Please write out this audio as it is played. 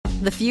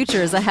The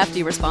future is a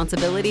hefty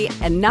responsibility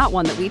and not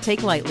one that we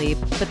take lightly,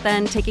 but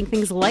then taking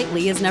things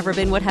lightly has never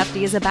been what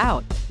Hefty is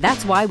about.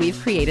 That's why we've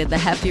created the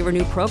Hefty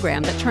Renew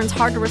program that turns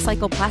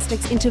hard-to-recycle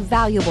plastics into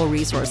valuable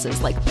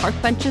resources like park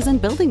benches and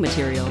building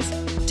materials.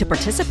 To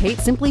participate,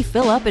 simply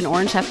fill up an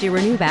orange Hefty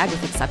Renew bag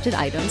with accepted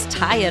items,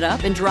 tie it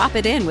up, and drop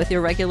it in with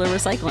your regular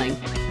recycling.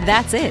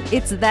 That's it.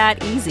 It's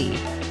that easy.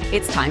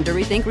 It's time to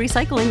rethink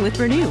recycling with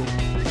Renew.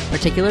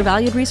 Particular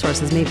valued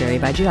resources may vary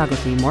by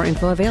geography. More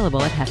info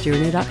available at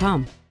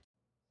heftyrenew.com.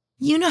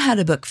 You know how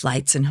to book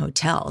flights and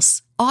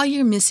hotels. All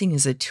you're missing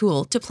is a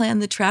tool to plan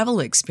the travel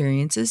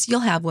experiences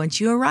you'll have once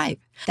you arrive.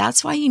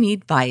 That's why you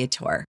need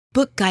Viator.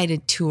 Book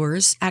guided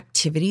tours,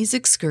 activities,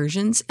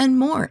 excursions, and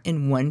more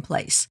in one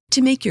place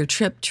to make your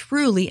trip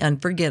truly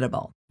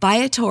unforgettable.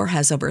 Viator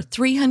has over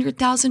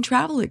 300,000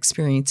 travel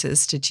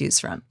experiences to choose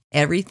from.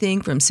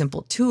 Everything from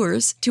simple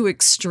tours to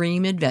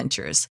extreme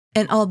adventures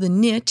and all the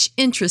niche,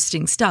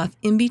 interesting stuff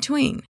in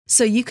between.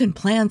 So you can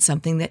plan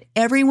something that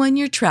everyone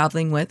you're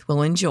traveling with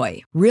will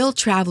enjoy. Real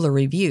traveler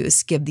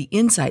reviews give the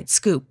inside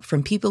scoop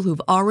from people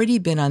who've already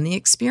been on the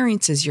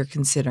experiences you're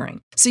considering.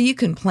 So you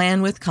can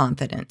plan with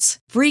confidence.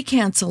 Free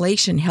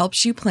cancellation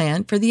helps you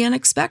plan for the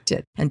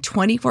unexpected. And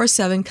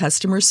 24/7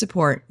 customer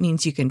support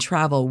means you can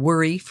travel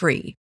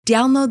worry-free.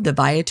 Download the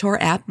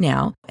Viator app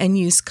now and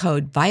use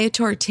code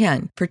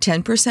Viator10 for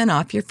 10%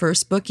 off your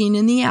first booking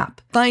in the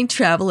app. Find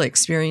travel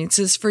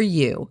experiences for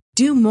you.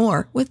 Do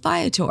more with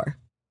Viator.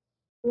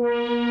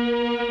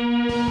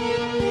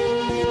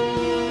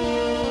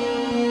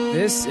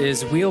 This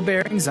is Wheel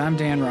Bearings. I'm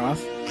Dan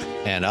Roth.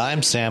 And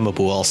I'm Sam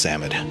Abuel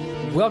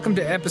Samad. Welcome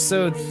to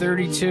episode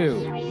 32,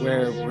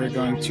 where we're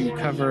going to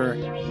cover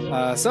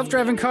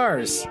self-driving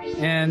cars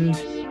and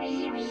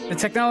the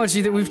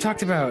technology that we've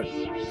talked about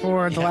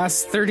for the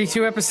last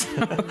 32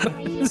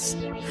 episodes.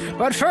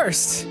 But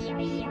first,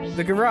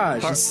 the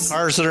garage.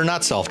 Cars that are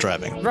not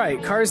self-driving.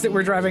 Right, cars that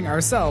we're driving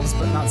ourselves,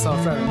 but not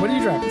self-driving. What are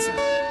you driving, Sam?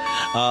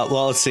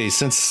 Well, let's see.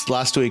 Since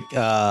last week,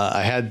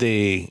 I had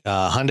the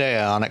Hyundai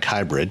Ioniq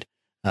Hybrid.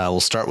 We'll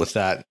start with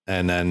that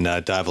and then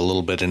dive a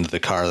little bit into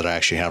the car that I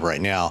actually have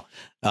right now.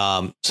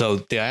 So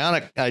the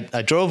Ioniq,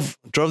 I drove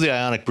the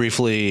Ioniq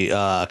briefly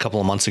a couple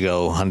of months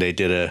ago. Hyundai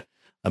did a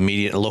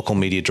local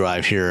media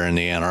drive here in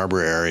the Ann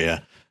Arbor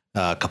area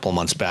a couple of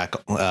months back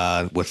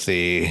with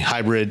the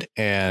hybrid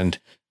and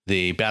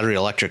the battery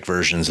electric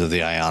versions of the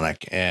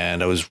Ioniq.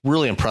 And I was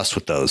really impressed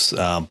with those.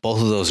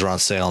 Both of those are on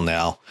sale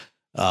now.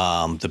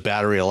 The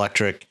battery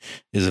electric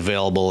is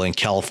available in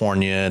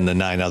California and the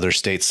 9 other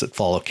states that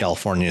follow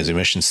California's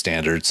emission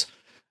standards.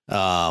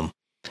 And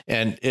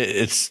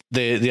it's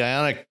the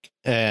Ioniq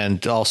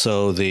and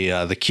also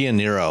the Kia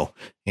Niro,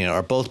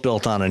 are both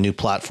built on a new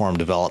platform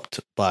developed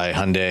by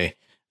Hyundai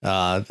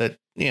that,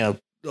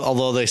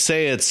 although they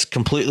say it's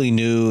completely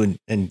new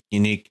and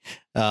unique,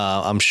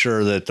 I'm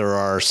sure that there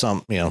are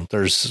some,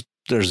 there's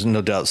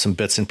no doubt some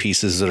bits and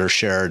pieces that are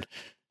shared.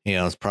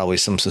 It's probably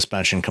some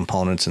suspension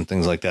components and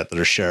things like that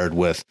are shared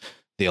with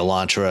the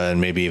Elantra and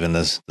maybe even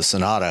the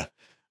Sonata.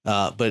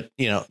 But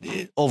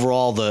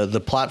overall, the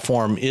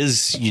platform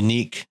is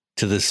unique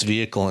to this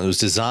vehicle. It was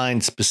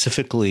designed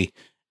specifically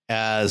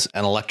as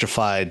an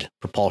electrified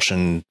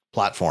propulsion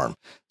platform.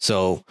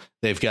 So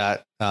they've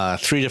got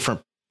three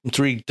different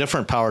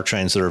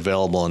powertrains that are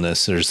available in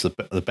this. There's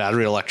the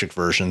battery electric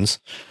versions.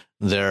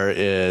 There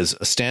is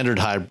a standard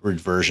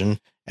hybrid version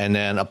and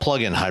then a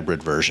plug-in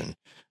hybrid version.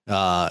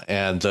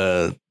 And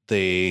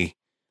the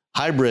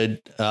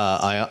hybrid,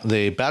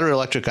 the battery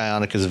electric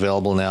Ioniq is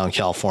available now in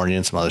California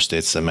and some other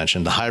states, as I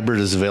mentioned. The hybrid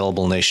is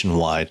available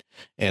nationwide.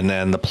 And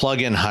then the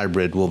plug-in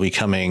hybrid will be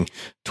coming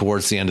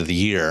towards the end of the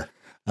year.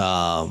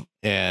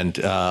 And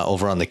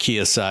over on the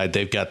Kia side,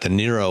 they've got the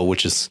Niro,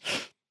 which is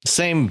the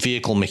same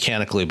vehicle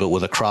mechanically, but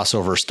with a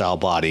crossover style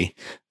body.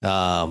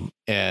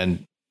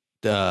 And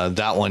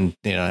that one,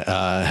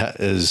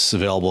 is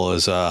available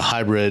as a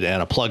hybrid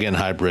and a plug-in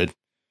hybrid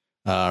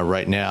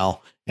right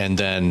now. And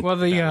then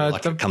the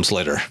electric comes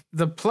later.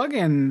 The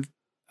plug-in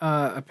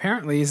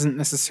apparently isn't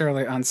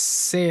necessarily on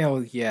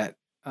sale yet.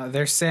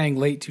 They're saying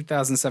late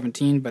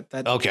 2017, but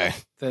that okay.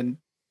 The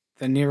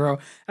Niro.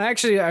 And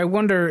actually, I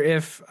wonder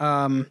if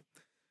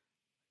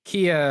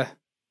Kia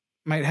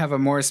might have a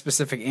more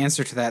specific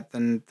answer to that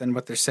than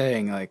what they're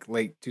saying, like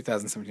late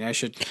 2017. I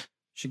should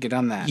get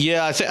on that.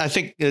 Yeah, I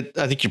think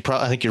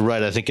you're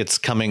right. I think it's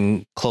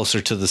coming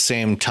closer to the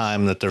same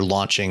time that they're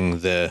launching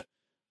the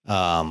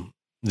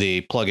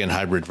plug-in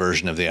hybrid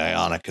version of the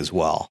Ioniq as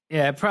well.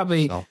 Yeah,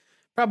 probably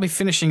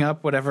finishing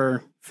up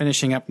whatever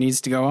finishing up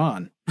needs to go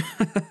on.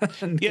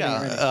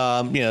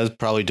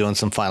 Probably doing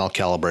some final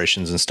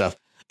calibrations and stuff.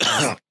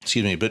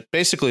 Excuse me. But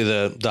basically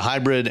the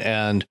hybrid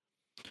and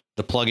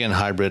the plug-in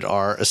hybrid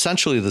are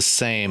essentially the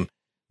same.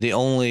 The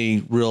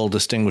only real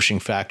distinguishing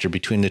factor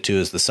between the two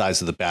is the size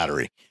of the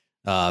battery.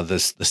 The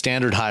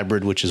standard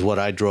hybrid, which is what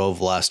I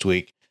drove last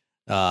week,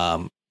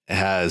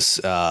 has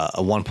a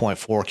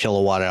 1.4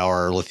 kilowatt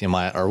hour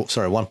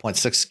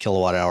 1.6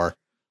 kilowatt hour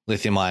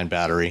lithium ion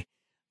battery.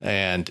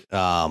 And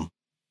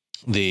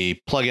the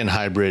plug-in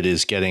hybrid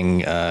is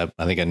getting, I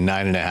think, a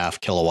 9.5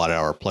 kilowatt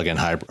hour plug-in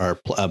hybrid or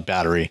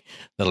battery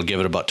that'll give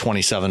it about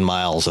 27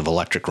 miles of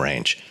electric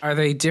range. Are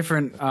they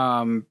different,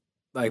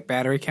 like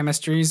battery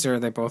chemistries, or are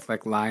they both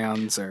like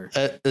Li-ions? Or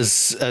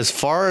as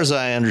far as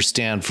I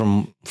understand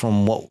from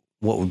what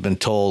we've been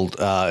told,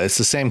 it's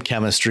the same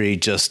chemistry,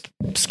 just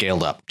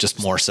scaled up,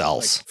 just more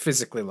cells, like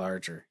physically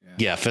larger.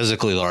 Yeah,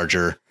 physically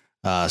larger.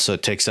 So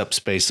it takes up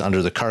space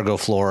under the cargo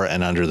floor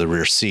and under the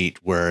rear seat,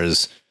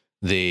 whereas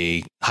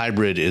the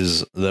hybrid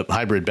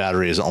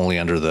battery is only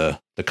under the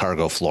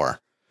cargo floor.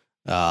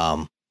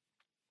 But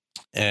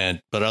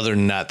other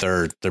than that,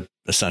 they're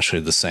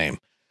essentially the same.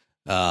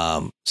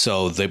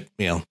 So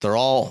they're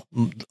all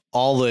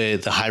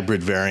the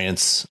hybrid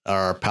variants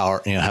are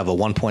have a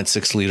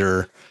 1.6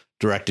 liter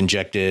direct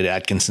injected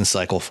Atkinson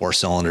cycle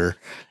 4-cylinder,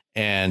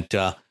 and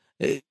Kia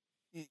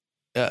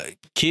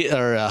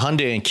or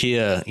Hyundai and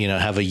Kia,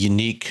 have a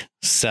unique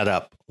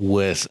setup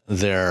with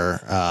their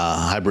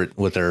hybrid,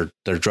 with their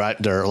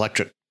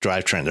electric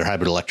drivetrain, their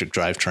hybrid electric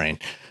drivetrain.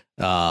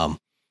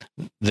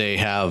 They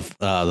have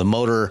the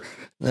motor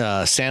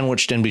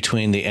sandwiched in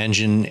between the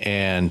engine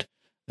and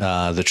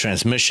the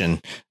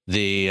transmission.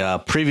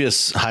 The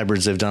previous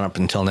hybrids they've done up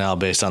until now,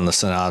 based on the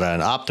Sonata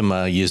and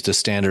Optima, used a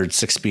standard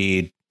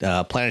 6-speed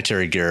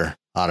planetary gear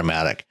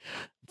automatic.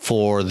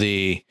 For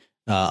the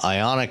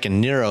Ioniq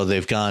and Niro,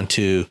 they've gone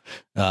to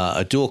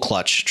a dual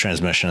clutch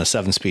transmission, a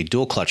 7-speed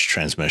dual clutch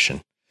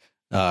transmission.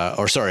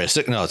 It's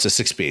a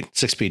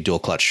 6-speed dual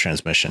clutch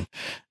transmission.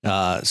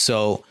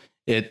 So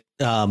it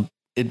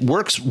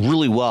works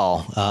really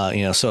well.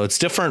 So it's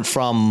different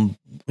from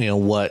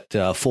what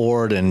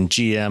Ford and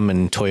GM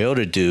and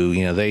Toyota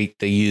do.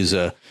 They use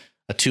a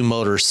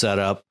 2-motor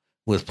setup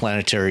with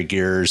planetary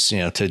gears,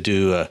 to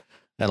do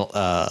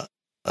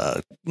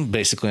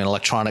basically an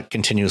electronic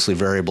continuously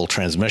variable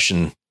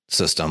transmission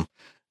system.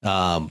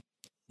 The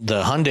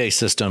Hyundai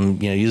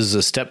system, uses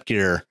a step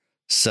gear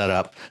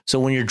setup. So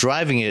when you're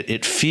driving it,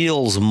 it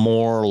feels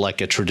more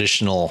like a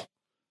traditional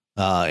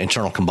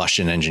internal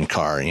combustion engine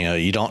car.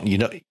 You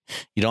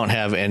don't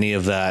have any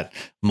of that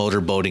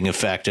motor boating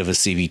effect of a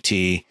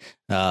CVT.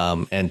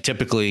 And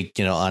typically,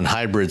 on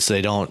hybrids,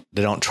 they don't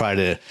try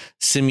to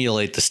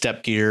simulate the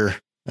step gear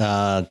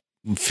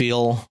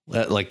feel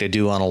like they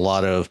do on a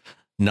lot of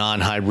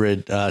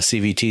non-hybrid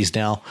CVTs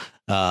now.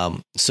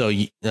 So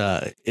you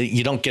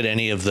don't get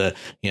any of the,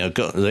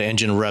 the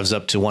engine revs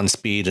up to 1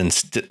 speed and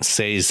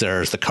stays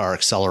there as the car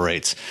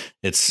accelerates.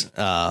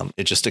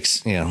 It just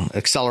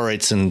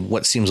accelerates in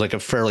what seems like a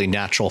fairly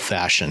natural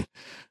fashion.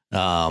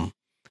 And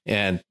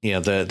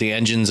the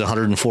engine's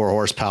 104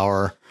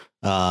 horsepower,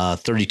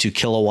 32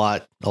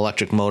 kilowatt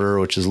electric motor,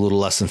 which is a little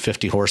less than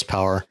 50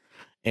 horsepower.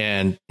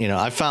 And,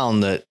 I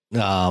found that,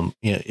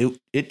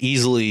 it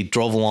easily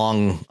drove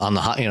along on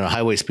the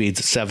highway speeds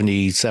at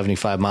 70,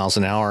 75 miles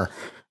an hour.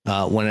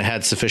 When it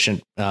had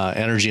sufficient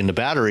energy in the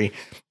battery,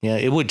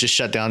 it would just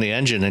shut down the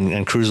engine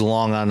and cruise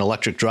along on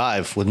electric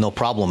drive with no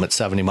problem at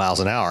 70 miles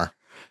an hour.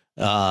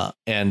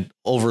 And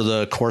over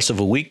the course of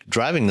a week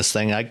driving this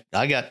thing,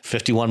 I got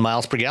 51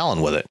 miles per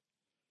gallon with it.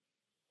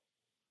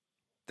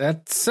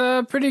 That's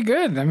pretty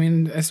good. I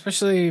mean,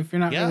 especially if you're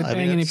not really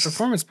paying any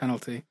performance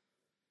penalty.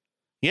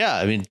 Yeah,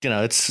 I mean,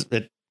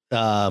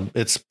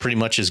 it's pretty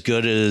much as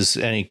good as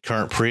any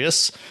current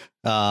Prius.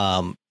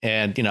 And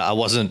I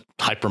wasn't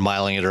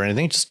hypermiling it or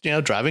anything, just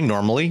driving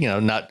normally,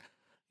 not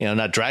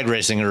drag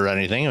racing it or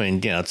anything. I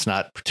mean, it's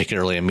not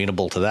particularly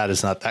amenable to that.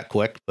 It's not that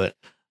quick, but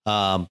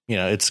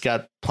it's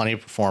got plenty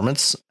of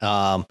performance.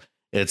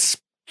 It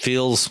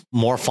feels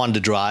more fun to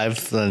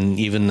drive than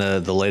even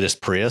the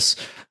latest Prius.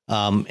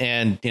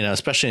 And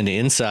especially in the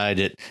inside,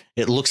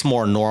 it looks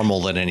more normal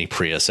than any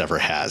Prius ever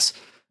has.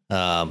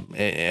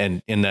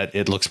 And in that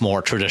it looks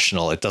more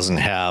traditional. It doesn't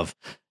have,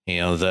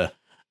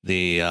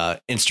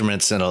 the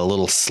instruments in a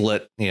little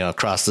slit,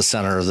 across the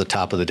center of the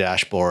top of the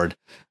dashboard.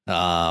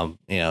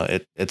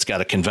 It's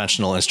got a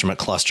conventional instrument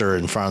cluster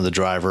in front of the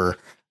driver,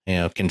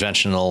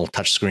 conventional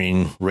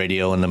touchscreen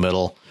radio in the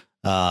middle.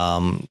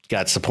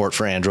 Got support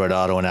for Android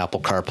Auto and Apple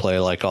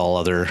CarPlay like all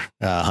other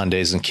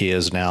Hyundais and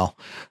Kias now.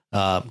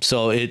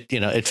 So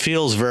it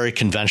feels very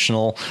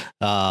conventional.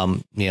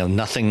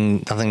 Nothing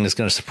that's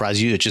going to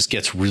surprise you. It just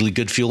gets really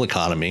good fuel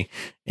economy,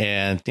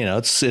 and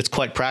it's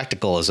quite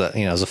practical as a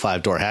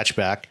 5-door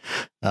hatchback.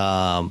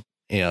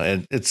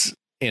 And it's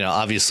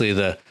obviously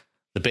the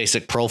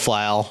basic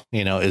profile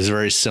is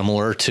very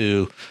similar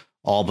to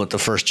all but the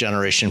first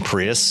generation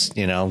Prius.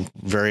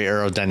 Very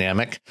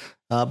aerodynamic,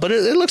 but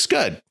it looks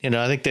good.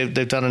 I think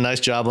they've done a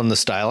nice job on the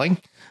styling.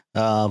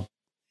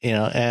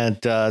 And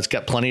it's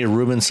got plenty of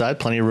room inside,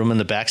 plenty of room in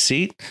the back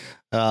seat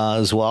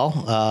as well.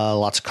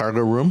 Lots of cargo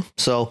room.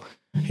 So,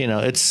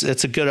 it's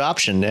a good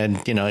option.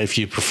 And, if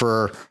you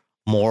prefer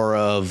more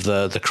of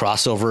the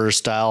crossover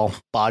style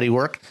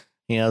bodywork,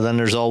 then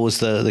there's always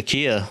the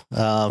Kia,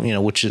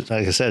 which is,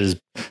 like I said,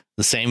 is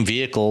the same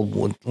vehicle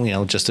with,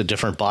 just a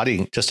different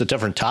body, just a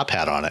different top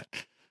hat on it.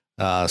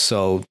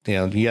 So,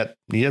 you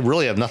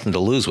really have nothing to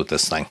lose with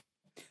this thing.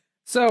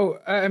 So,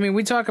 I mean,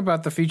 we talk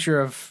about the future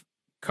of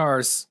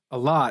cars a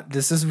lot.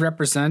 Does this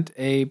represent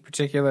a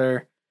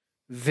particular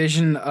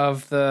vision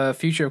of the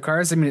future of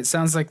cars? I mean, it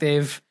sounds like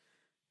they've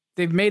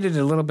made it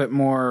a little bit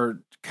more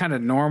kind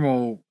of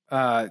normal.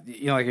 Like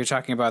you're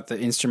talking about the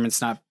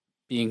instruments not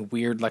being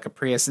weird like a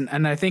Prius,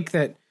 and I think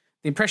that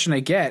the impression I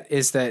get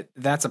is that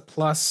that's a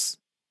plus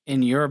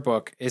in your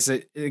book. Is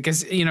it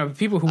because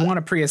people who want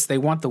a Prius, they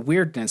want the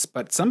weirdness,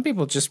 but some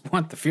people just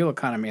want the fuel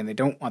economy and they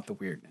don't want the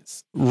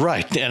weirdness.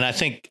 Right, and I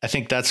think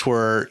that's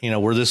where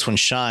where this one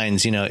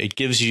shines. It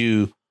gives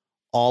you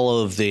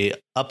all of the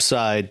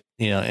upside,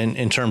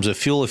 in terms of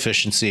fuel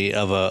efficiency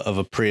of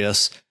a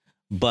Prius,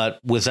 but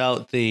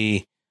without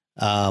the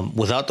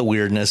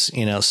weirdness.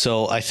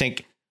 So I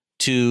think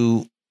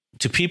to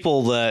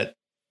people that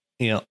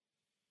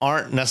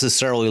aren't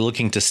necessarily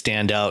looking to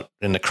stand out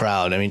in the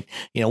crowd. I mean,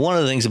 one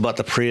of the things about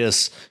the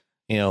Prius,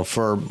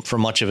 for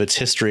much of its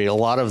history, a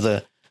lot of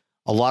the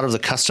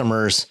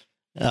customers,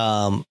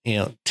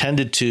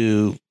 tended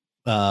to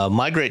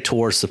migrate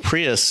towards the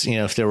Prius,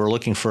 if they were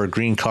looking for a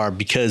green car,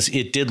 because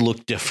it did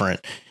look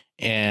different.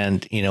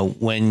 And,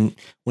 when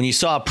you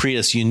saw a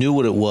Prius, you knew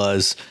what it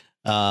was,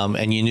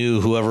 and you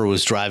knew whoever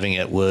was driving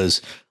it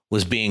was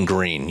being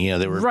green.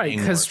 They were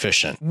being more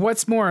efficient.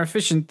 What's more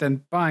efficient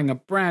than buying a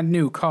brand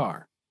new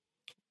car?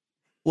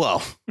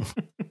 Well,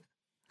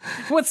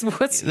 what's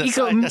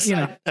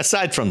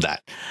aside from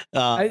that,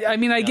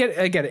 I get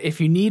it.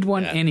 If you need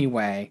one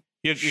anyway,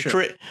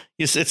 sure.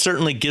 It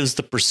certainly gives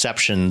the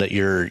perception that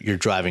you're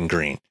driving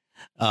green.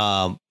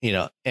 And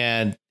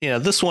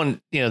this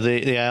one, the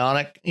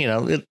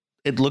Ioniq,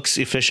 it looks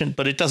efficient,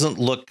 but it doesn't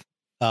look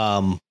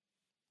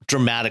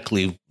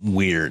dramatically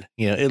weird.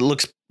 It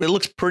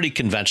looks pretty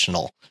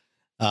conventional.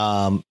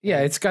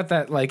 It's got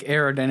that like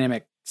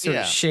aerodynamic sort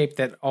of shape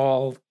that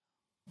all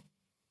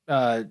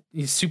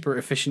these super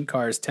efficient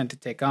cars tend to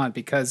take on,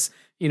 because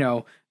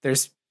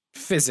there's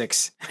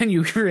physics and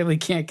you really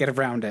can't get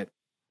around it.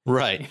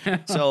 Right.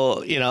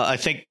 So I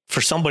think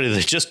for somebody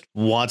that just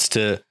wants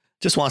to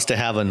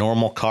have a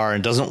normal car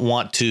and doesn't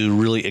want to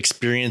really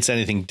experience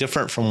anything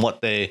different from what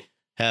they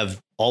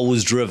have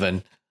always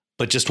driven,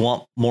 but just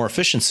want more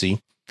efficiency,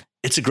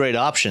 it's a great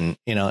option.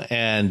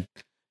 And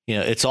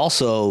it's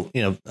also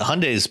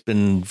Hyundai's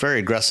been very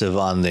aggressive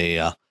on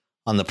the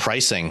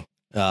pricing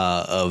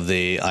of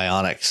the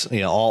Ioniqs,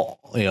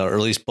 or at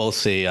least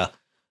both the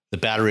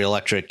battery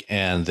electric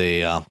and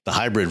the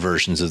hybrid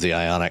versions of the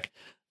Ioniq.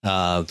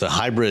 The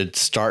hybrid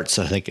starts,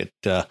 I think, at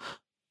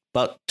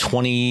about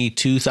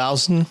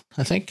 22,000.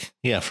 I think,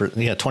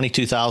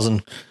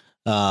 22,000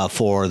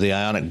 for the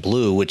Ioniq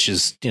Blue, which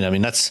is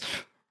that's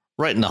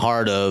right in the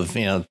heart of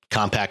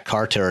compact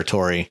car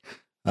territory.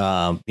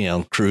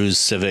 Cruise,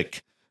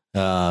 Civic,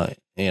 any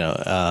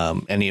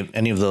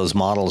of those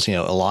models,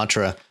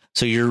 Elantra.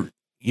 So you're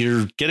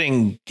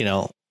getting,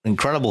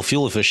 incredible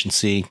fuel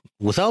efficiency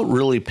without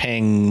really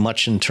paying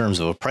much in terms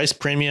of a price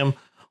premium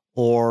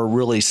or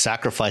really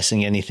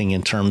sacrificing anything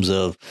in terms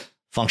of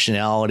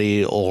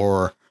functionality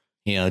or,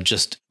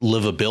 just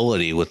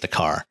livability with the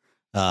car.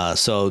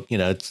 So,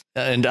 it's,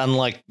 and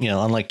unlike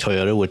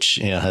Toyota, which,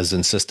 has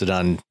insisted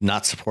on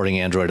not supporting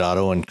Android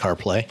Auto and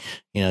CarPlay,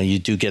 you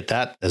do get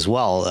that as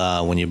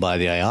well when you buy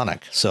the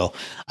Ioniq. So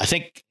I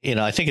think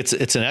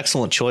it's an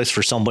excellent choice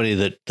for somebody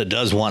that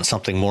does want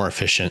something more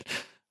efficient.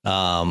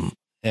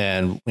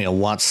 And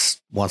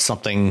wants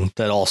something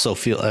that also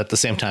at the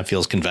same time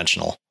feels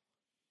conventional.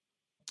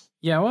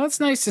 Yeah, well, it's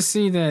nice to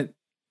see that.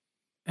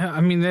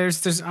 I mean,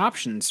 there's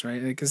options,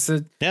 right? Because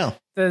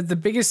the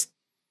biggest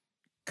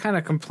kind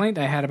of complaint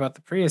I had about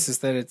the Prius is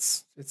that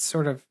it's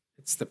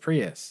the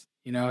Prius.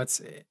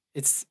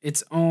 It's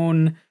its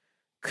own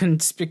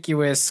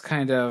conspicuous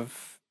kind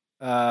of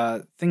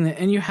thing that,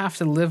 and you have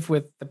to live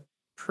with the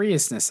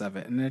Priusness of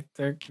it, and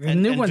the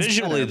new one's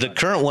visually better, the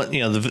current one,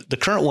 the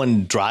current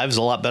one drives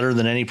a lot better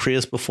than any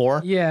Prius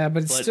before. Yeah,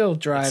 but it still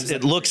drives.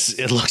 It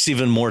looks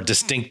even more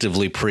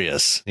distinctively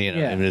Prius. I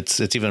mean,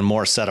 it's even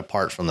more set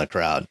apart from the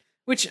crowd.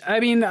 Which, I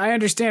mean, I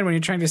understand when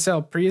you're trying to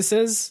sell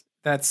Priuses,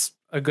 that's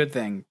a good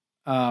thing.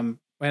 And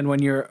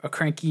when you're a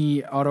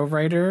cranky auto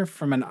writer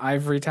from an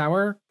ivory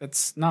tower,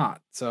 that's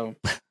not. So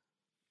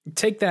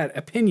take that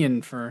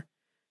opinion for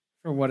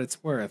what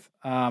it's worth.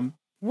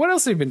 What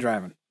else have you been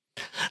driving?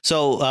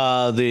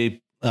 So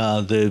the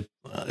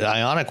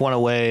Ioniq went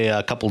away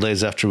a couple of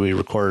days after we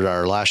recorded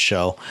our last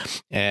show,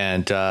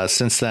 and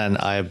since then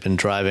I've been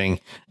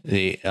driving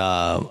a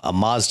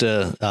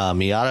Mazda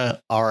Miata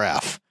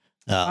RF,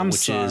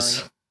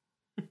 is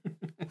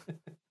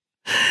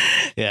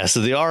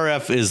So the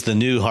RF is the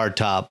new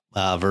hardtop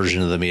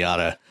version of the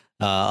Miata.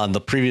 On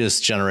the previous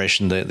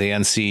generation, the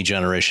NC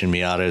generation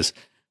Miatas,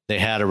 they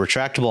had a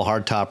retractable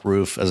hardtop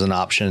roof as an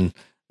option.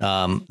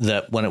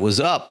 That when it was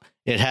up,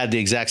 it had the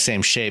exact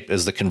same shape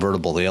as the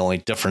convertible. The only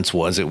difference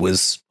was it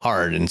was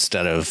hard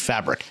instead of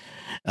fabric.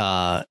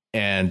 And,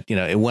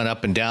 it went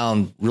up and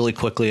down really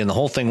quickly, and the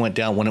whole thing went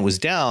down. When it was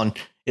down,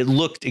 it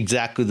looked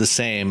exactly the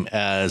same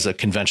as a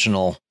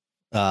conventional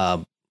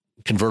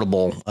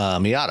convertible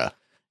Miata.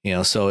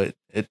 So it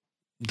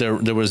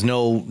there was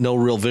no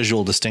real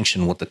visual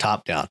distinction with the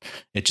top down.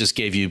 It just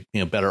gave you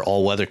better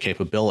all weather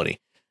capability.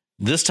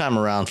 This time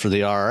around for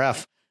the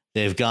RRF,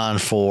 they've gone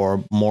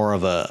for more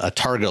of a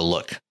Targa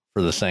look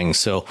for the thing.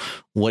 So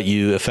what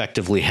you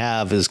effectively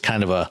have is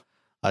kind of a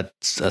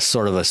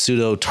sort of a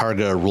pseudo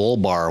Targa roll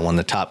bar when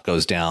the top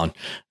goes down.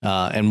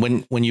 And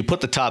when you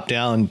put the top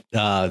down,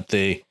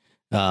 the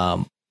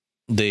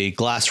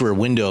glass rear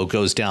window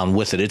goes down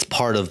with it. It's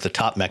part of the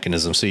top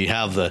mechanism. So you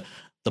have the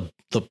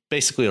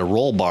basically a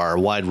roll bar, a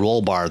wide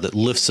roll bar that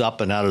lifts up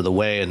and out of the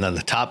way, and then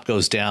the top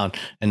goes down,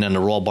 and then the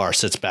roll bar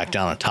sits back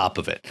down on top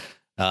of it.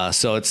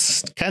 So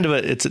it's kind of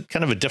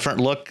a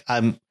different look.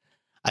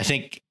 I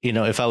think,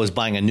 if I was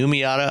buying a new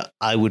Miata,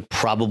 I would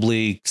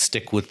probably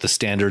stick with the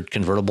standard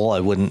convertible. I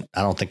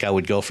don't think I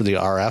would go for the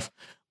RF.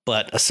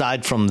 But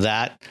aside from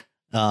that,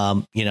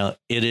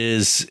 it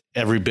is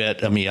every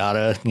bit a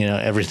Miata,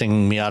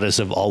 everything Miatas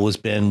have always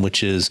been,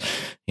 which is,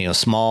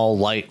 small,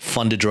 light,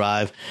 fun to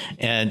drive.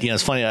 And,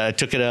 it's funny, I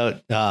took it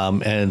out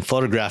and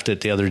photographed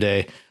it the other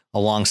day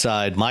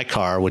alongside my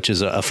car, which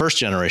is a first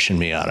generation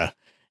Miata.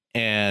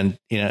 And,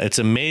 it's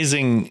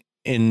amazing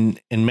in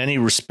many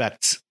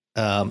respects.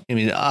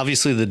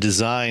 Obviously the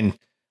design,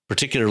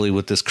 particularly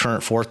with this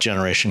current fourth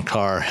generation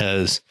car,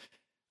 has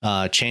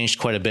changed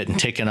quite a bit and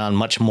taken on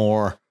much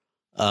more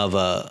of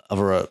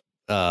a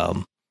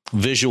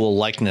visual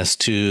likeness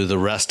to the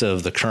rest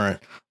of the current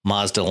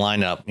Mazda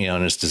lineup,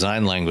 in its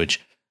design language.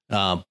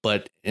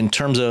 But in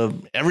terms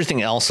of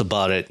everything else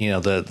about it,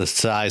 the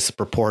size, the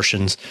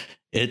proportions,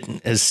 it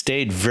has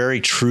stayed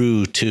very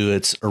true to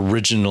its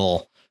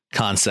original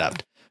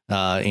concept.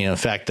 In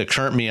fact, the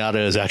current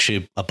Miata is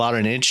actually about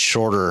an inch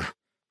shorter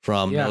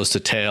from nose to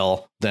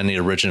tail than the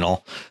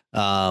original.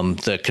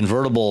 The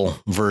convertible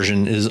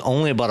version is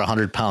only about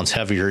 100 pounds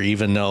heavier,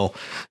 even though,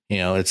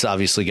 it's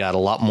obviously got a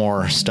lot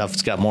more stuff.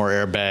 It's got more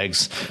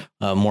airbags,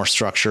 more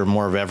structure,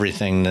 more of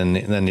everything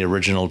than the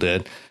original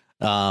did.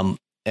 And,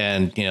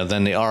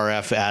 then the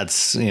RF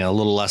adds, a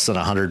little less than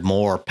 100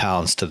 more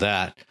pounds to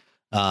that.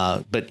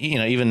 But,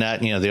 even that,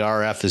 the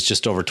RF is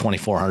just over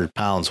 2,400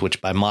 pounds, which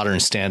by modern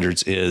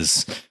standards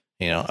is,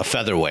 a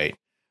featherweight.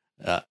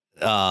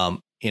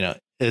 It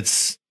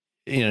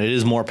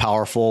is more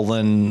powerful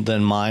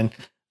than mine.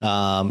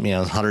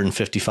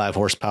 155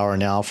 horsepower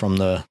now from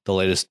the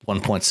latest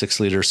 1.6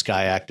 liter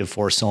Sky Active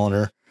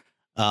 4-cylinder.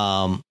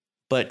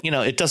 But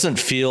it doesn't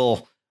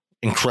feel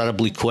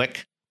incredibly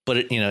quick, but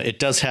it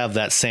does have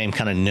that same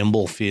kind of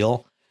nimble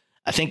feel.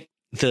 I think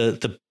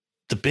the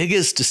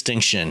biggest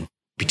distinction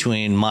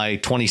between my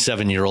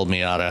 27-year-old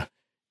Miata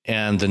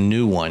and the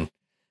new one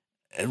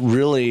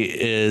really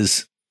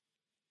is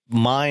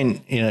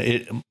mine.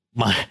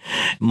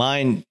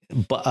 Mine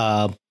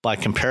by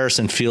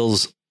comparison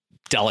feels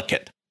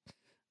delicate.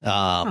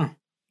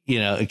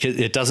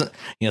 It doesn't,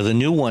 the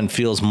new one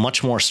feels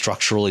much more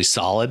structurally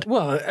solid.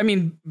 Well,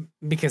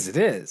 because it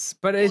is,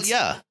 but it's,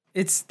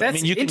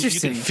 that's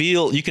interesting.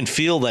 You can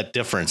feel that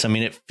difference.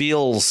 It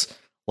feels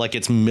like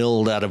it's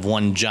milled out of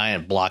one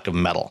giant block of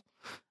metal.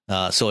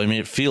 So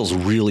it feels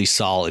really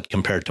solid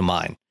compared to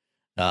mine.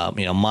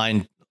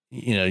 Mine,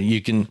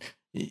 you can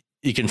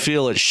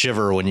feel it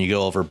shiver when you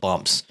go over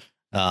bumps.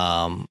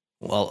 A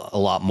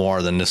lot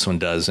more than this one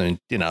does. And,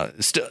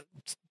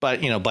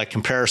 by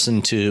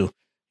comparison to,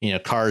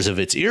 cars of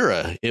its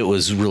era, it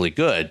was really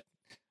good.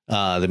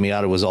 The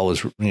Miata was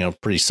always,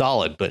 pretty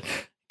solid, but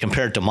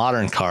compared to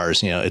modern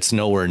cars, it's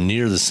nowhere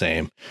near the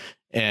same.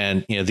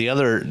 And, the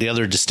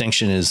other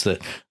distinction is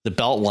that the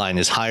belt line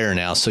is higher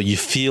now. So you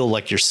feel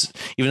like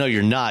even though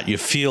you're not, you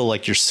feel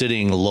like you're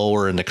sitting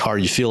lower in the car.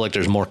 You feel like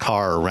there's more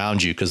car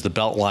around you because the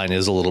belt line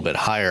is a little bit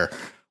higher.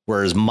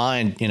 Whereas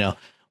mine,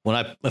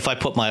 if I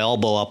put my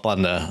elbow up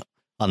on the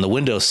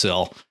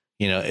windowsill,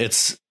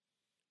 the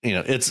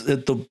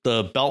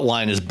belt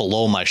line is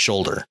below my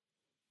shoulder,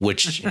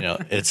 which,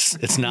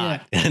 it's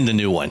not in the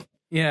new one.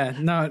 Yeah,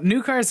 no,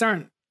 new cars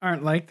aren't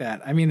like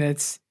that.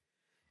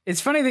 It's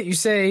funny that you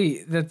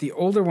say that the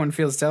older one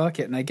feels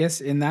delicate, and I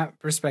guess in that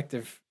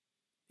perspective,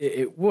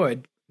 it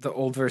would, the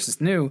old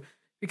versus new,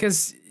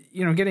 because,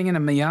 getting in a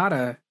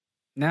Miata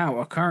now,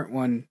 a current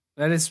one,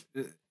 that is,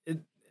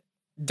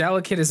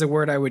 delicate is a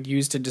word I would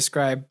use to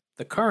describe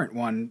the current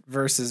one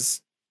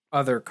versus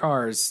other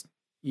cars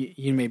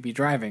you may be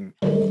driving.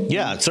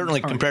 Yeah,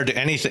 certainly compared to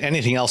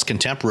anything else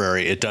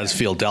contemporary, it does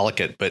feel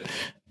delicate, but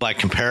by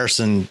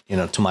comparison,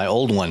 to my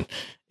old one,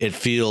 it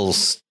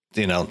feels,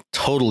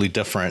 totally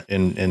different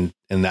in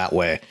that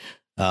way.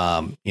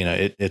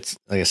 It's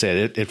like I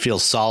said, it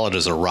feels solid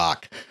as a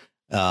rock,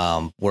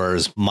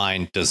 whereas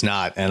mine does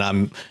not.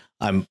 And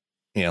I'm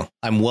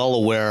well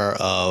aware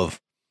of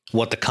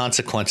what the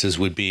consequences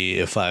would be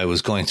if I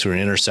was going through an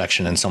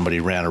intersection and somebody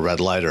ran a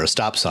red light or a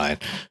stop sign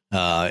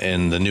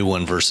in the new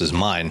one versus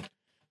mine.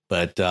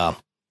 But,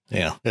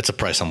 it's a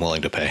price I'm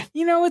willing to pay.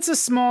 It's a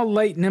small,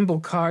 light,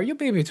 nimble car. You'll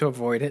be able to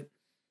avoid it.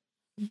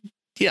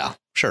 Yeah,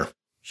 sure.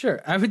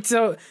 Sure.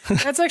 So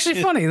that's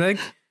actually funny. Like,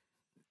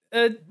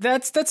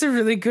 That's a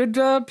really good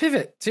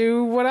pivot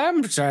to what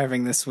I'm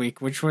driving this week,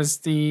 which was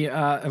the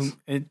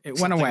it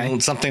went away.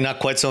 Something not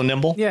quite so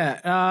nimble.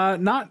 Yeah,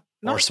 not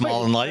or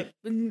small and light.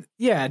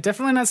 Yeah,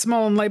 definitely not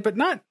small and light, but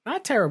not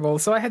terrible.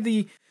 So I had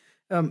the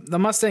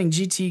Mustang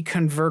GT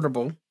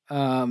convertible,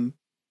 and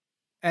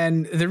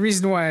the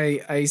reason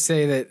why I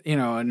say that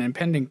an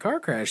impending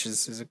car crash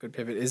is a good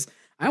pivot is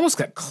I almost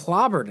got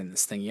clobbered in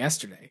this thing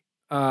yesterday.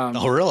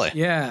 Oh, really?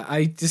 Yeah,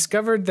 I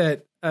discovered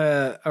that.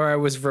 Or I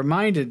was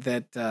reminded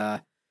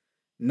that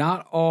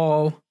not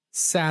all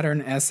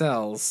Saturn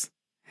SLs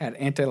had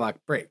anti-lock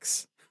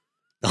brakes.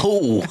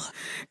 Oh,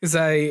 because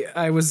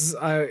I was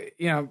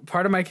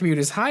part of my commute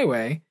is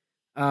highway.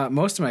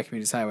 Most of my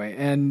commute is highway,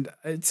 and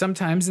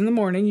sometimes in the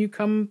morning you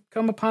come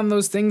upon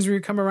those things where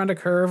you come around a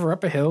curve or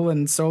up a hill,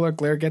 and solar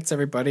glare gets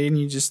everybody, and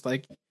you just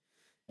it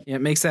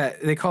makes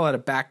that, they call it a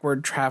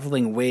backward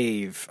traveling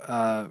wave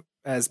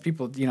as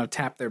people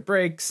tap their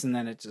brakes, and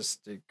then it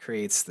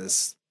creates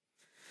this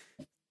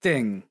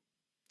thing.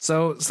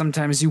 So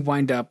sometimes you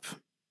wind up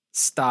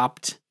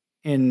stopped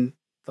in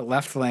the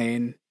left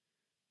lane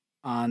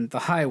on the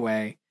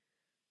highway,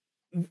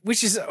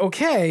 which is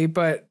okay,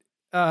 but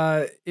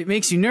it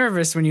makes you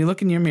nervous when you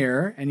look in your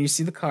mirror and you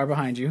see the car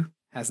behind you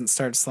hasn't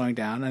started slowing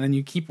down, and then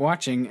you keep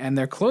watching and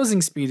their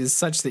closing speed is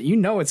such that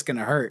it's going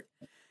to hurt,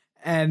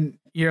 and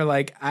you're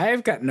like,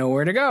 I've got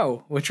nowhere to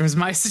go, which was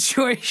my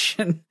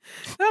situation.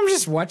 I'm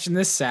just watching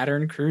this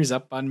Saturn cruise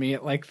up on me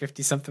at like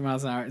 50 something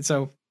miles an hour. And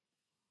so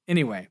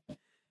anyway,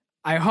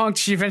 I honked.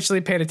 She eventually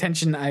paid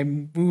attention. I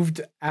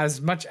moved as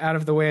much out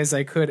of the way as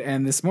I could.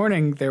 And this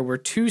morning there were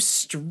 2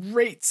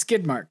 straight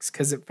skid marks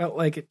because it felt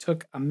like it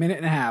took a minute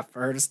and a half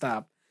for her to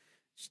stop.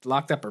 She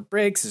locked up her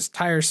brakes. There's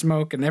tire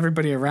smoke, and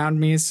everybody around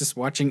me is just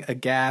watching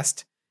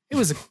aghast. It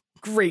was a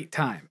great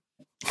time.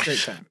 Great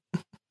time.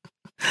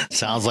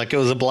 Sounds like it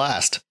was a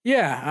blast.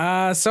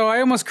 Yeah. So I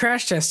almost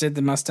crash tested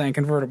the Mustang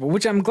convertible,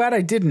 which I'm glad I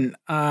didn't.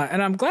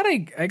 And I'm glad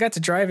I got to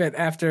drive it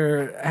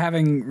after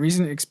having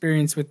recent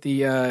experience with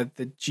the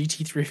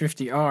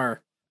GT350R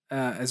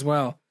as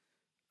well.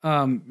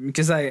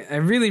 Because I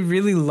really,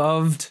 really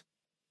loved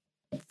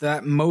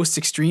that most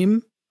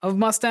extreme of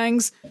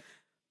Mustangs.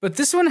 But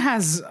this one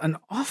has an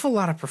awful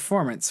lot of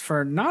performance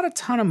for not a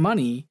ton of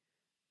money.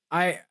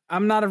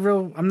 I'm not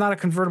a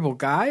convertible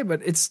guy,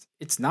 but it's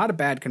not a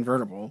bad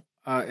convertible.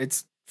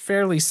 It's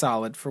fairly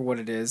solid for what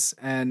it is,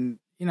 and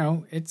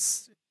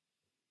it's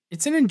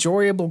an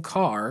enjoyable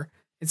car.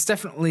 It's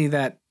definitely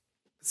that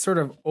sort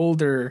of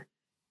older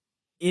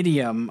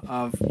idiom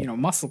of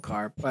muscle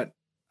car, but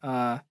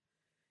I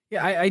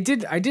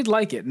did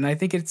like it, and I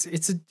think it's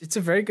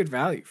a very good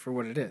value for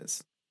what it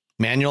is.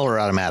 Manual or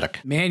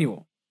automatic?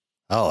 Manual.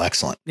 Oh,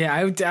 excellent.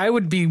 Yeah, I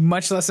would be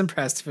much less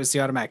impressed if it's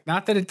the automatic.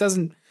 Not that it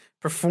doesn't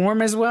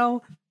perform as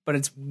well, but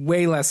it's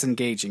way less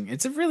engaging.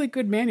 It's a really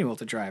good manual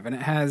to drive, and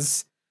it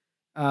has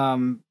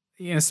some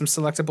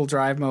selectable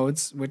drive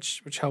modes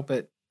which help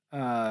it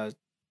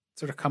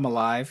sort of come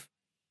alive.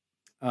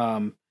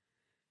 But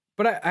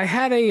I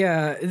had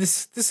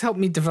this helped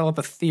me develop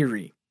a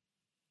theory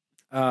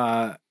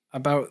about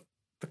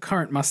the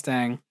current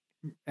Mustang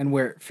and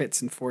where it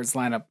fits in Ford's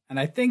lineup, and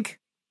I think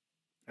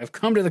I've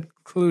come to the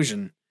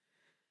conclusion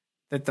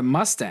that the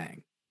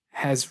Mustang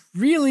has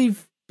really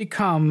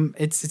become,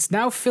 it's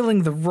now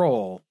filling the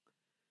role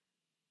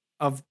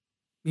of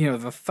the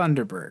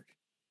Thunderbird,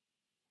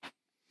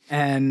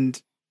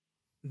 and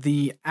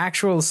the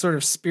actual sort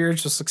of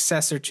spiritual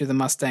successor to the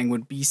Mustang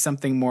would be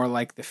something more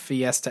like the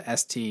Fiesta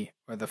ST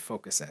or the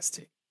Focus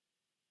ST.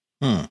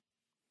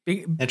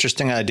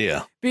 Interesting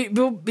idea.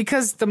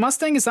 Because the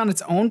Mustang is on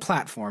its own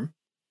platform.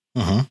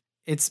 Mm-hmm.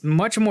 It's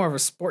much more of a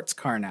sports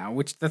car now,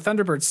 which the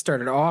Thunderbird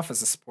started off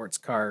as a sports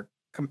car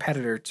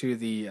competitor to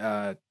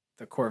the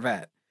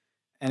Corvette.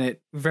 And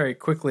it very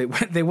quickly,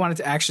 they wanted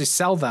to actually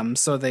sell them,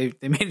 so they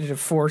made it a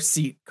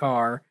 4-seat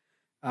car.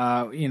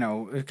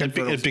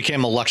 It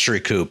became a luxury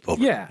coupe.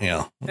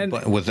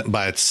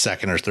 By its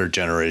second or third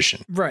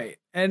generation. Right,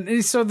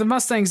 and so the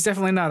Mustang's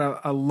definitely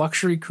not a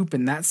luxury coupe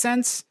in that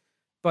sense,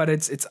 but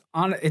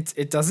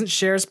it doesn't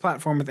share its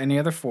platform with any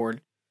other Ford.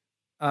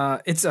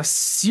 It's a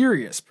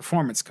serious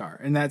performance car,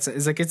 and it's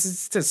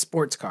a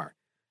sports car.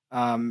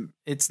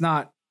 It's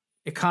not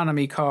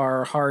economy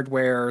car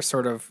hardware,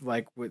 sort of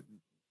like with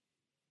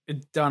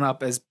it done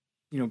up as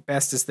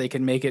best as they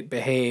can make it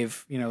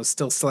behave.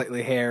 Still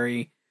slightly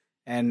hairy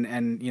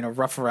and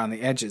rough around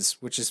the edges,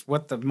 which is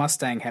what the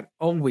Mustang had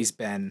always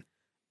been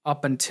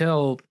up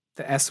until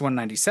the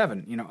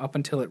S197. Up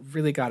until it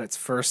really got its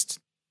first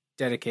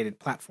dedicated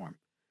platform.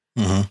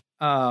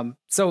 Mm-hmm.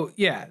 So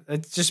yeah,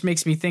 it just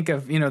makes me think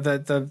of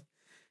the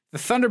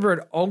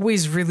Thunderbird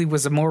always really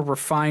was a more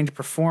refined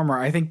performer.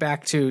 I think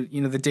back to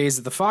the days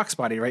of the Fox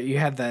body, right? You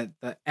had the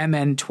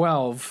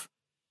MN12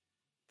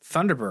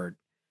 Thunderbird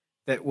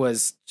that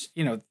was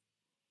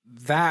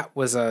that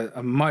was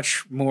a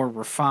much more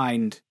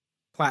refined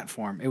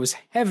platform. It was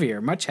heavier,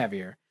 much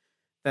heavier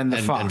than the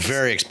Fox, and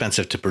very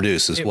expensive to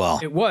produce as well.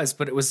 It was,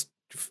 but it was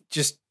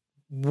just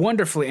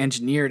wonderfully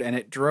engineered, and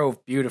it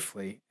drove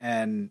beautifully.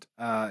 And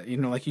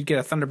like you'd get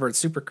a Thunderbird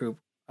Super Coupe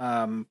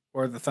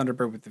or the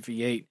Thunderbird with the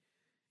V8.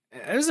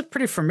 It was a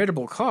pretty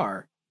formidable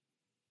car.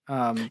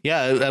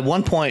 Yeah, at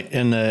one point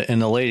in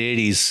the late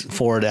 80s,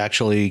 Ford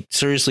actually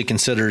seriously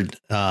considered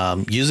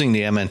using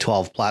the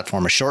MN12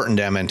 platform, a shortened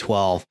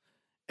MN12,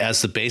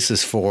 as the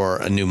basis for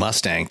a new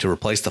Mustang to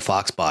replace the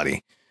Fox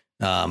body.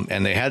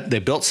 And they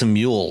built some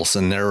mules,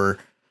 and there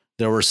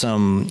were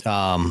some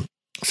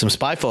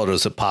spy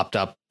photos that popped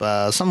up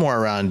somewhere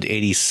around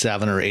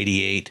 87 or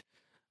 88,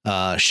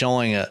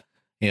 showing a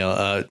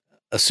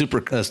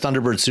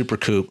Thunderbird Super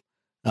Coupe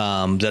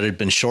that had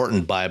been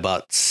shortened by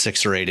about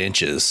 6 or 8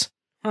 inches.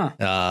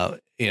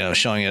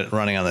 Showing it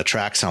running on the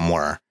track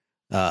somewhere.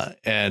 I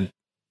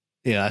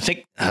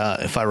think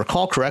if I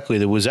recall correctly,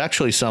 there was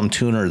actually some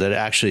tuner that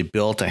actually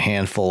built a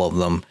handful of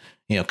them,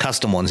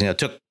 custom ones,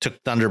 took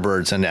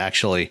Thunderbirds and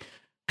actually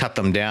cut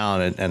them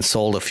down and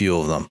sold a few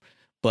of them.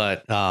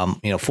 But,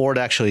 Ford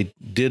actually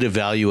did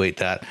evaluate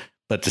that,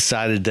 but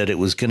decided that it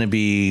was going to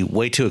be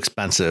way too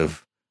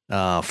expensive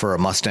for a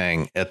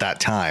Mustang at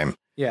that time.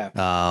 Yeah.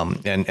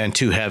 And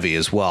too heavy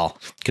as well,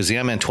 because the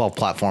MN12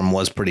 platform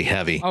was pretty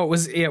heavy. Oh,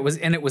 it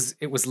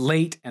was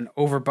late and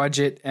over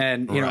budget,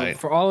 and Right.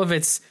 for all of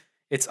its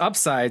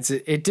upsides,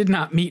 it did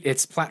not meet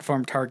its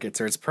platform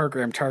targets or its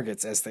program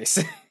targets, as they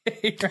say.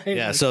 Right?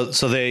 Yeah. So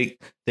they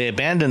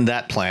abandoned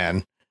that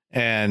plan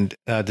and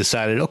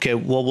decided, okay,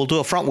 well, we'll do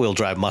a front wheel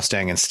drive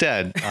Mustang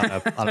instead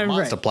on a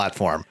Mazda Right.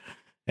 platform.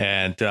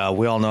 And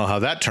we all know how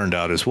that turned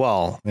out as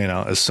well.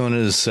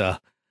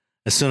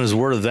 As soon as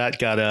word of that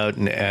got out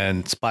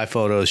and spy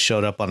photos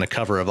showed up on the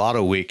cover of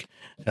Auto Week,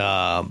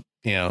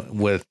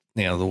 with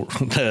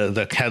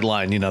the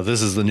headline,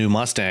 this is the new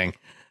Mustang.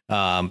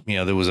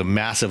 There was a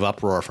massive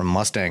uproar from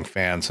Mustang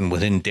fans, and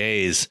within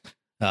days,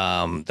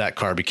 that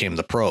car became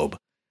the Probe.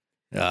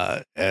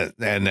 And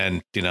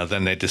then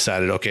they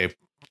decided, okay,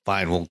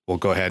 fine, we'll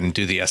go ahead and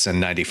do the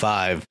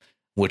SN95,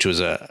 which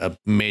was a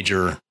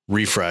major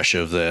refresh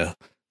of the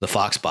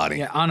Fox body.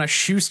 Yeah, on a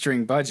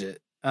shoestring budget.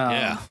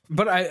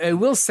 But I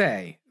will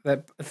say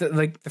that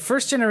the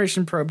first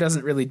generation Probe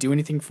doesn't really do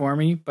anything for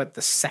me, but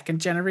the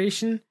second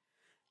generation,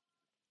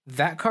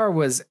 that car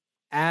was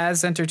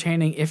as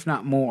entertaining, if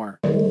not more,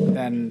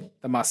 than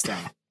the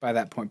Mustang by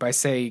that point. By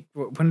say,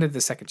 when did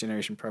the second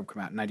generation Probe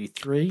come out?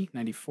 93,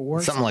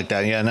 94? Something like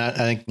that. Yeah.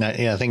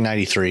 I think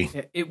 93.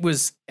 It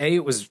was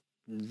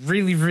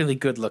really, really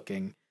good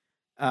looking.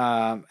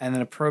 And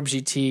then a Probe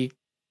GT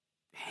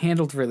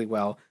handled really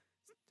well.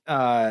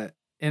 And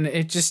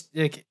it just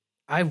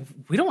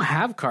we don't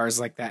have cars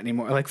like that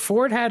anymore. Like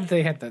Ford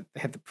they had the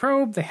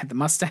Probe, they had the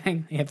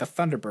Mustang, they had the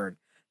Thunderbird.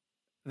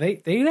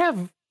 They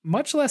have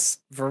much less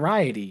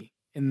variety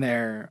in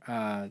their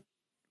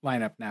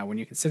lineup now when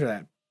you consider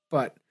that.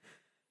 But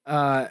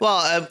I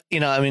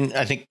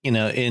think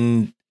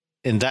in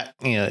that,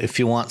 if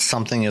you want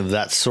something of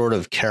that sort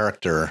of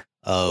character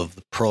of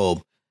the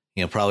Probe,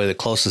 probably the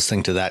closest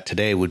thing to that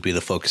today would be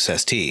the Focus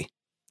ST.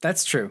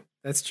 That's true.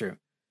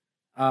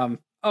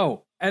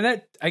 And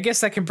that, I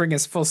guess that can bring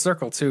us full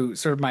circle to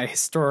sort of my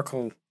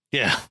historical,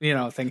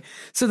 thing.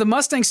 So the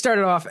Mustang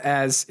started off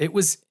as it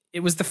was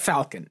the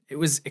Falcon. It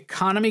was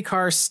economy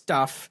car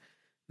stuff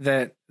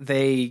that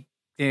they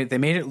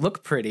made it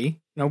look pretty.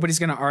 Nobody's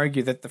going to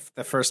argue that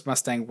the first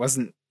Mustang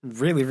wasn't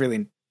really,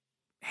 really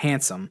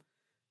handsome.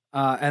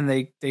 And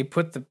they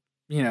put the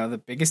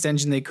biggest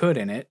engine they could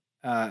in it.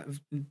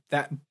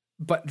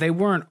 But they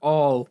weren't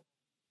all.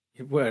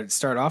 What,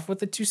 start off with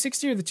the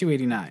 260 or the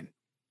 289?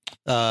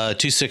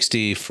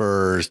 260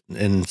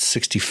 in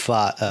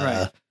 65.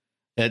 Right.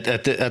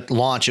 At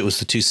launch, it was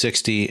the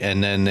 260,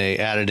 and then they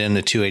added in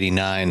the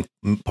 289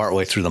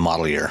 partway through the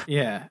model year.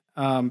 Yeah.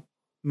 And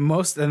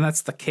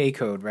that's the K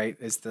code, right?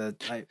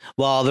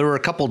 Well, there were a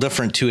couple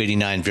different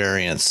 289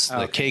 variants.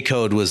 Okay. The K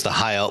code was the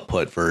high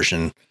output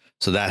version.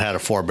 So that had a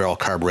 4-barrel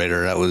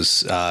carburetor. That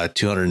was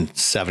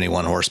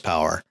 271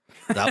 horsepower.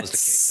 That was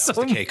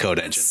the K code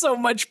engine. So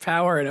much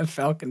power in a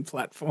Falcon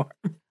platform.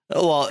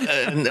 Well,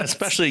 and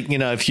especially, keep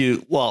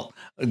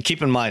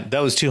in mind, that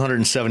was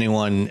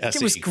 271 SE.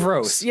 It was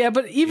gross. Yeah,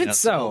 but even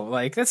that's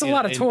a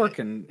lot of torque.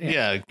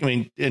 I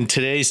mean, in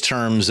today's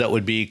terms, that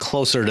would be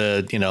closer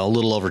to, a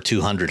little over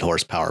 200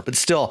 horsepower. But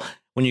still,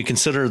 when you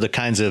consider the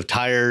kinds of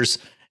tires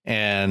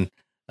and,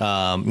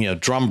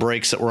 drum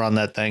brakes that were on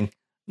that thing,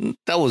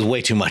 that was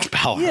way too much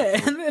power. Yeah,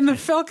 and the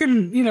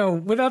Falcon,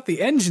 without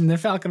the engine, the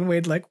Falcon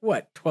weighed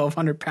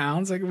 1,200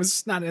 pounds. Like, it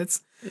was not.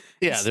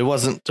 There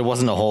wasn't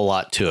a whole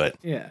lot to it.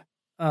 Yeah.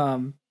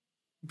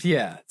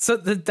 So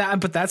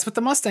but that's what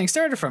the Mustang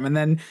started from, and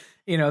then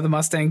the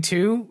Mustang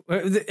 2,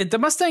 the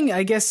Mustang,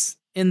 I guess,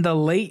 in the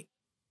late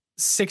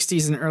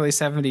 60s and early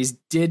 70s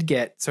did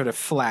get sort of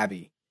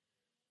flabby.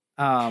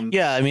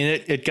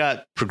 It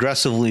got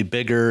progressively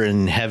bigger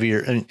and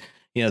heavier, and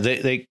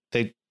they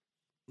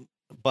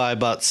by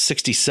about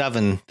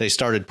 67 they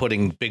started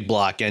putting big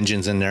block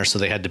engines in there, so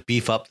they had to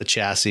beef up the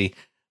chassis,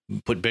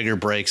 put bigger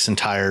brakes and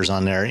tires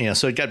on there,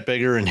 so it got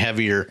bigger and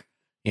heavier,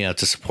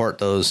 to support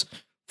those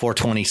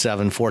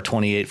 427,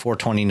 428,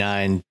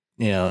 429,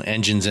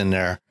 engines in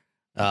there.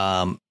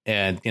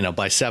 And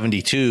by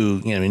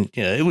 72,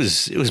 it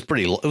was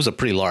a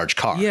pretty large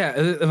car. Yeah,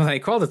 they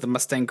called it the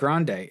Mustang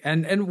Grande.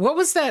 And what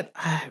was that?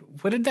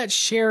 What did that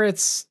share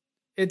its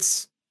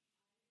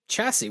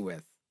chassis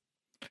with?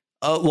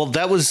 Well,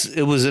 it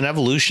was an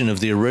evolution of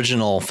the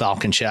original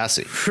Falcon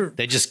chassis.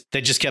 They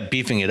just kept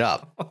beefing it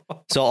up.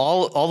 So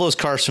all those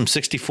cars from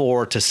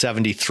 64 to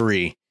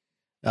 73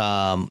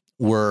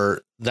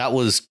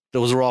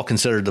 those were all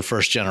considered the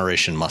first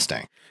generation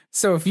Mustang.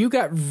 So if you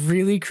got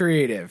really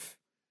creative,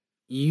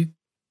 you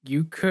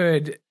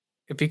could,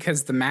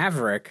 because the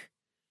Maverick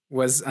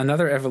was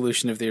another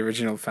evolution of the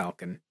original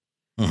Falcon.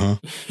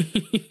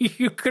 Mm-hmm.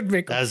 You could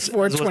make a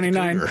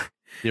 429.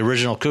 The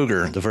original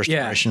Cougar, the first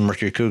generation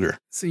Mercury Cougar.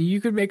 So you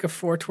could make a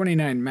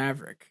 429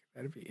 Maverick.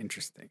 That'd be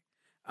interesting.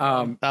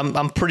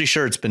 I'm pretty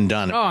sure it's been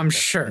done. Oh, I'm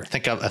sure. I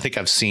think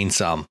I've seen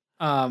some.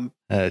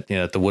 At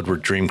the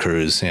Woodward Dream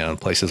Cruise,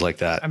 places like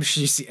that. I'm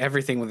sure you see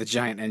everything with a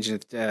giant engine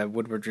at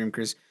Woodward Dream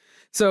Cruise.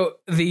 So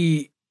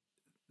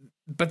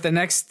but the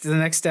next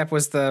step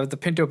was the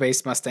Pinto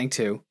based Mustang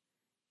 2,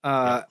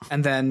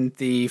 and then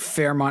the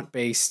Fairmont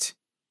based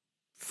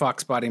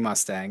Fox body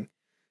Mustang.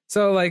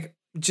 So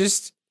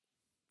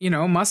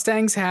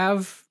Mustangs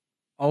have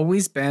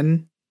always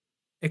been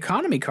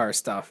economy car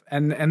stuff,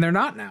 and they're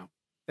not now.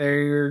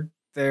 They're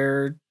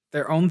their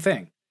own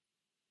thing.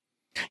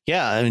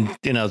 Yeah, I mean,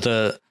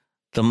 the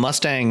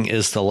Mustang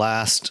is the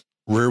last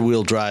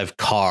rear-wheel drive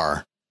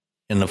car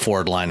in the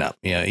Ford lineup.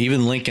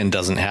 Even Lincoln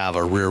doesn't have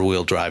a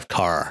rear-wheel drive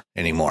car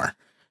anymore.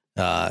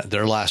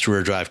 Their last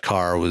rear-drive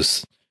car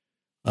was.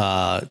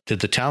 Did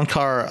the town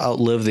car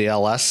outlive the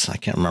LS? I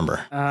can't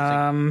remember.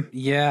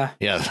 Yeah,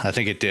 I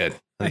think it did.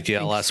 I think the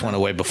LS went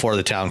away before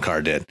the town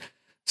car did.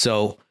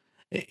 So,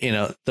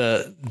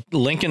 the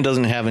Lincoln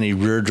doesn't have any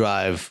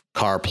rear-drive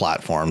car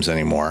platforms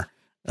anymore.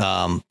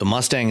 The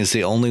Mustang is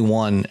the only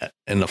one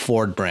in the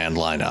Ford brand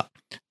lineup,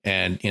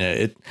 and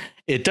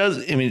it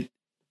does. I mean,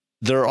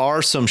 there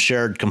are some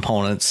shared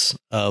components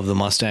of the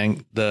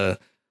Mustang. The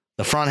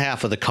front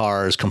half of the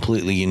car is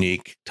completely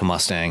unique to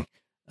Mustang.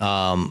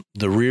 The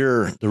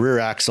rear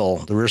axle,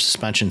 the rear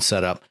suspension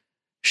setup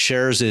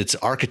shares its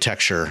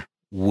architecture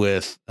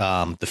with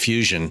the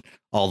Fusion,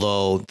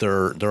 although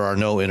there are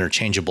no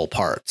interchangeable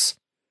parts.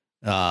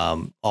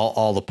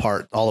 All the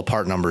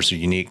part numbers are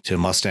unique to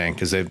Mustang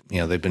because they've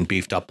been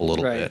beefed up a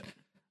little bit.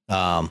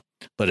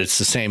 But it's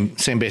the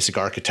same basic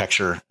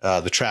architecture.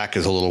 The track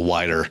is a little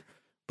wider,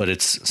 but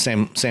it's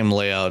same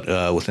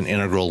layout with an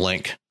integral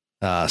link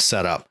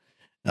setup.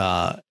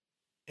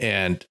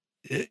 And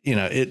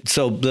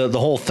so the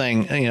whole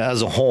thing,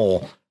 as a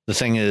whole, the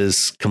thing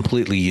is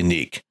completely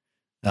unique.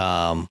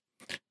 And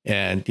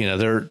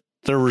there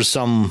were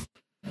some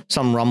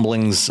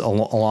rumblings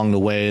along the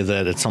way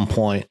that at some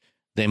point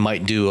they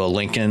might do a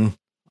Lincoln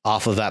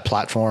off of that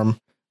platform,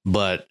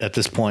 but at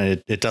this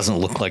point it doesn't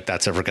look like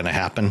that's ever going to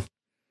happen.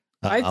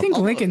 I think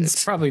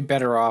Lincoln's probably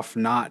better off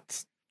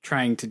not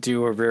trying to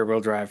do a rear wheel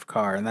drive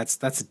car, and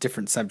that's a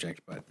different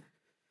subject, but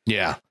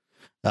yeah.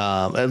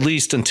 At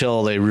least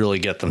until they really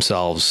get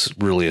themselves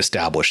really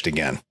established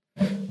again.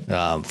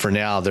 For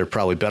now, they're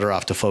probably better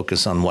off to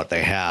focus on what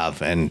they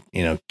have and,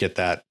 get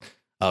that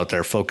out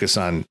there, focus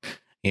on,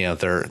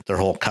 their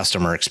whole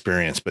customer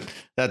experience. But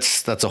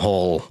that's a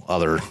whole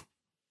other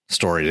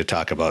story to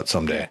talk about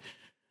someday.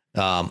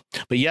 But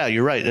yeah,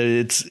 you're right.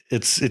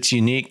 It's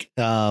unique.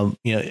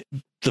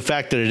 The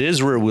fact that it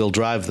is rear wheel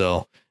drive,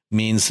 though,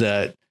 means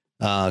that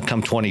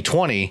come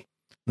 2020,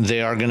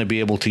 they are going to be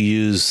able to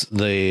use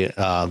the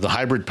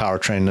hybrid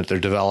powertrain that they're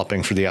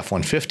developing for the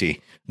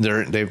F-150.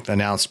 They've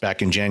announced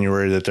back in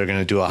January that they're going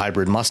to do a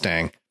hybrid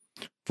Mustang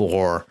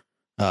for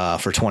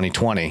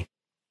 2020.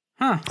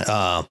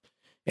 Huh.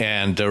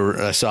 And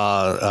I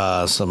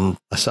saw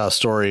a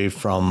story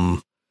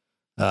from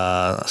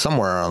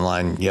somewhere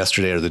online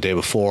yesterday or the day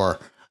before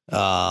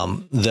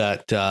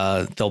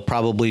that they'll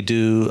probably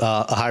do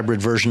a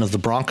hybrid version of the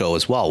Bronco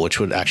as well, which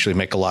would actually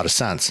make a lot of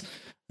sense.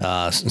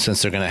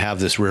 Since they're going to have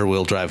this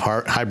rear-wheel drive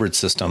hybrid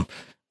system,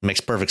 it makes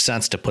perfect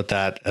sense to put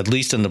that at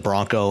least in the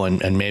Bronco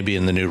and maybe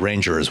in the new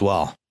Ranger as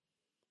well.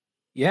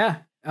 Yeah.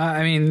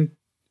 I mean,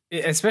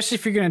 especially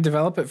if you're going to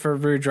develop it for a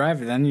rear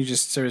drive, then you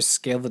just sort of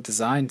scale the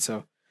design.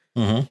 So,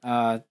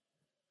 yeah.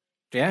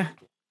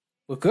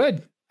 Well,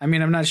 good. I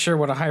mean, I'm not sure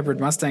what a hybrid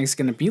Mustang is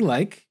going to be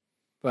like,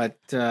 but...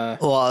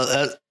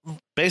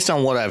 based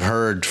on what I've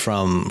heard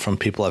from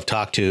people I've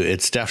talked to,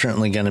 it's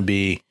definitely going to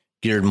be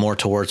geared more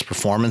towards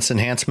performance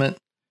enhancement.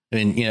 I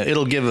mean,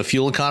 it'll give a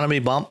fuel economy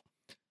bump,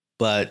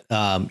 but,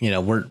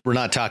 we're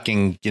not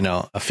talking,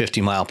 a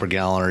 50 mile per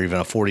gallon or even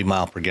a 40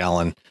 mile per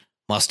gallon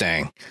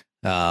Mustang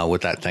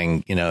with that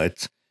thing.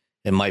 It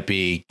might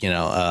be,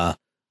 high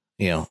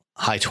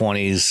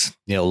 20s,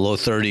 low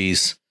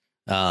 30s,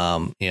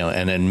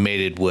 and then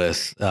mated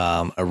with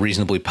a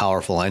reasonably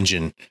powerful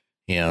engine,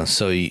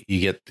 so you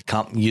get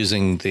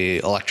using the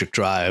electric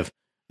drive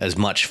as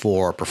much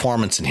for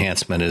performance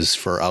enhancement as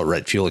for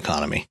outright fuel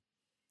economy.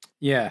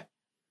 Yeah.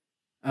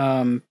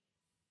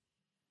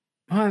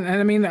 And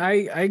I mean,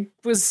 I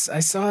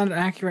saw an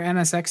Acura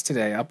NSX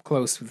today up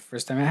close for the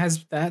first time.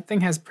 That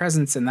thing has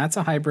presence, and that's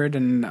a hybrid,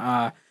 and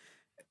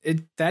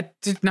that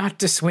did not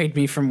dissuade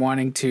me from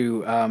wanting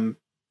to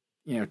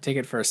take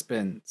it for a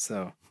spin.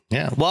 So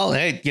yeah, well,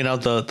 hey, the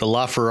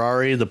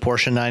LaFerrari, the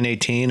Porsche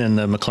 918, and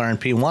the McLaren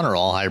P1 are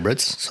all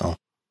hybrids. So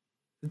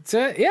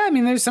yeah, I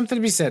mean, there's something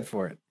to be said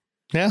for it.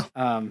 Yeah.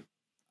 All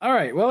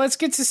right. Well, let's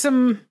get to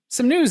some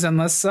news.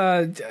 Unless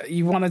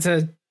you wanted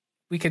to,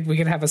 we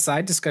could have a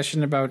side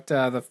discussion about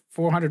the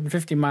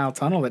 450-mile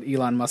tunnel that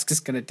Elon Musk is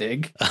going to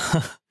dig.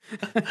 I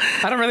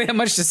don't really have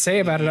much to say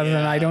about it other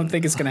than I don't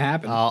think it's going to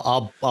happen.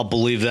 I'll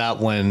believe that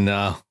when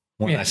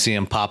I see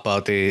him pop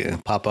out the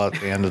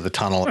end of the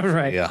tunnel.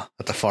 Right. Yeah,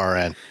 at the far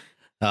end.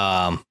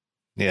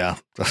 Yeah.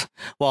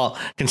 Well,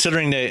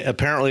 considering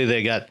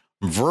they got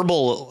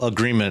verbal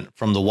agreement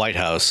from the White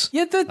House.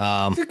 Yeah.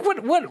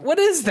 What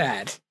is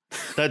that?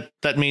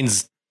 That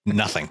means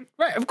nothing.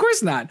 Right. Of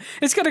course not.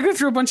 It's got to go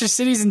through a bunch of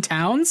cities and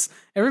towns.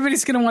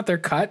 Everybody's going to want their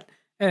cut.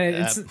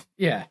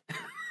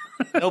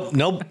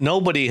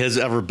 Nobody has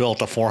ever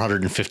built a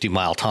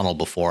 450-mile tunnel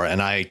before,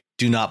 and I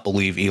do not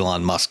believe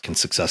Elon Musk can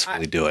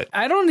successfully do it.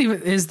 I don't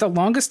even is the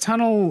longest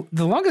tunnel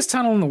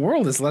in the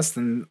world is less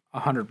than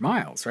 100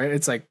 miles, right?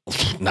 It's like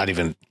not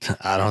even.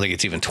 I don't think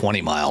it's even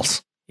 20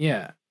 miles.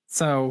 Yeah.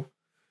 So,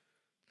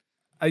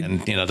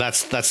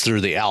 that's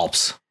through the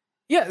Alps.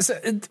 Yeah. So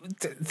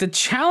the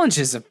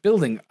challenges of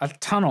building a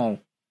tunnel,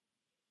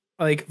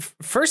 like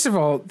first of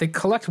all, they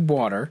collect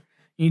water.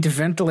 You need to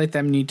ventilate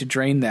them. You need to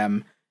drain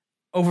them.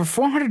 Over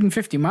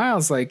 450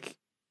 miles, like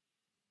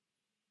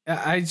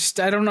I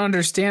don't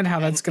understand how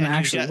that's going to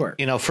actually work.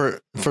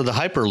 For the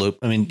Hyperloop,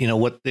 I mean,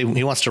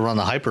 he wants to run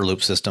the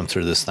Hyperloop system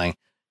through this thing.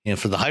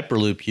 For the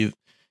Hyperloop,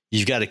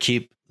 you've got to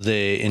keep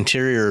the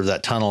interior of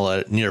that tunnel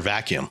at near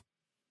vacuum,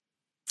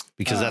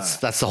 because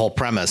that's the whole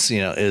premise.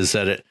 Is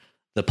that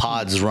the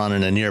pods run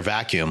in a near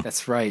vacuum.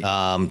 That's right.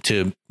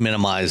 To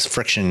minimize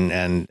friction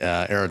and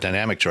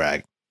aerodynamic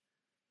drag.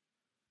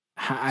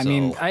 I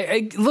mean,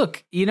 I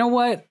look. You know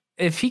what?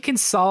 If he can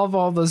solve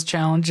all those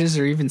challenges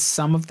or even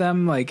some of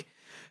them, like,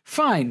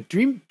 fine,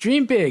 dream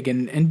big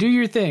and do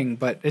your thing.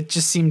 But it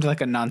just seemed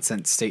like a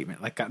nonsense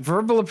statement. Like, got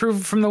verbal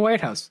approval from the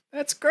White House.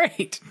 That's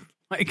great.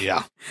 Like,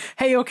 yeah.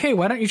 Hey, okay,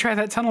 why don't you try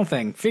that tunnel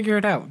thing? Figure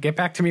it out. Get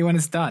back to me when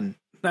it's done.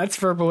 That's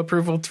verbal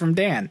approval from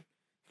Dan.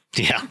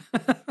 Yeah.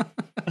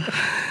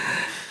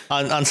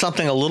 On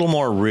something a little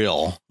more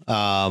real,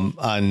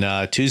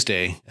 on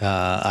Tuesday,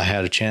 I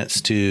had a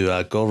chance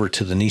to go over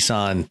to the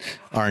Nissan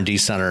R&D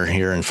Center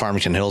here in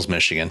Farmington Hills,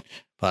 Michigan,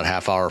 about a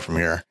half hour from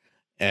here,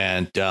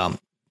 and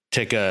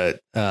we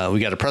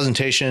got a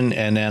presentation,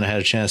 and then I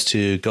had a chance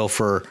to go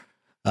for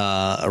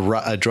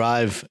a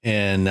drive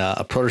in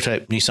a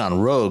prototype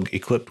Nissan Rogue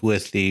equipped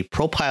with the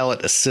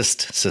ProPilot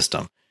Assist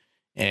system.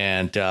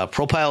 And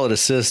ProPilot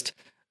Assist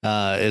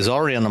is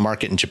already on the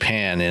market in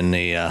Japan in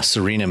the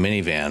Serena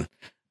minivan.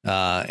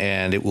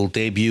 And it will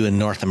debut in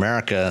North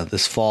America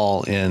this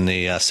fall in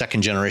the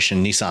second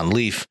generation Nissan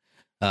Leaf,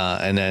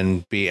 and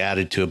then be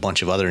added to a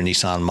bunch of other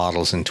Nissan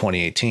models in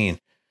 2018.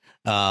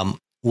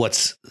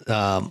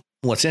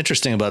 What's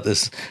interesting about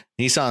this,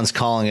 Nissan's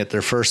calling it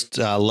their first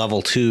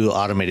level 2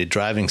 automated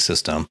driving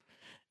system.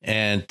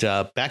 And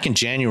back in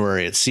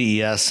January at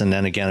CES, and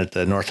then again at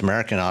the North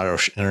American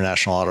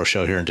International Auto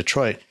Show here in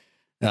Detroit,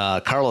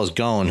 Carlos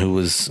Ghosn, who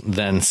was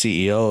then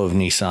CEO of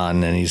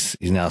Nissan, and he's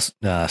now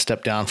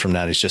stepped down from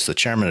that. He's just the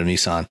chairman of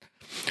Nissan.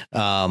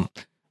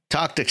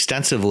 Talked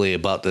extensively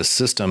about this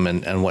system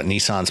and what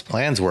Nissan's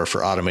plans were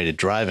for automated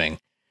driving.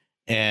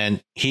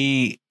 And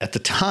he, at the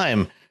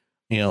time,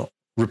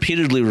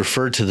 repeatedly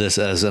referred to this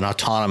as an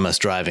autonomous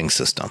driving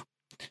system.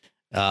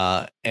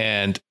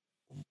 And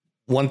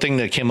one thing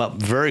that came up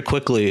very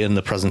quickly in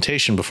the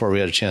presentation before we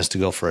had a chance to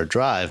go for a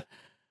drive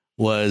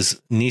was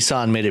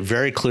Nissan made it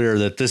very clear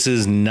that this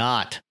is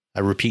not, I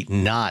repeat,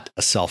 not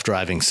a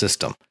self-driving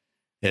system.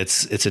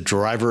 It's a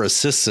driver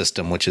assist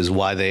system, which is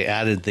why they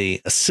added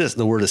the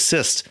word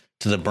assist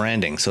to the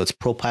branding. So it's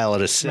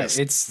ProPilot Assist.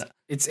 Right.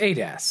 It's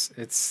ADAS.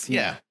 It's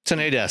an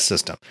ADAS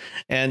system.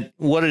 And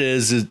what it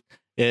is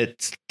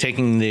it's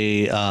taking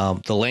the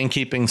lane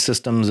keeping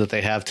systems that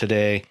they have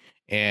today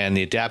and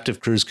the adaptive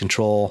cruise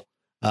control.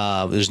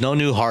 There's no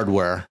new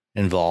hardware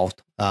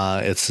involved.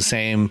 It's the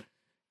same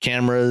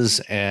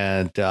cameras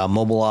and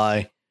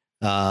Mobileye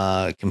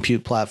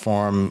compute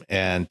platform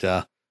and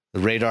the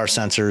radar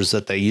sensors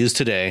that they use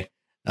today.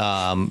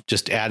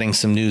 Just adding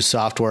some new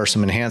software,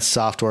 some enhanced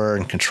software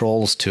and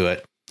controls to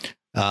it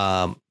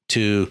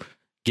to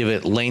give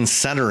it lane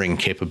centering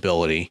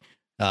capability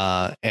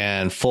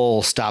and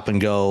full stop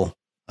and go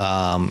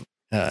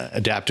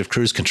adaptive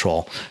cruise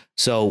control.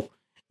 So,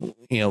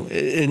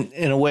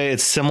 in a way,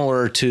 it's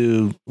similar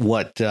to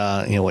what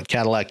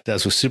Cadillac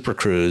does with Super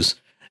Cruise,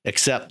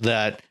 except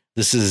that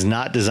this is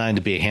not designed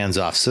to be a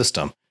hands-off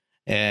system.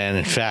 And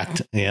in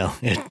fact,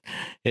 it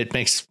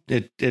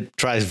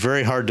tries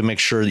very hard to make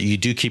sure that you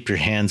do keep your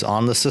hands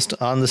on the system,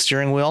 on the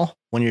steering wheel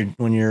when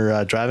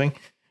you're driving.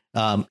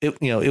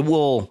 It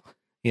will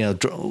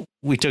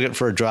we took it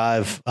for a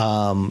drive,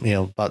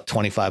 about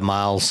 25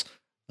 miles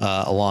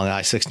along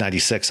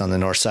I-696 on the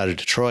north side of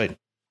Detroit.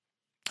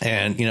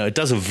 And, it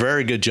does a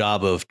very good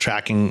job of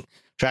tracking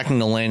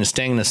the lane and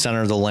staying in the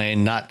center of the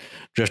lane, not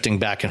drifting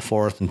back and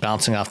forth and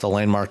bouncing off the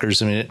lane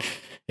markers. I mean,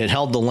 it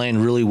held the lane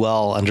really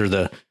well under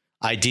the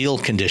ideal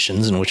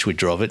conditions in which we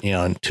drove it,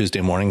 on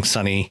Tuesday morning,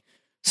 sunny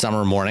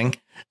summer morning.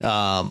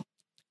 But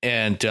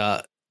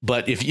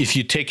if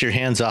you take your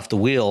hands off the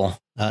wheel,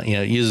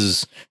 it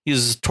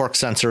uses torque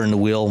sensor in the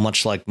wheel,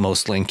 much like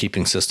most lane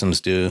keeping systems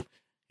do.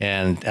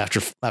 And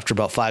after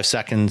about 5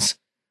 seconds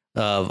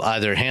of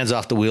either hands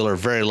off the wheel or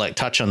very light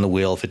touch on the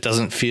wheel, if it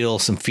doesn't feel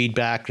some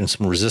feedback and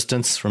some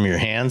resistance from your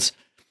hands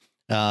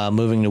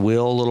moving the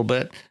wheel a little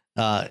bit,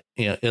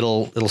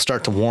 it'll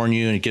start to warn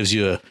you, and it gives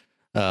you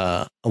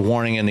a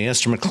warning in the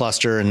instrument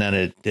cluster, and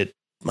then it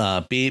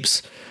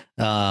beeps,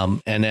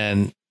 and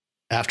then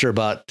after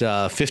about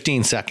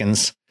 15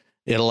 seconds,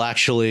 it'll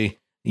actually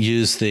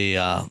use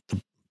the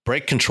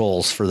brake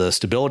controls for the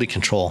stability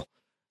control.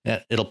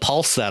 It'll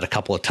pulse that a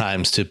couple of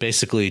times to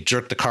basically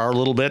jerk the car a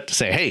little bit to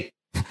say, hey,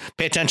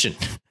 pay attention.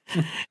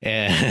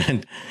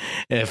 And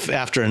if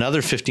after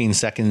another 15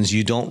 seconds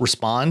you don't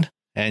respond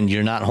and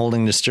you're not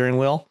holding the steering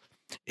wheel,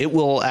 it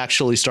will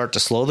actually start to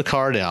slow the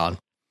car down.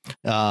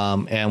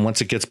 And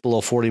once it gets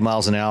below 40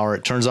 miles an hour,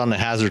 it turns on the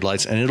hazard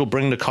lights and it'll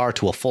bring the car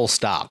to a full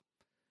stop.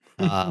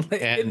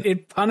 And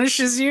it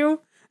punishes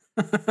you?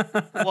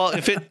 Well,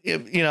 if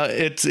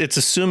it's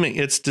assuming,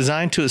 it's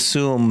designed to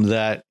assume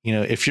that,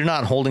 if you're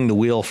not holding the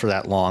wheel for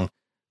that long,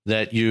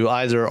 that you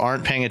either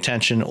aren't paying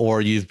attention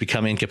or you've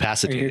become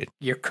incapacitated.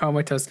 You're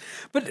comatose.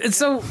 But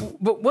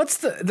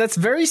that's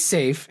very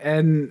safe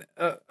and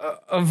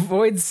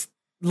avoids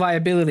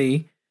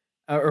liability,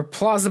 or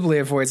plausibly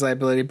avoids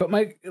liability. But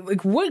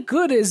what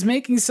good is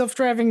making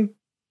self-driving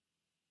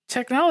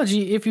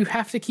technology if you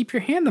have to keep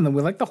your hand on the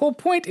wheel? Like, the whole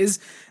point is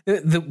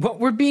what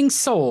we're being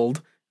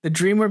sold. The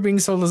dream we're being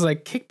sold is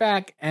like, kick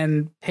back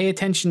and pay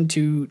attention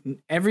to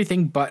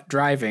everything but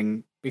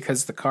driving,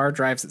 because the car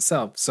drives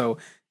itself. So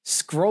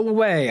scroll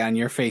away on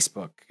your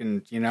Facebook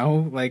and,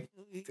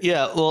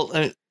 Yeah, well,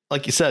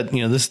 like you said,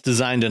 this is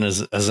designed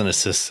as an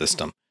assist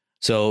system.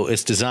 So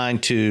it's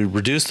designed to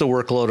reduce the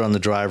workload on the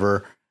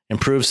driver,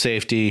 improve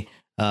safety,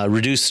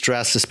 reduce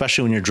stress,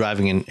 especially when you're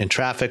driving in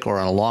traffic or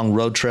on a long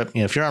road trip.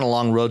 If you're on a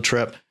long road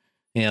trip,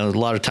 a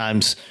lot of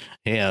times,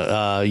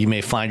 you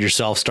may find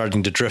yourself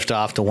starting to drift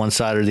off to one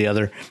side or the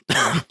other.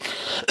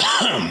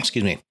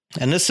 Excuse me.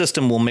 And this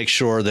system will make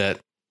sure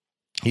that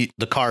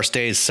the car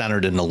stays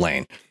centered in the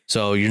lane.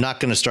 So you're not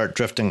going to start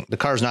drifting. The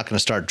car's not going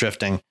to start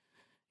drifting,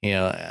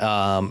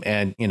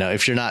 and,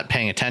 if you're not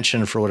paying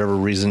attention for whatever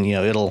reason,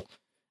 it'll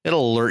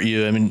alert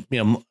you. I mean,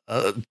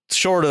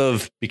 short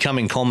of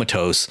becoming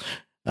comatose,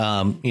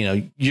 when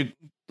you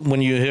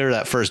hear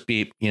that first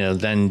beep,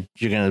 then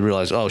you're going to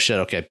realize, oh shit.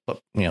 Okay.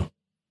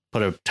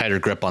 Put a tighter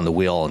grip on the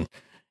wheel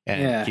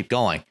and keep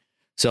going.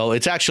 So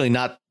it's actually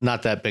not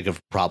that big of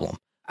a problem.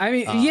 I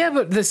mean,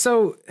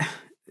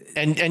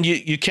 and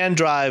you can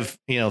drive,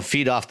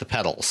 feet off the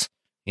pedals,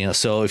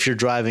 so if you're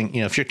driving,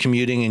 if you're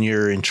commuting and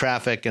you're in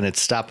traffic and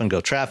it's stop and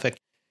go traffic,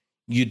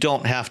 you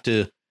don't have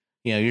to,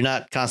 you're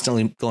not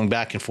constantly going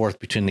back and forth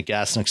between the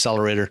gas and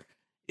accelerator.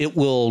 It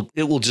will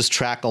just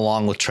track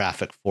along with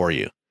traffic for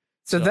you.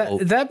 So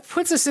that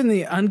puts us in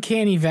the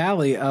uncanny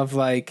valley of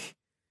like,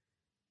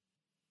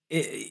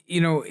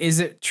 is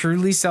it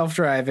truly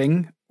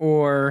self-driving,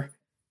 or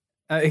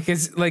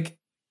because like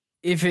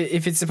if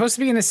it's supposed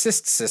to be an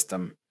assist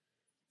system,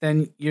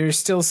 then you're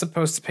still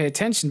supposed to pay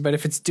attention. But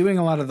if it's doing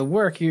a lot of the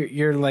work,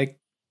 you're like,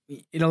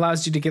 it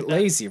allows you to get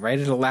lazy, right?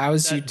 It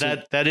allows you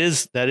to. That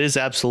is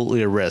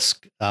absolutely a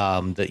risk,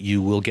 that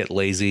you will get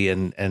lazy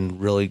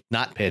and really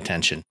not pay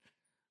attention.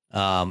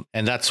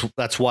 And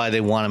that's why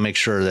they want to make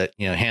sure that,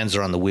 hands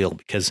are on the wheel,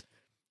 because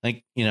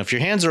if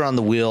your hands are on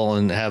the wheel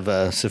and have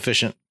a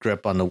sufficient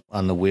grip on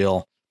the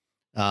wheel,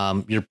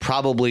 you're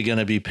probably going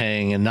to be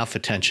paying enough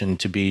attention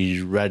to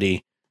be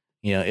ready,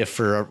 if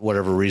for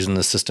whatever reason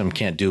the system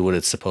can't do what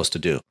it's supposed to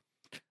do.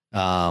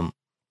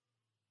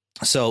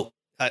 So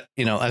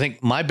I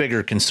think my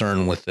bigger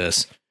concern with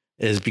this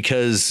is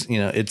because,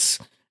 it's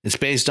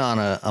based on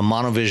a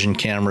monovision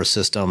camera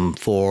system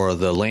for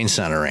the lane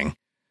centering.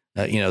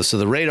 So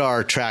the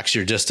radar tracks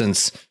your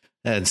distance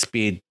and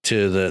speed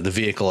to the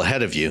vehicle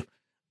ahead of you.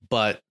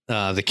 But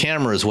the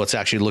camera is what's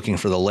actually looking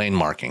for the lane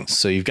markings.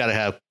 So you've got to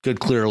have good,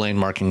 clear lane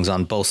markings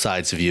on both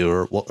sides of you,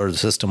 or the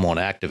system won't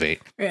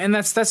activate. And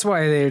that's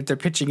why they're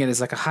pitching it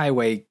as like a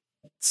highway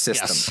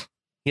system. Yes.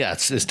 Yeah,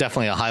 it's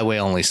definitely a highway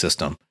only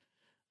system.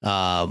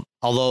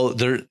 Although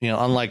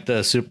unlike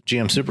the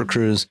GM Super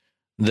Cruise,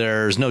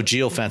 there's no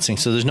geofencing,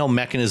 so there's no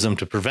mechanism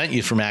to prevent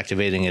you from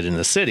activating it in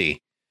the city.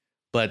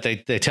 But they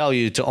tell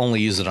you to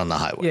only use it on the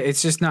highway. Yeah,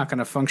 it's just not going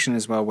to function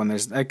as well when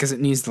there's, because it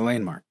needs the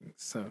lane markings.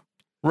 So.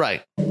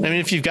 Right. I mean,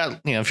 if you've got,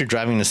 if you're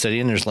driving in the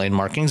city and there's lane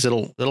markings,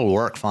 it'll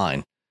work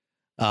fine.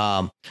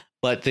 But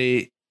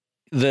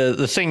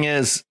the thing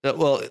is,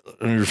 well,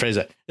 let me rephrase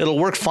that. It'll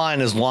work fine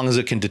as long as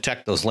it can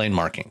detect those lane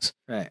markings,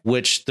 right?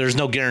 Which there's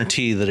no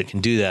guarantee that it can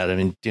do that. I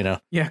mean,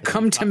 Yeah,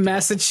 come to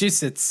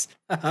Massachusetts.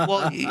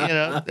 Well,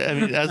 I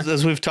mean,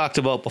 as we've talked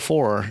about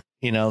before,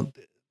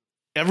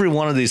 every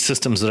one of these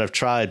systems that I've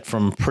tried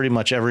from pretty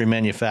much every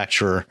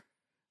manufacturer,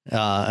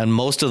 and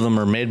most of them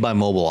are made by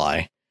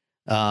Mobileye,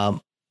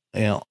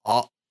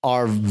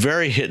 are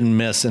very hit and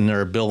miss in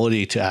their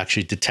ability to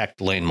actually detect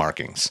lane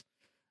markings.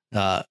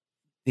 We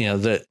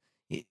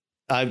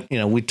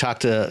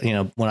talked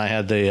to, when I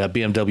had the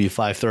BMW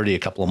 530 a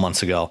couple of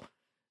months ago,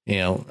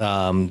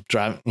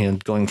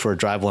 going for a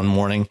drive one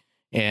morning,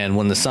 and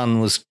when the sun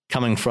was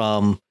coming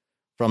from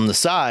the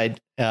side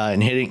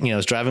and hitting, I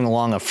was driving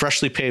along a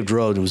freshly paved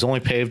road. It was only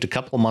paved a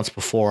couple of months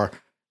before.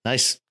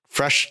 Nice,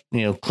 fresh,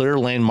 clear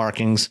lane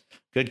markings,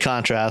 good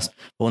contrast.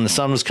 But when the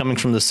sun was coming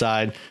from the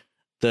side,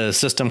 the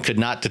system could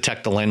not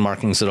detect the lane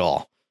markings at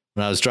all.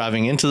 When I was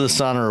driving into the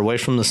sun or away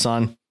from the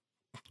sun,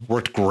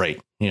 worked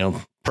great.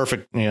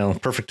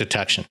 Perfect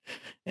detection.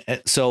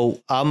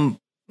 So I'm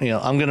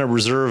going to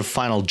reserve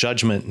final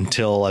judgment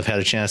until I've had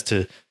a chance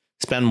to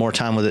spend more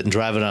time with it and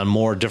drive it on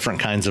more different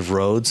kinds of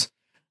roads.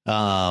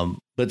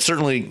 But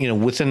certainly,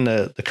 within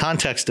the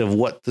context of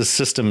what the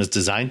system is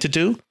designed to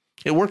do,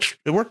 it worked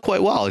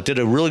quite well. It did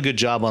a really good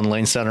job on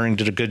lane centering,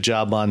 did a good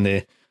job on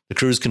the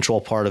cruise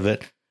control part of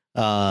it.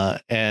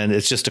 And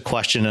it's just a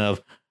question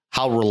of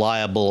how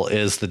reliable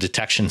is the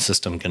detection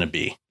system going to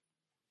be?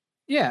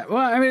 Yeah,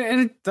 well, I mean,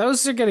 and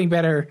those are getting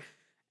better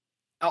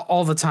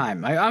all the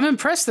time. I'm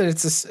impressed that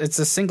it's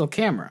a single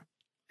camera,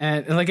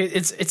 and like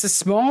it's a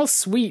small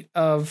suite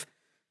of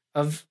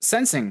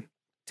sensing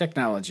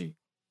technology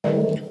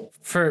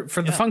for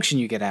the function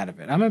you get out of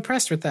it. I'm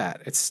impressed with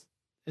that. It's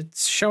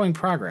showing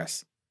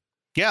progress.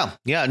 Yeah,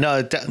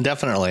 no,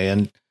 definitely,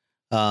 and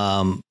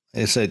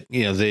it's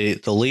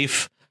the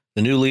Leaf,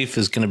 the new Leaf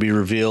is going to be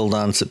revealed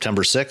on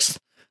September 6th.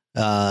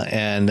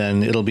 And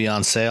then it'll be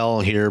on sale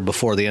here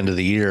before the end of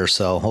the year.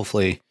 So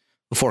hopefully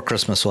before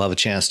Christmas, we'll have a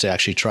chance to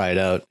actually try it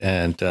out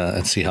and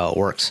see how it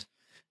works.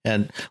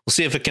 And we'll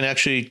see if it can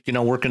actually,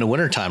 work in the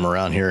wintertime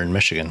around here in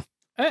Michigan.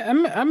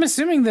 I'm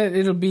assuming that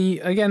it'll be,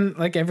 again,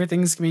 like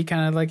everything's going to be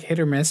kind of like hit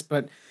or miss,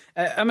 but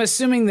I'm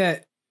assuming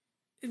that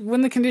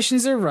when the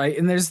conditions are right,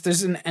 and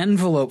there's an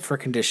envelope for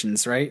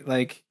conditions, right?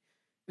 Like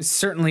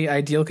certainly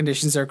ideal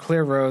conditions are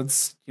clear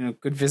roads,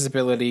 good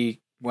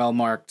visibility,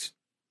 well-marked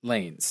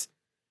lanes.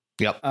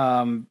 Yep.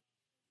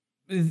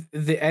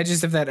 The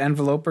edges of that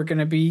envelope are going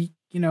to be,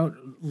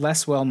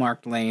 less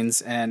well-marked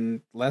lanes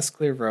and less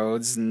clear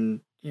roads,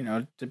 and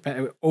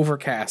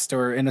overcast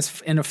or in a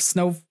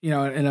snow,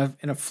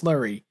 in a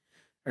flurry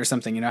or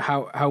something.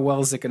 How well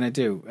is it going to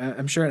do?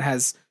 I'm sure it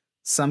has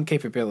some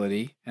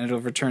capability and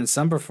it'll return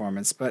some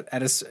performance, but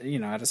at a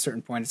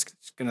certain point,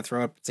 it's going to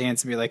throw up its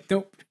hands and be like,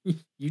 nope,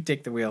 you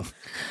take the wheel.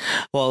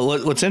 Well,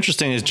 what's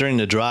interesting is during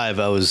the drive,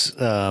 I was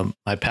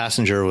my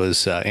passenger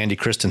was Andy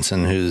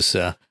Christensen, who's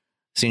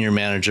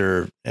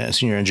senior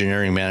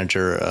engineering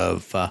manager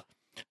of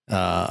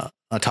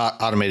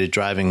automated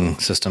driving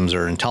systems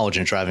or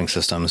intelligent driving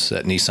systems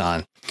at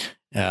Nissan.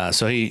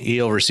 So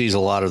he oversees a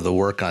lot of the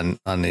work on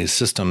these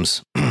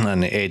systems,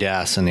 on the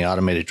ADAS and the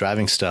automated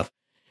driving stuff.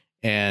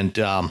 And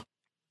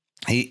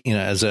he,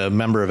 as a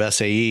member of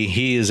SAE,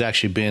 he has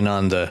actually been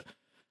on the.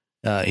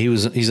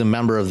 He's a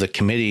member of the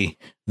committee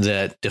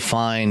that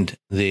defined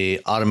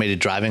the automated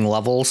driving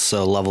levels,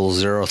 so levels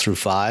 0 through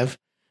 5,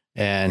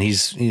 and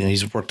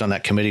he's worked on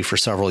that committee for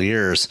several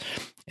years.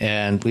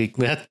 And we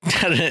had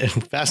a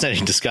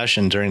fascinating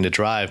discussion during the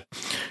drive,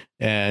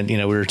 and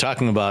we were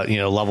talking about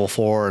level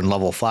 4 and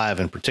level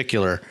 5 in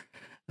particular.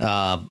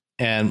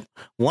 And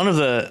one of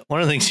the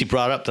things he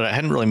brought up that I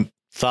hadn't really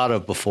thought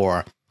of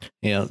before,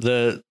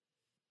 with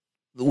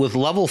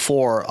level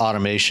 4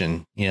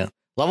 automation,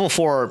 level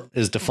 4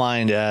 is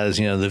defined as,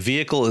 the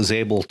vehicle is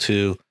able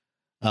to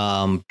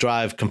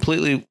drive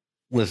completely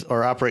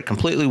or operate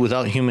completely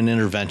without human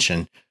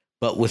intervention,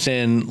 but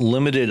within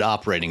limited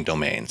operating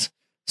domains.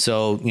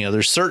 So,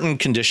 there's certain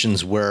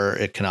conditions where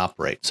it can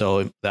operate.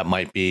 So that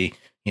might be,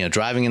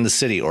 driving in the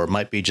city, or it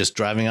might be just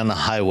driving on the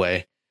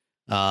highway.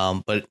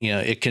 But,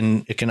 it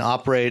can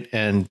operate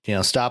and,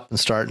 stop and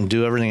start and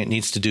do everything it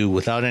needs to do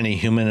without any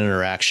human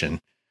interaction.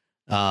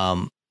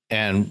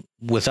 And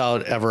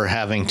without ever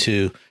having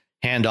to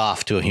hand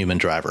off to a human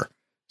driver.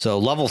 So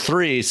level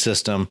 3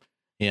 system,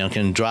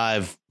 can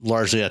drive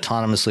largely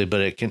autonomously,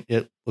 but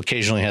it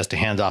occasionally has to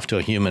hand off to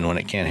a human when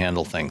it can't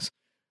handle things.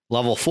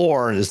 Level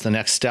 4 is the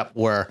next step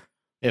where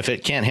if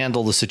it can't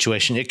handle the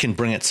situation, it can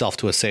bring itself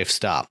to a safe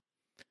stop.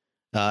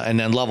 And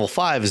then level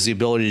 5 is the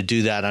ability to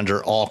do that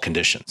under all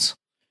conditions.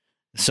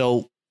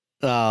 So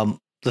the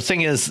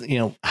thing is,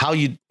 how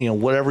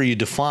whatever you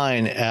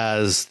define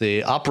as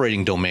the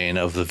operating domain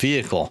of the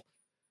vehicle,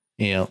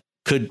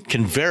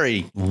 can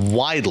vary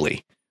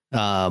widely,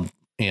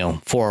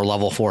 for a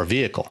level 4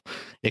 vehicle.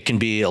 It can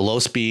be a low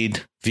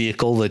speed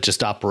vehicle that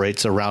just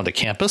operates around a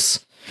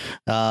campus.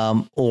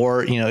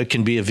 or it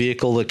can be a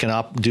vehicle that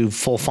can do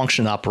full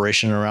function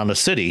operation around a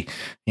city,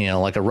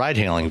 like a ride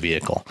hailing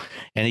vehicle.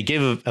 And he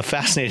gave a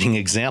fascinating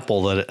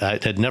example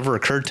that had never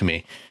occurred to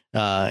me.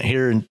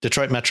 Here in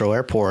Detroit Metro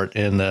Airport,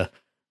 in the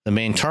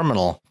main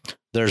terminal,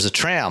 there's a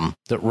tram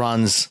that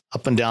runs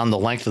up and down the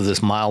length of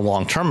this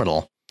mile-long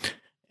terminal,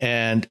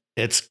 and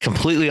it's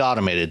completely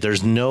automated.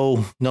 There's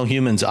no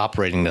humans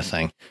operating the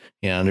thing.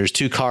 There's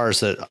two cars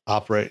that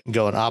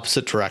go in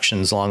opposite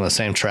directions along the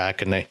same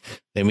track, and they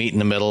meet in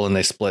the middle and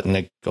they split and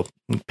they go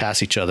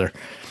past each other.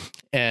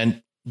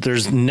 And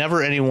there's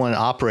never anyone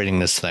operating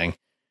this thing.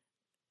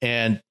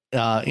 And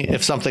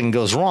if something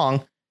goes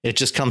wrong, it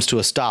just comes to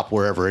a stop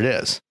wherever it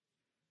is.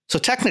 So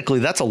technically,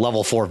 that's a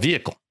level 4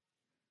 vehicle.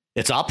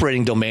 Its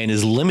operating domain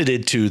is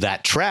limited to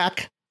that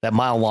track, that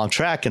mile-long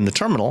track in the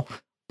terminal,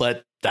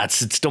 but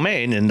that's its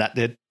domain, and that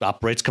it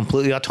operates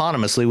completely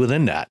autonomously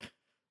within that.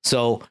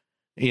 So,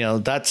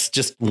 that's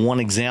just one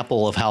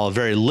example of how a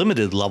very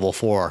limited level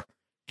 4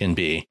 can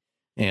be,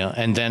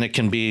 and then it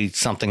can be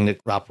something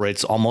that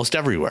operates almost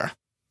everywhere.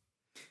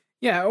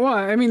 Yeah, well,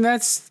 I mean,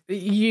 that's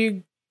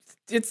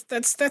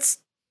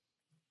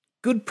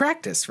good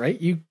practice, right?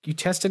 You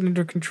test it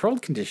under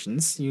controlled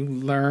conditions, you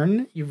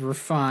learn, you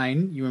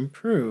refine, you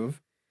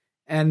improve,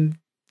 and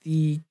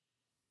the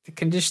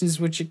conditions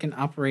which it can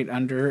operate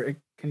under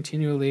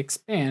continually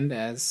expand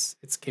as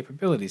its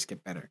capabilities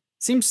get better.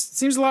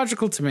 Seems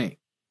logical to me.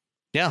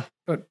 Yeah.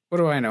 But what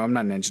do I know? I'm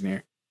not an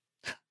engineer.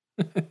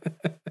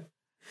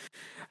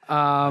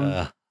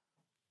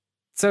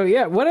 So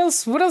yeah, what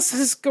else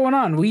is going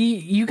on?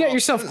 You got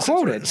yourself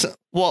quoted.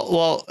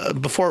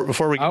 Before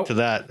we get to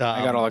that,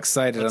 I got all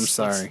excited. I'm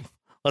sorry.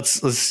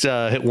 Let's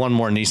hit one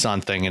more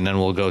Nissan thing, and then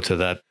we'll go to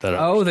that.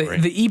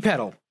 The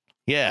e-pedal.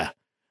 Yeah.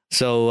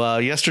 So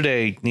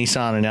yesterday,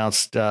 Nissan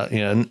announced,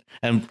 and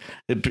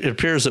it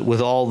appears that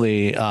with all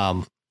the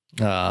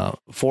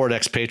Ford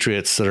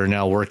expatriates that are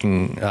now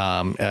working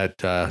at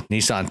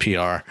Nissan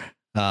PR,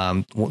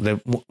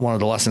 one of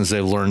the lessons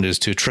they've learned is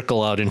to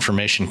trickle out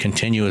information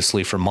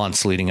continuously for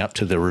months leading up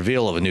to the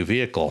reveal of a new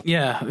vehicle.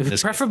 Yeah,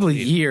 preferably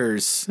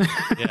years.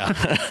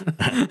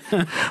 Yeah.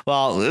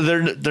 Well,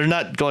 they're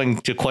not going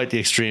to quite the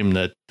extreme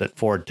that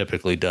Ford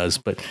typically does,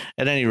 but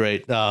at any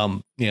rate,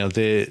 over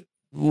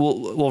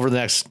the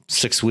next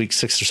 6 or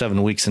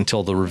 7 weeks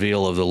until the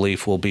reveal of the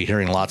Leaf, we'll be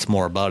hearing lots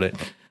more about it.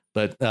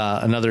 But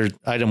another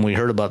item we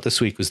heard about this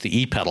week was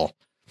the e-pedal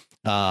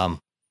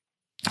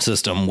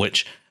system,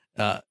 which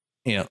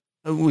when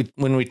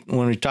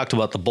we talked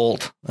about the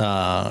Bolt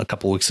a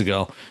couple of weeks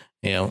ago,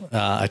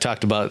 I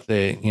talked about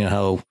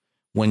how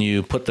when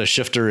you put the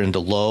shifter into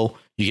low,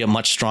 you get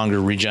much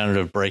stronger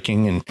regenerative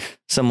braking, and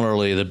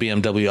similarly the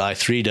BMW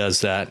i3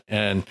 does that,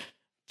 and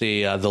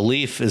the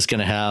Leaf is going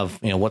to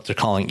have what they're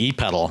calling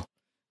e-pedal,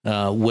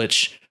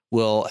 which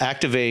will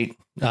activate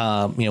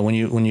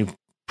when you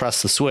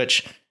press the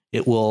switch,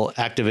 it will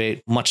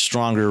activate much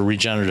stronger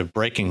regenerative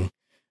braking.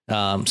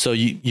 So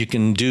you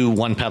can do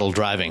one pedal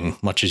driving,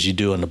 much as you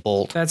do in the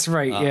Bolt. That's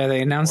right. Yeah,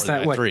 they announced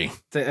that.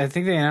 I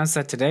think they announced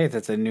that today,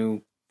 that the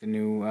new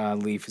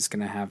Leaf is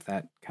going to have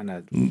that kind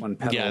of one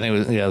pedal. Yeah, I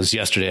think it was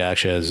yesterday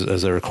actually,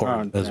 as we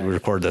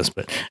record this.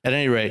 But at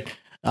any rate,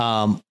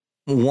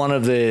 one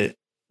of the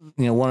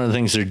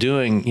things they're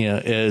doing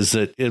is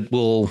that it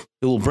will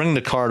bring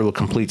the car to a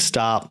complete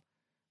stop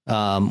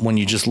when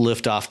you just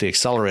lift off the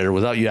accelerator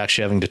without you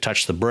actually having to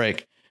touch the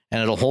brake.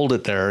 And it'll hold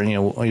it there,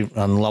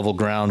 on level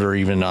ground or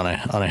even on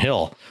a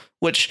hill,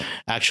 which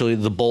actually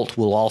the Bolt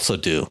will also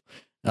do.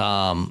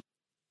 But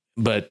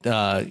what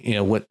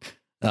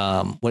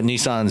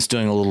Nissan's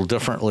doing a little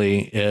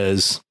differently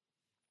is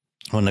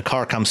when the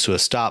car comes to a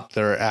stop,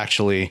 they're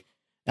actually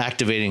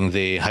activating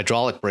the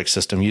hydraulic brake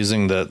system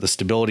using the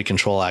stability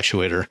control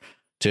actuator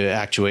to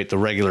actuate the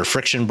regular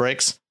friction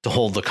brakes to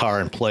hold the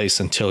car in place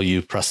until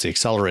you press the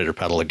accelerator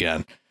pedal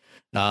again.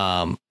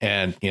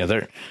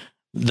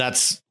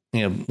 That's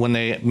when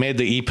they made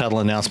the e-pedal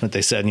announcement,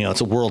 they said, it's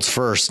a world's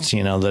first,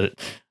 that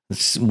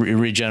it's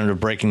regenerative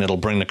braking that'll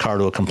bring the car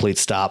to a complete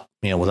stop,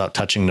 without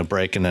touching the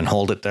brake and then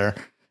hold it there.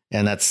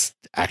 And that's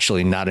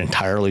actually not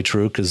entirely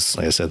true because,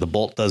 like I said, the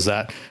Bolt does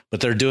that, but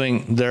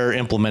they're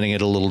implementing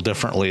it a little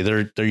differently.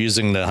 They're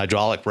using the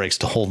hydraulic brakes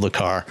to hold the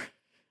car.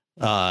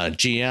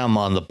 GM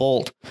on the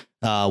Bolt,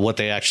 what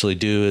they actually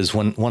do is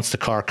once the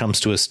car comes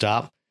to a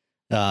stop,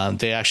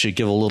 they actually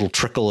give a little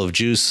trickle of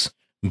juice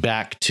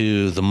back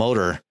to the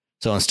motor.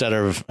 So instead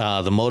of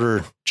the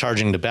motor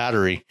charging the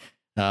battery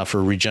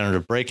for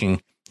regenerative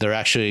braking, they're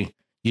actually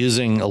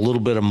using a little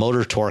bit of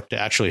motor torque to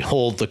actually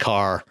hold the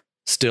car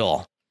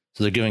still.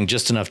 So they're giving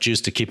just enough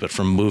juice to keep it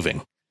from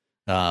moving,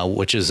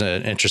 which is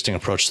an interesting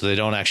approach. So they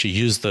don't actually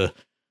use the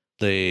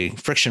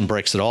friction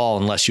brakes at all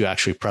unless you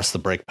actually press the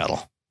brake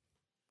pedal.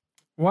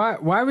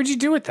 Why would you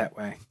do it that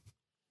way?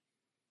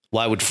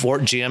 Why would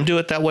GM do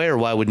it that way, or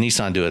why would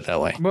Nissan do it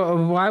that way? Well,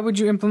 why would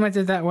you implement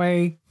it that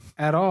way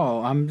at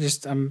all?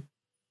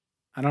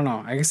 I don't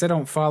know. I guess I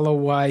don't follow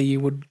why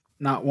you would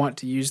not want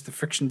to use the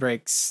friction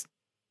brakes.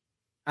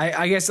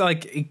 I guess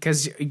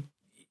because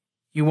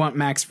you want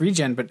max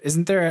regen, but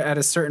isn't there at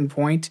a certain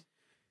point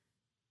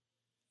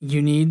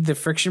you need the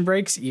friction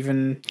brakes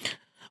even.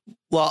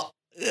 Well,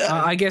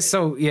 I guess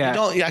so.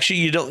 Yeah.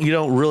 You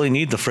don't really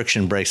need the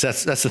friction brakes.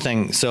 That's the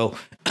thing. So,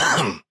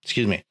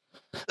 excuse me.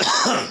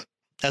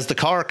 As the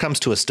car comes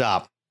to a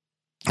stop,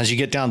 as you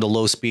get down to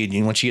low speed,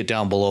 once you get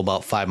down below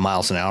about 5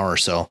 miles an hour or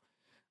so,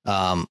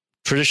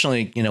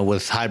 traditionally,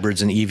 with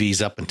hybrids and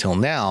EVs up until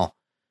now,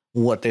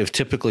 what they've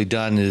typically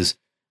done is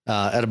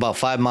at about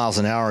 5 miles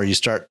an hour, you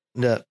start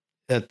at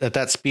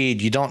that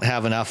speed, you don't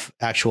have enough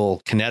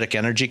actual kinetic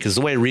energy, because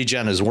the way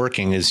regen is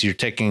working is you're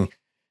taking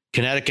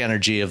kinetic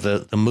energy of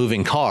the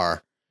moving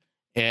car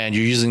and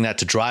you're using that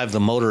to drive the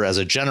motor as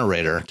a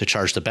generator to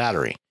charge the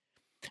battery.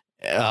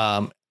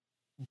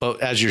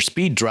 But as your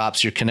speed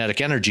drops, your kinetic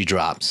energy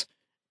drops.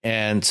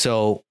 And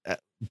so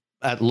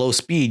at low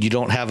speed, you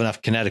don't have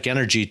enough kinetic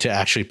energy to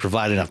actually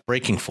provide enough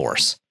braking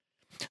force.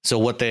 So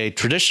what they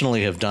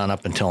traditionally have done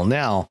up until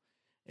now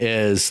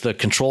is the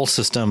control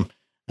system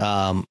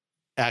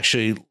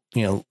actually,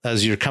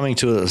 as you're coming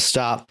to a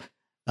stop,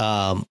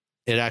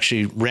 it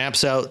actually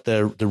ramps out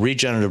the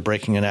regenerative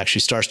braking and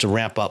actually starts to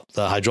ramp up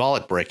the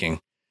hydraulic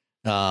braking,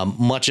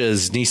 much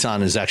as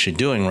Nissan is actually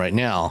doing right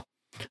now.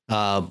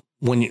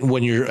 When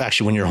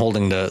you're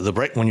holding the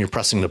brake, when you're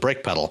pressing the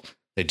brake pedal,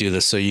 they do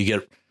this. So you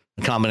get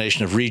a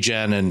combination of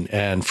regen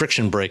and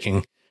friction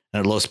braking. And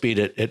at low speed,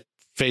 it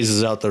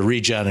phases out the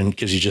regen and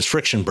gives you just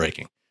friction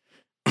braking.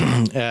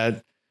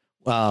 And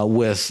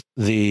with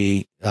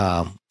the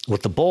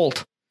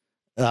Bolt,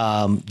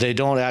 they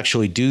don't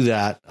actually do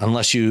that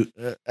unless you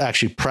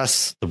actually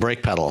press the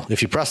brake pedal.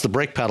 If you press the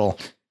brake pedal,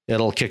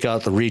 it'll kick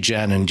out the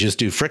regen and just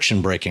do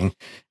friction braking.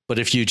 But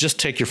if you just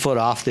take your foot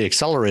off the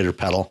accelerator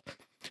pedal,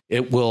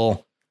 it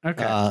will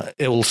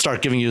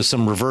start giving you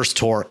some reverse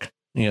torque.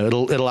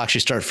 It'll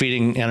actually start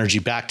feeding energy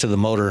back to the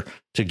motor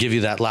to give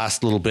you that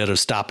last little bit of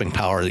stopping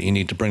power that you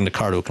need to bring the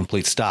car to a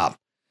complete stop.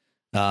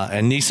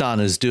 And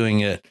Nissan is doing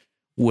it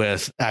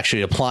with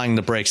actually applying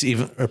the brakes,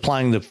 even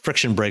applying the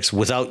friction brakes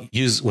without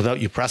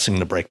you pressing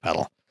the brake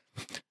pedal.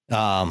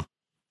 So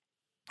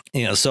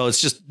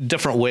it's just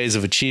different ways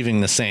of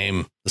achieving the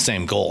same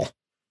goal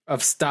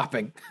of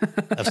stopping.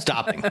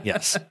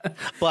 Yes.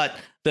 But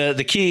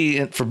the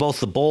key for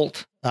both the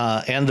Bolt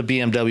and the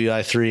BMW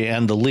i3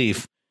 and the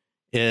Leaf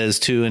is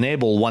to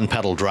enable one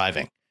pedal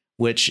driving,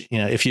 which,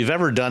 if you've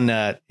ever done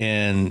that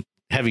in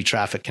heavy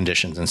traffic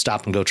conditions and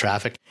stop and go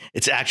traffic,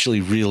 it's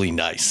actually really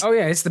nice. Oh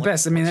yeah, it's the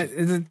best. I mean,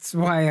 that's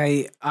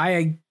why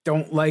I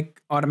don't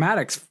like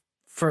automatics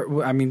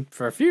for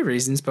a few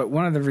reasons, but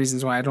one of the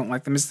reasons why I don't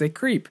like them is they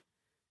creep.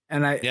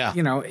 And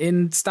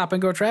in stop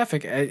and go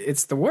traffic,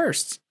 it's the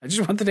worst. I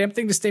just want the damn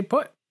thing to stay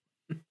put.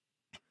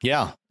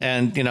 Yeah.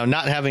 And,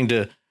 not having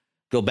to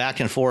go back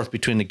and forth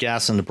between the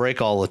gas and the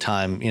brake all the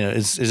time,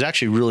 is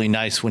actually really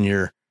nice when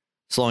you're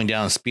slowing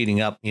down and speeding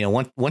up.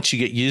 Once you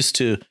get used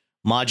to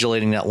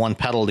modulating that one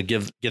pedal to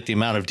get the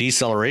amount of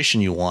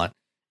deceleration you want,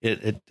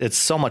 it's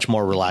so much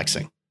more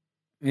relaxing.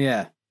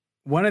 Yeah.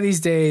 One of these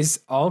days,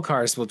 all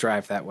cars will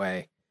drive that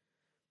way,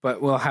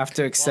 but we'll have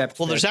to accept.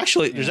 Well, there's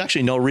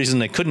actually no reason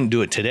they couldn't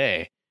do it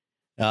today.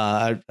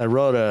 I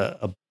wrote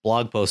a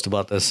blog post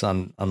about this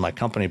on my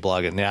company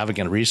blog at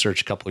Navigant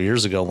Research a couple of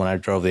years ago when I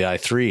drove the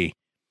i3.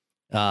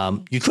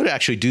 You could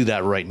actually do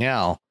that right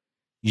now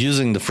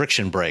using the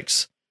friction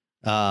brakes,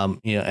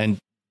 and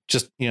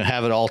just,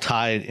 have it all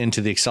tied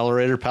into the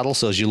accelerator pedal.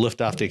 So as you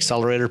lift off the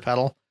accelerator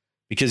pedal,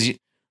 because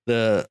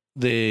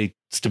the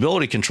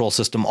stability control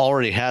system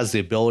already has the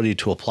ability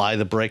to apply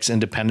the brakes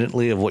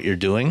independently of what you're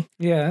doing.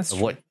 Yeah. That's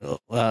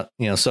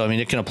so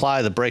it can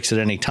apply the brakes at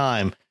any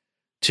time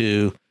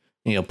to,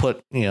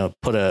 put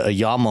a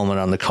yaw moment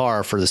on the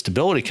car for the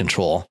stability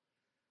control.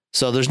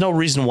 So there's no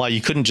reason why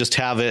you couldn't just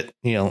have it,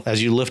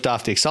 as you lift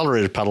off the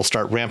accelerator pedal,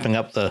 start ramping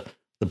up the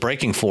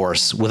braking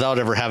force without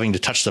ever having to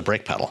touch the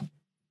brake pedal.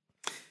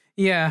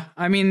 Yeah,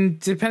 I mean,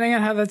 depending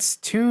on how that's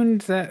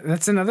tuned,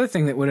 that's another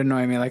thing that would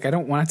annoy me. Like, I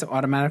don't want it to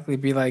automatically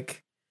be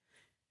like,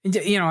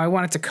 I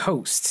want it to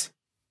coast.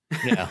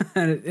 Yeah.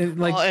 And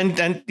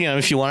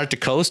if you want it to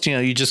coast,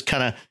 you just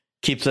kind of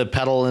keep the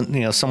pedal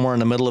in, somewhere in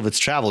the middle of its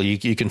travel.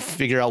 You can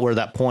figure out where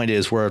that point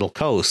is where it'll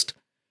coast,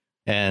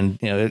 and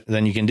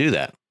then you can do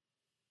that.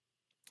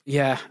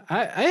 Yeah,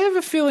 I have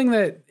a feeling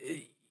that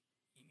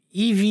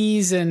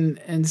EVs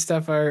and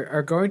stuff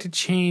are going to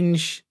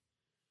change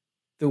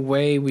the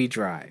way we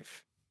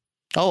drive.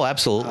 Oh,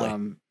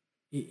 absolutely.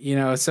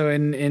 So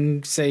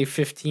in say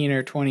 15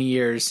 or 20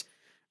 years,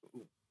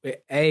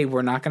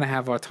 we're not going to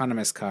have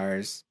autonomous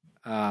cars,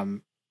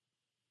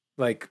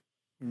 like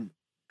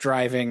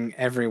driving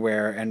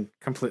everywhere and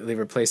completely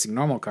replacing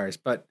normal cars.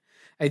 But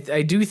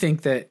I do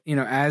think that,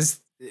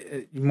 as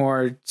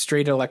more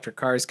straight electric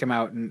cars come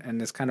out and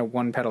this kind of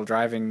one pedal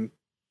driving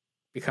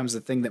becomes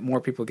the thing that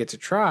more people get to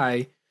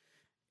try,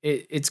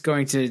 it's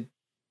going to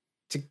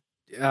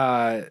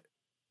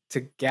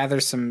gather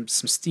some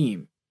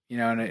steam,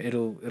 and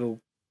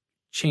it'll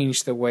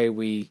change the way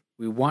we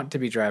want to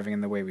be driving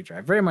and the way we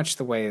drive. Very much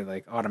the way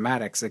like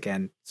automatics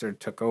again sort of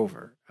took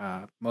over.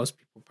 Most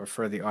people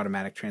prefer the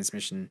automatic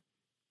transmission,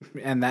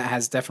 and that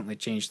has definitely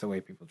changed the way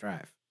people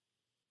drive.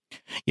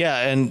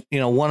 Yeah, and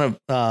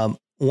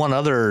one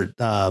other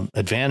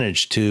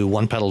advantage to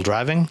one pedal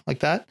driving like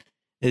that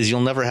is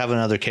you'll never have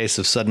another case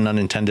of sudden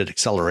unintended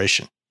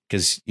acceleration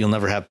because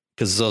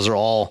those are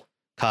all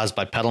caused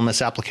by pedal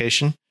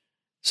misapplication.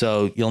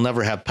 So you'll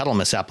never have pedal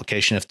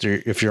misapplication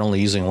if you're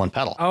only using one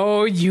pedal.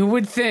 Oh, you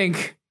would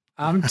think.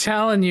 I'm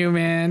telling you,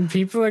 man,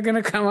 people are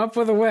going to come up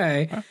with a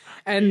way.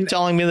 And you're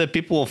telling me that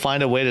people will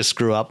find a way to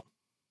screw up.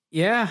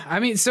 Yeah, I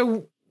mean,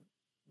 so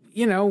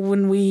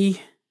when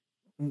we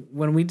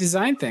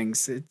design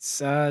things,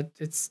 it's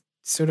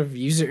sort of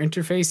user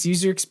interface,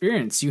 user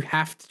experience. You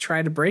have to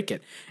try to break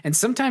it, and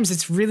sometimes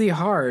it's really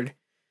hard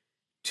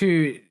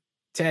to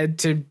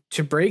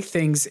break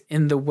things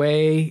in the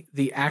way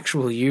the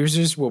actual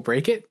users will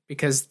break it,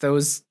 because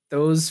those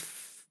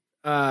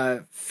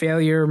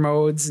failure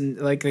modes and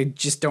they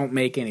just don't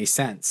make any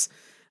sense.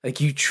 Like,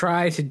 you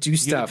try to do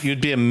stuff. You'd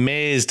be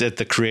amazed at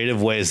the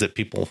creative ways that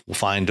people will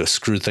find to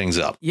screw things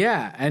up.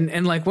 Yeah,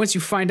 and like once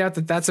you find out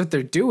that that's what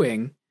they're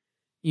doing,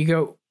 you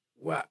go,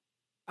 well,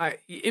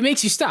 it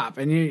makes you stop,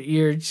 and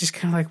you're just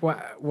kind of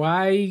like,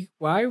 why?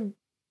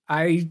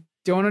 I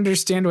don't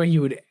understand why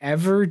you would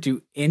ever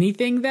do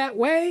anything that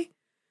way.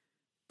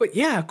 But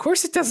yeah, of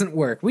course it doesn't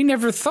work. We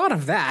never thought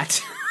of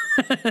that.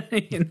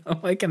 And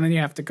then you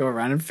have to go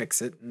around and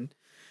fix it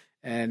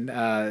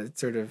and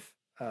sort of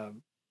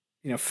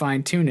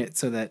fine tune it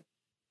so that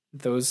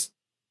those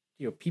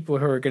people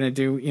who are going to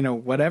do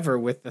whatever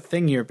with the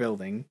thing you're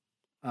building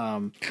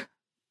don't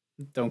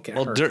get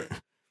hurt.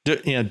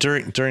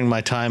 During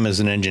my time as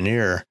an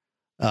engineer,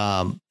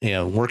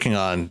 working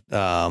on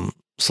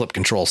slip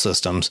control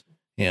systems,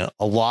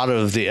 a lot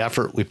of the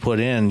effort we put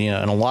in,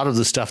 and a lot of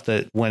the stuff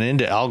that went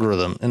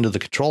into the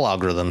control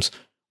algorithms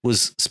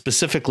was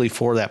specifically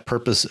for that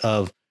purpose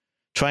of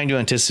trying to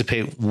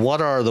anticipate what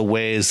are the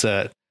ways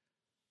that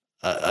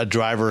a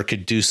driver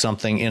could do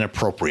something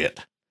inappropriate.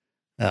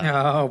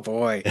 Oh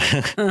boy.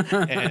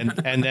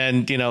 and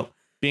then,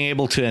 being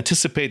able to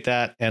anticipate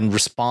that and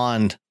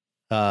respond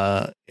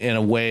in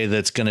a way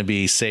that's going to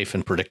be safe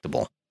and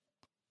predictable.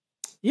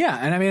 Yeah.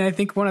 And I mean, I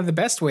think one of the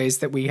best ways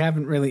that we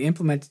haven't really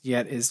implemented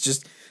yet is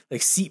just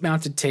like seat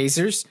mounted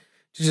tasers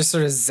to just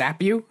sort of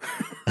zap you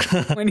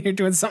when you're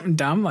doing something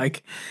dumb,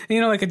 like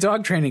a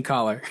dog training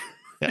collar.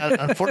 Yeah,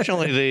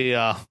 unfortunately,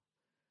 the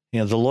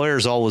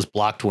lawyers always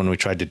blocked when we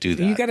tried to do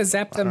that. You got to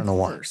zap them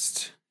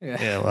first.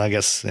 Yeah, well, I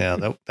guess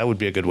that would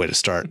be a good way to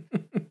start.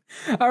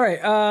 All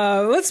right,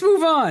 let's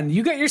move on.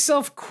 You got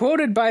yourself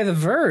quoted by The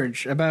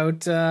Verge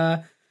about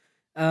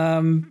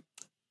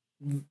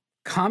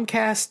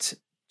Comcast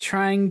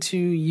trying to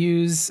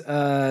use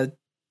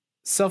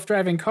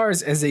self-driving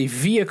cars as a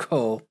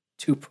vehicle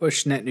to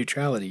push net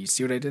neutrality. You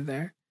see what I did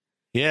there?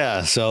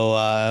 Yeah. So,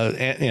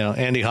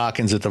 Andy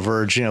Hawkins at The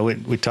Verge,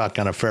 we talk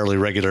on a fairly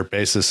regular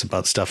basis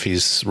about stuff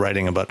he's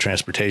writing about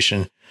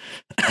transportation.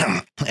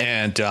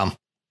 And earlier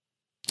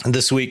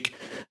this week,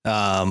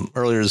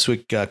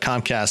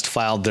 Comcast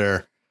filed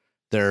their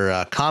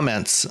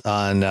comments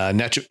on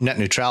net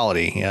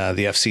neutrality.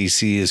 The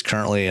FCC is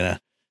currently in a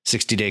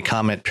 60-day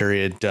comment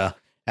period.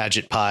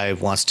 Ajit Pai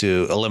wants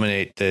to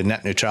eliminate the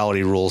net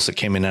neutrality rules that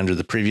came in under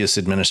the previous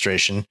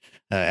administration.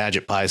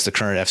 Ajit Pai is the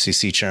current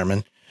FCC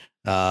chairman.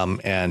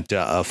 And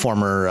a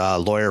former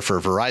lawyer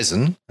for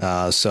Verizon.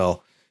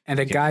 And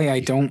a guy I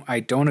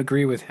don't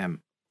agree with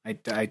him. I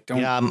don't.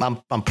 Yeah,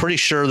 I'm pretty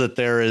sure that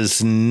there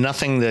is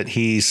nothing that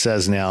he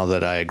says now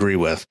that I agree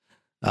with.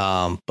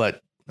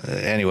 But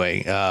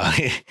anyway,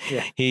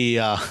 he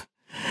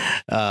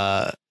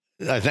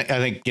I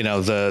think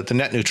the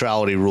net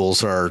neutrality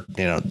rules are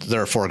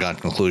they're a foregone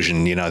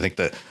conclusion. I think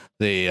that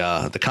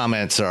the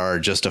comments are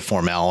just a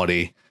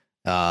formality.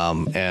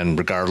 And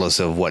regardless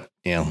of what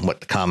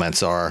the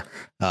comments are,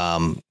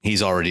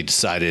 he's already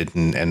decided,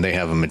 and they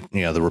have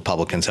the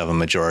Republicans have a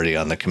majority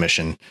on the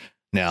commission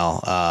now.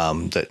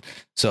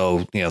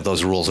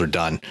 Those rules are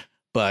done.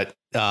 But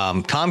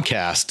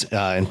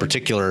Comcast, in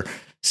particular,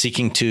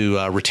 seeking to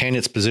retain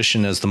its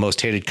position as the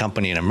most hated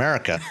company in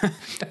America,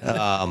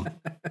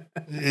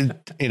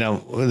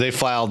 they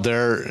filed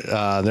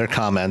their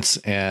comments,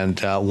 and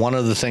one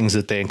of the things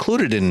that they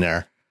included in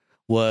there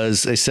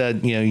was they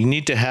said, you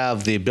need to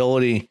have the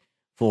ability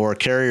for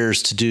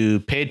carriers to do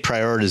paid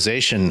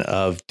prioritization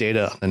of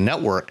data on the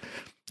network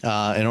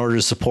in order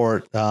to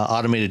support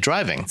automated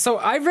driving. So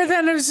I read that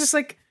and I was just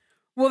like,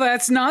 well,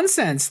 that's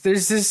nonsense.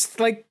 There's this,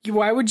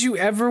 why would you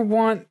ever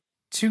want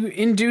to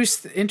introduce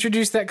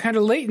that kind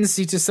of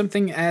latency to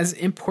something as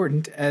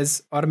important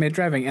as automated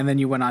driving? And then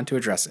you went on to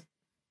address it.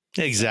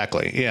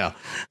 Exactly. Yeah.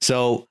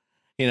 So,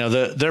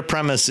 their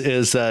premise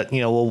is that,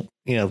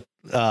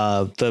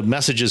 the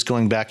messages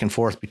going back and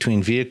forth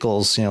between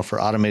vehicles,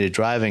 for automated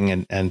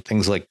driving and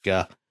things like,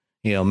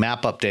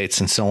 map updates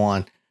and so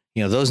on,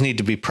 those need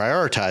to be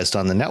prioritized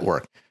on the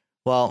network.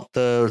 Well,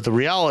 the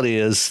reality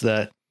is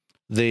that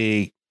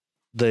the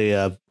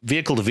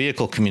vehicle to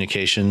vehicle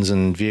communications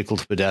and vehicle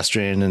to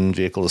pedestrian and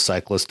vehicle to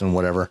cyclist and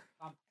whatever,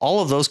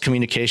 all of those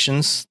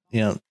communications,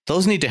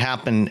 those need to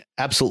happen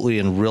absolutely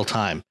in real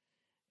time.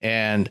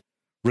 And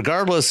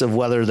regardless of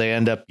whether they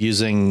end up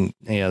using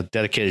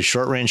dedicated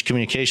short range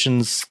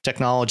communications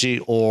technology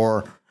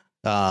or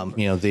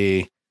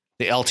the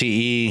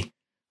LTE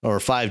or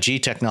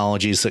 5G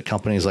technologies that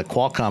companies like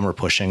Qualcomm are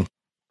pushing,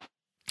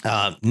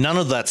 none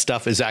of that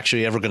stuff is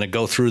actually ever going to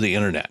go through the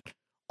internet.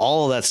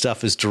 All of that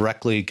stuff is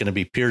directly going to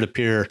be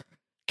peer-to-peer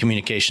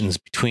communications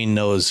between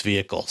those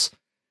vehicles.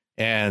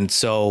 And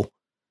so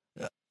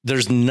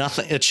there's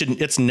nothing,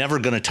 it's never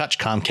going to touch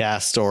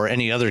Comcast or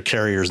any other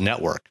carrier's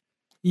network.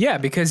 Yeah,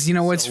 because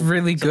what's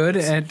really good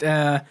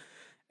at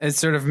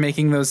sort of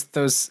making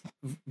those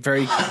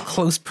very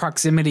close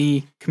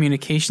proximity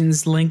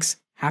communications links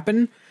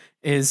happen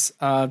is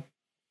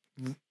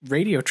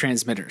radio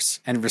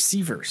transmitters and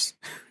receivers,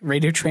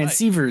 radio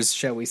transceivers,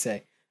 shall we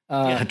say.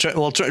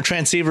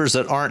 Transceivers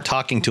that aren't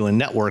talking to a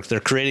network, they're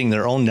creating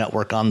their own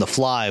network on the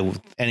fly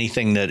with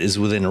anything that is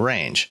within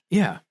range.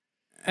 Yeah.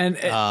 And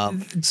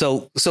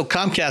so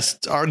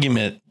Comcast's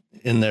argument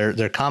in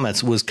their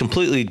comments was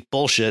completely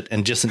bullshit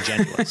and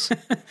disingenuous.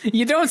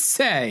 You don't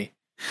say.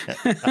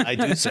 I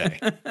do say.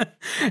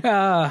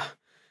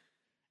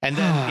 And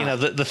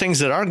then, the things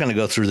that are going to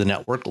go through the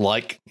network,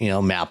 like,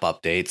 map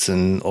updates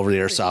and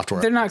over-the-air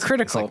software. They're not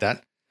critical. Like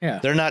that. Yeah.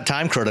 They're not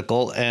time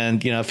critical.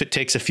 And, if it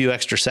takes a few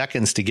extra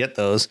seconds to get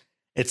those,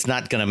 it's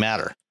not going to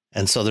matter.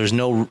 And so there's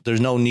no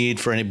need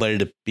for anybody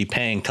to be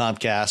paying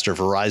Comcast or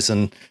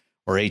Verizon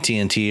or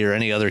AT&T or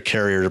any other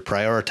carrier to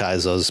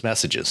prioritize those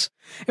messages.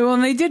 Well,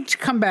 and they did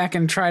come back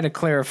and try to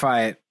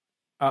clarify it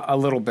a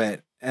little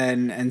bit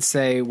and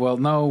say, well,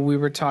 no, we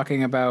were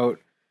talking about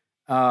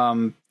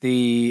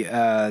the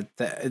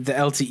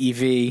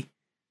LTEV,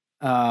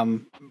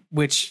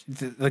 which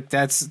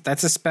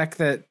that's a spec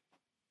that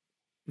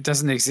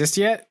doesn't exist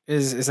yet.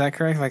 Is that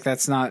correct? Like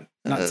that's not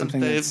something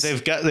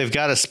they've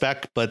got a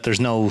spec, but there's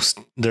no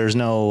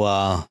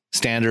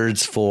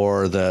standards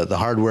for the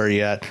hardware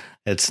yet.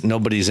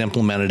 Nobody's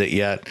implemented it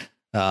yet.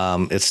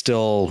 It's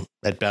still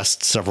at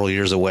best several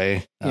years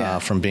away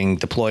from being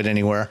deployed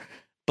anywhere.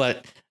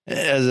 But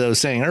as I was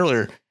saying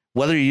earlier,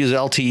 whether you use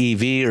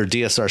LTEV or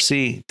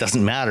DSRC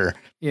doesn't matter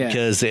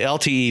because the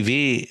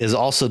LTEV is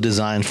also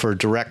designed for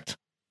direct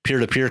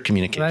peer-to-peer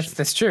communication.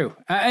 That's true.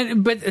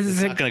 But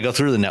it's not going to go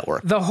through the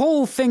network. The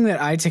whole thing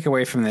that I take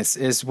away from this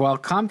is while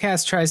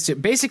Comcast tries to,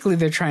 basically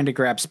they're trying to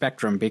grab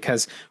spectrum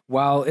because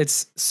while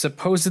it's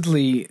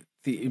supposedly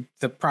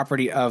the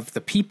property of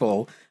the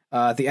people,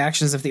 the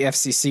actions of the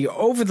FCC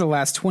over the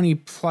last 20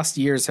 plus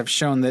years have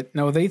shown that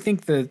no, they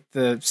think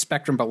the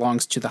spectrum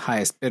belongs to the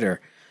highest bidder.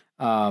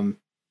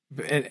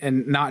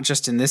 And not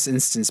just in this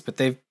instance, but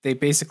they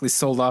basically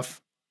sold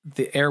off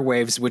the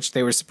airwaves, which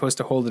they were supposed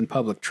to hold in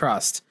public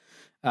trust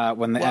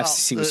when the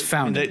FCC was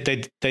founded.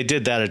 They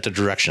did that at the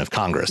direction of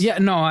Congress. Yeah,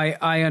 no,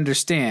 I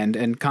understand.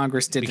 And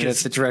Congress did it at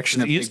the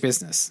direction of big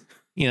business.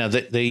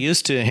 They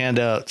used to hand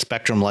out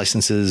spectrum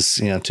licenses,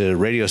 to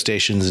radio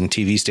stations and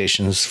TV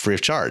stations free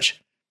of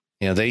charge.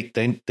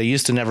 They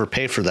used to never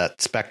pay for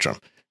that spectrum.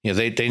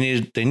 They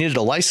needed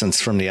a license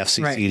from the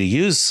FCC to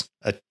use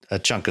a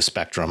chunk of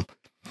spectrum.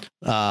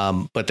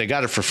 But they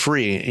got it for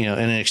free, and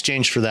in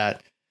exchange for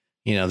that,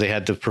 they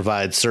had to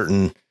provide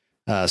certain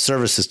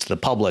services to the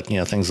public,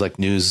 things like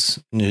news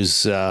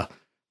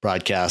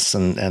broadcasts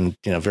and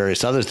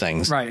various other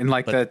things. Right. And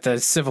like the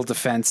civil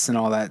defense and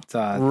all that,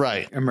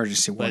 right.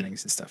 Emergency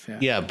warnings and stuff.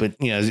 Yeah. But,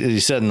 as you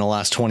said, in the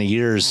last 20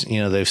 years,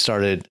 they've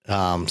started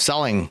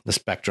selling the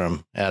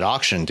spectrum at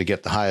auction to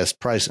get the highest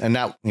price. And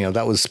that,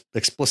 that was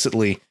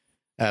explicitly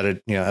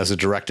added, as a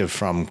directive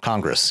from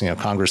Congress.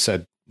 Congress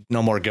said,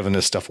 no more giving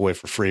this stuff away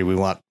for free. We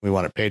want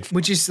it paid for.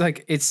 Which is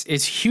like,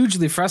 it's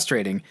hugely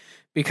frustrating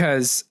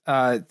because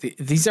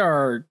these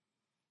are,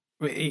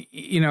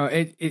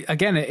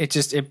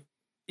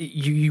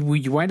 you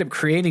wind up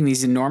creating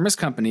these enormous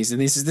companies,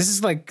 and this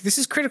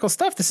is critical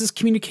stuff. This is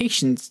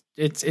communications.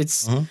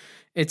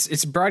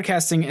 It's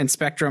broadcasting and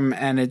spectrum,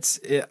 and it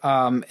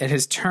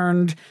has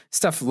turned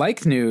stuff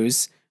like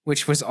news,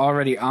 which was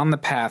already on the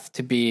path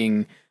to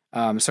being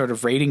sort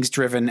of ratings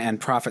driven and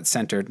profit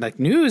centered. Like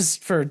news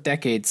for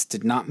decades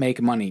did not make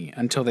money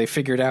until they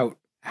figured out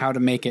how to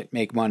make it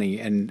make money,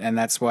 and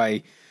that's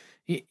why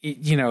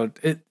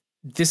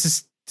this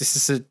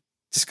is a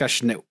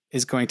discussion that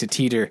is going to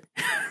teeter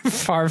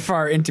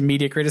far into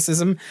media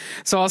criticism.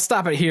 So I'll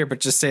stop it here, but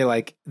just say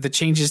like the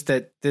changes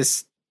that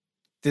this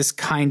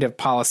kind of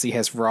policy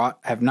has wrought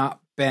have not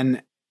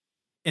been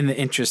in the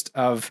interest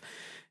of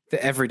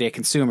the everyday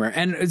consumer.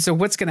 And so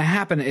what's going to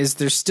happen is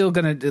there's still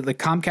going to, the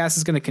Comcast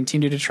is going to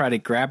continue to try to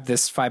grab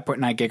this 5.9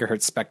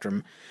 gigahertz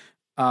spectrum.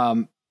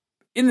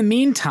 In the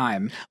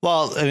meantime,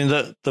 well, I mean,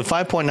 the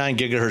 5.9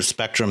 gigahertz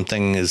spectrum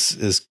thing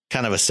is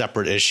kind of a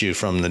separate issue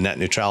from the net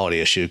neutrality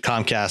issue.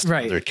 Comcast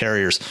and their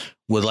carriers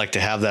would like to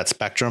have that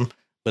spectrum,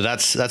 but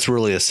that's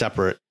really a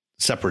separate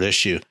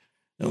issue.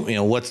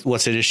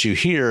 What's at issue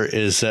here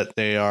is that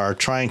they are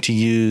trying to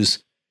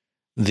use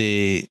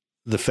the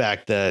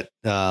fact that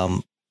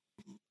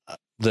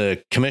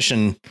the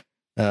commission,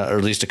 or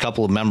at least a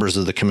couple of members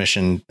of the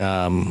commission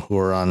who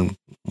are on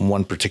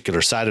one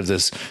particular side of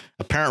this,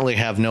 apparently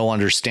have no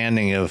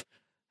understanding of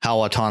how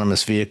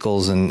autonomous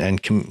vehicles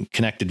and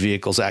connected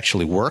vehicles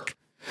actually work,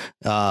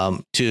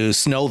 to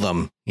snow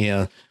them,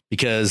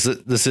 because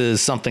this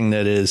is something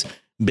that is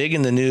big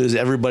in the news.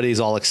 Everybody's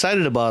all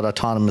excited about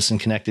autonomous and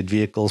connected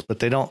vehicles,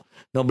 but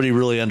nobody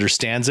really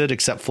understands it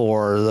except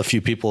for the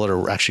few people that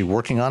are actually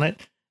working on it.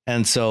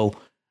 And so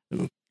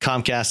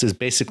Comcast is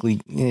basically,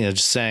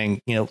 just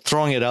saying,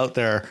 throwing it out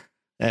there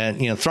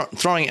and,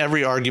 throwing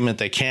every argument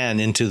they can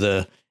into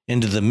the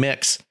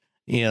mix,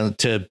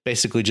 to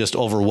basically just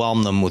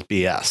overwhelm them with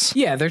BS.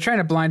 Yeah. They're trying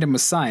to blind them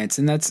with science.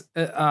 And that's,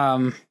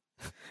 that's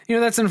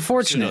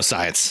unfortunate.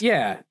 Pseudoscience.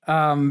 Yeah.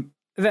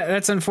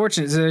 That's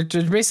unfortunate.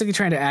 They're basically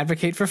trying to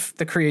advocate for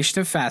the creation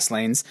of fast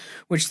lanes,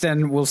 which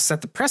then will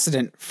set the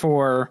precedent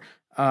for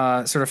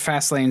sort of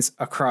fast lanes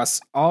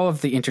across all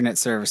of the internet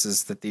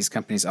services that these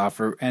companies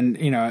offer. And,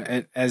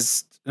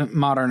 as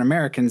modern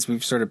Americans,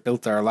 we've sort of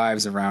built our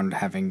lives around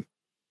having,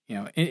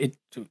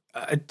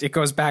 it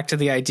goes back to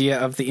the idea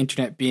of the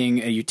internet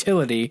being a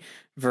utility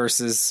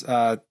versus,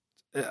 I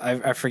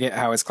forget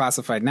how it's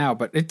classified now,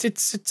 but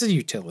it's a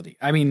utility.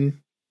 I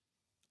mean,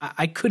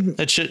 I couldn't.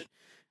 It should.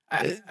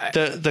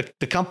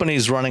 The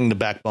companies running the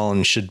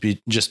backbone should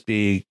just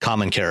be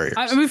common carriers.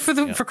 I mean,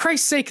 for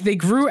Christ's sake, they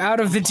grew out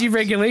of the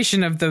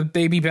deregulation of the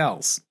baby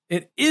bells.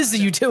 It is a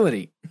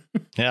utility.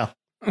 Yeah.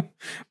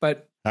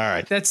 But all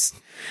right, this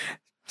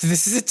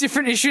is a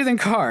different issue than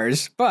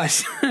cars.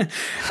 But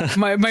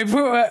my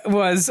point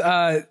was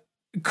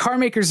car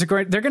makers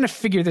they're going to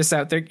figure this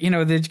out.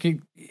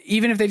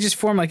 Even if they just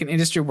form like an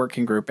industry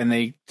working group and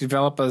they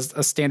develop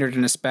a standard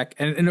and a spec,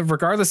 and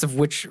regardless of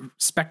which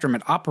spectrum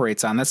it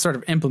operates on, that's sort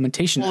of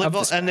implementation of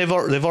the spec. And they've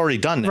already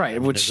done that.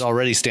 Right. Which there's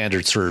already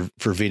standards for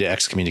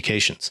V2X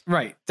communications.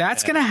 Right.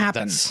 That's going to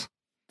happen.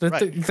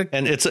 Right.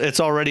 And it's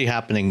already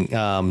happening.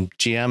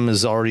 GM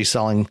is already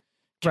selling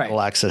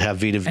Cadillacs that have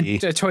V2V. And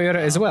Toyota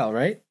as well,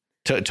 right?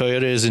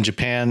 Toyota is in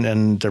Japan,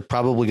 and they're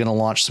probably going to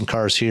launch some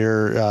cars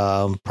here,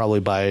 probably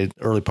by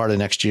early part of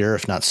next year,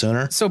 if not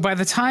sooner. So by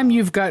the time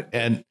you've got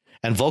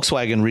and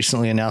Volkswagen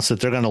recently announced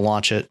that they're going to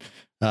launch their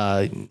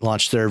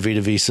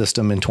V2V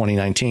system in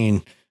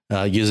 2019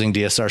 using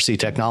DSRC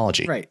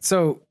technology. Right.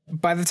 So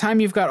by the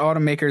time you've got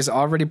automakers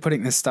already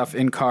putting this stuff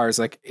in cars,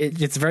 like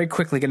it's very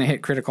quickly going to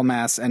hit critical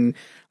mass, and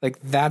like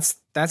that's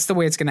the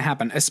way it's going to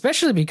happen.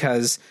 Especially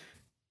because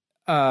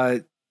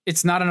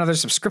it's not another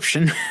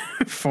subscription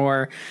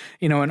for,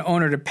 an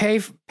owner to pay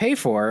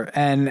for.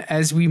 And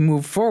as we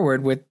move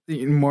forward with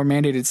more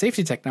mandated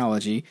safety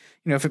technology,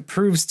 if it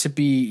proves to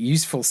be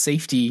useful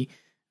safety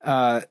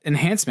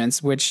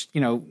enhancements, which,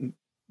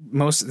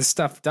 most of the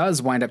stuff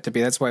does wind up to be,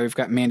 that's why we've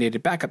got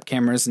mandated backup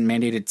cameras and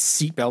mandated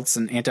seatbelts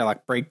and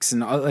anti-lock brakes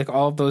and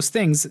all of those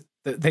things.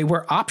 They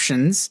were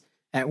options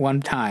at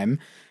one time,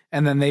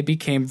 and then they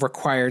became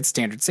required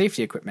standard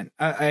safety equipment.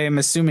 I am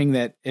assuming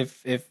that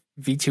if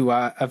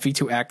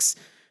V2X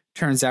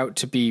turns out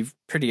to be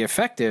pretty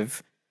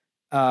effective,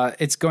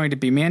 it's going to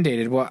be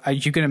mandated. Well, are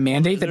you going to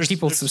mandate that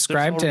people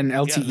subscribe to an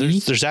LTE? Yeah,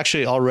 there's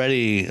actually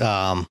already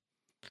a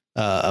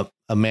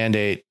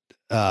mandate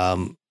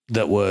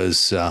that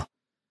was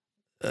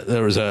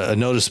there was a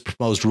notice of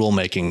proposed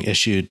rulemaking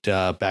issued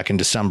back in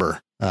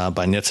December by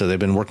NHTSA. They've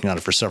been working on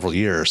it for several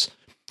years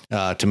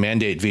to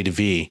mandate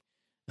V2V,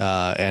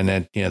 and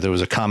then there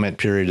was a comment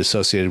period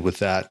associated with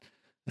that.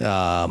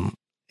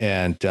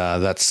 And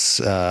that's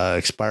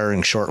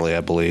expiring shortly,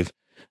 I believe.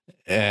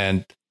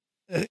 And,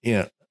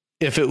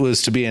 if it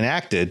was to be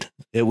enacted,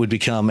 it would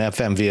become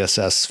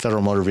FMVSS,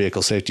 Federal Motor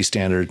Vehicle Safety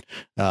Standard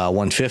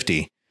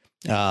 150.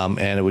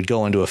 And it would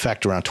go into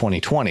effect around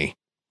 2020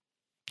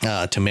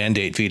 to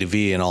mandate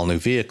V2V in all new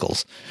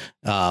vehicles.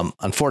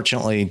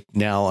 Unfortunately,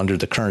 now under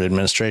the current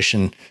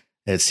administration,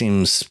 it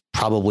seems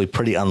probably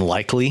pretty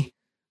unlikely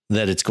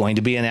that it's going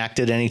to be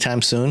enacted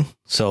anytime soon.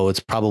 So it's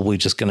probably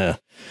just going to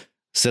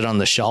sit on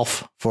the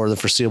shelf for the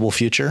foreseeable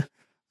future,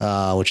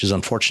 which is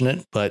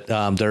unfortunate. But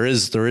there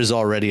is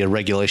already a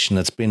regulation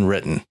that's been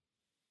written.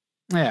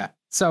 Yeah.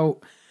 So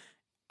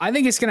I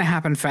think it's going to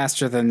happen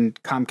faster than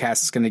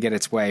Comcast is going to get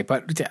its way.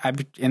 But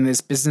in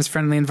this business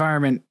friendly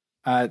environment,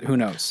 who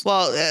knows?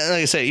 Well,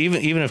 like I say,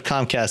 even if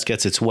Comcast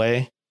gets its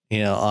way,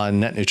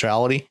 on net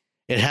neutrality,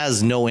 it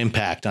has no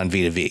impact on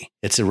V2V.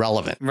 It's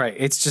irrelevant. Right.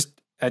 It's just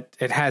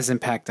it has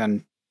impact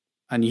on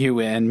you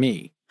and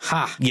me.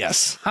 Ha.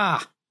 Yes.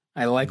 Ha.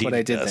 I like what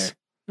I did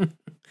there.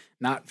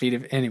 Not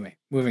V2V. Anyway,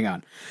 moving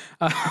on.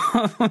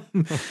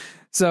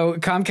 So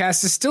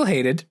Comcast is still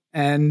hated,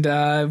 and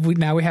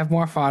now we have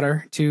more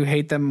fodder to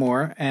hate them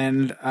more.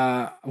 And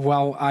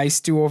while I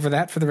stew over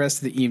that for the rest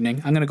of the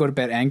evening, I'm going to go to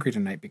bed angry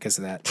tonight because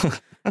of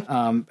that.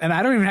 And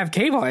I don't even have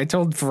cable. I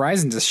told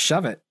Verizon to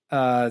shove it.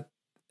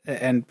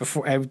 And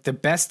the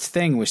best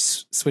thing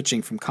was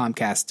switching from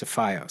Comcast to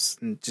FiOS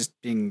and just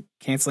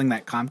canceling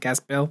that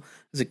Comcast bill.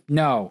 I was like,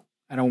 no,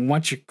 I don't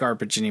want your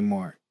garbage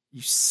anymore.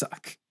 You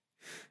suck.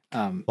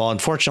 Well,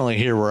 unfortunately,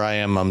 here where I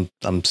am,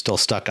 I'm still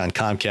stuck on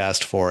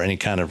Comcast for any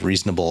kind of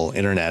reasonable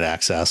internet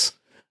access.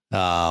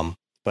 But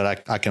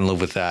I can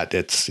live with that.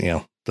 It's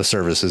the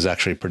service is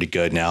actually pretty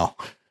good now,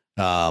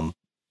 but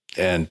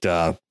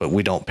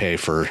we don't pay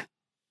for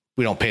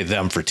we don't pay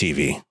them for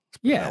TV.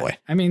 Yeah. That way.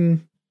 I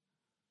mean,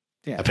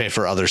 yeah. I pay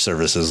for other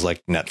services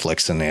like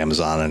Netflix and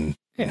Amazon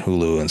and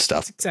Hulu and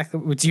stuff.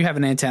 Exactly. Do you have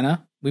an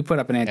antenna? We put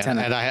up an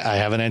antenna. And I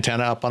have an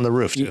antenna up on the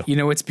roof too. You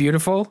know what's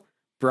beautiful?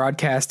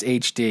 Broadcast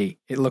HD.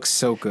 It looks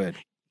so good.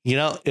 You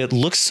know, it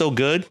looks so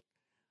good,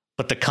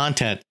 but the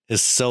content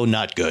is so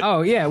not good.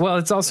 Oh yeah. Well,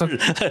 it's also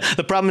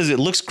the problem is it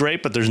looks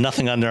great, but there's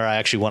nothing on there I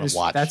actually want to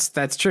watch.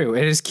 That's true.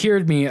 It has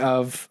cured me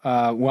of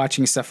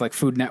watching stuff like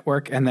Food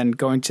Network and then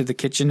going to the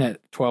kitchen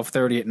at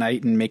 12:30 at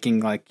night and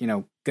making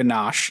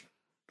ganache.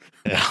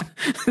 Yeah.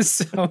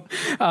 So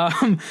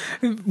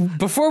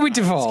before we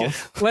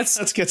devolve,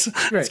 let's get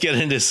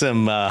into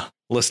some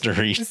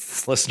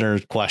listener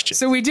questions.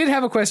 So we did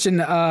have a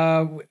question.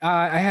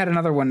 I had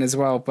another one as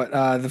well, but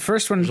the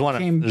first one there's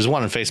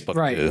one on Facebook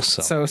right. too.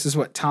 So this is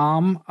what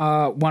Tom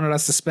wanted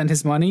us to spend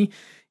his money.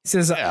 He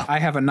says, I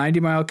have a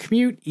 90-mile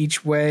commute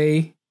each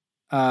way.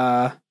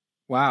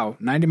 Wow,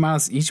 90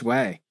 miles each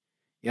way.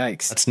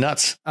 Yikes. That's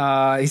nuts.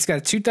 He's got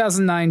a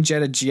 2009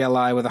 Jetta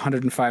GLI with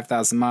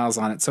 105,000 miles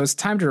on it, so it's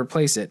time to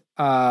replace it.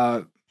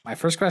 My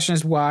first question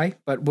is why,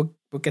 but we'll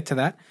get to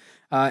that.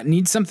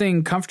 Need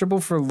something comfortable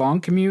for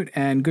long commute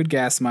and good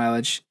gas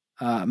mileage.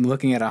 I'm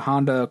looking at a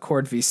Honda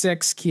Accord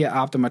V6, Kia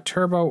Optima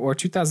Turbo, or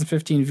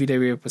 2015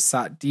 VW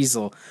Passat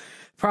Diesel.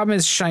 Problem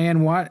is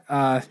Cheyenne,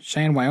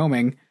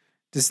 Wyoming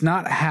does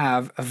not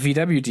have a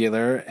VW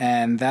dealer,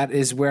 and that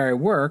is where I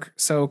work,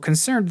 so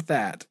concerned with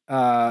that.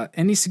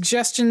 Any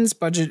suggestions?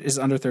 Budget is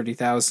under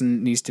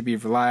 $30,000, needs to be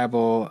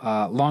reliable,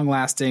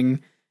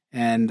 long-lasting,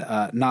 and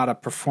not a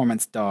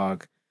performance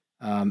dog.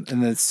 And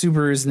the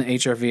Subarus and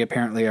the HR-V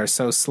apparently are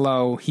so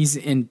slow. He's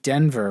in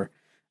Denver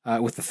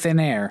with the thin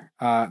air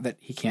that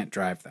he can't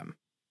drive them.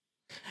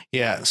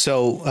 Yeah,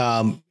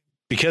 so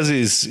because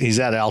he's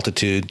at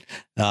altitude,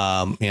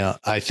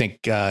 I think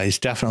he's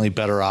definitely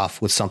better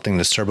off with something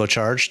that's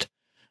turbocharged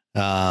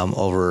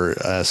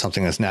over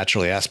something that's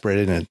naturally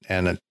aspirated,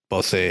 and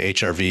both the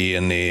HR-V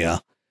and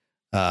the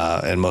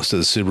and most of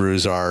the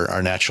Subarus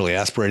are naturally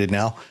aspirated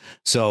now.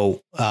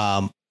 So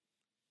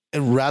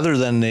rather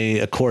than the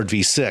Accord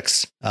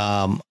V6,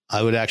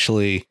 I would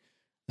actually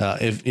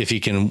if he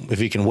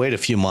can wait a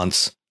few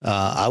months,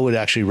 I would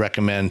actually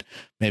recommend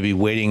maybe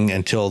waiting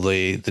until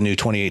the new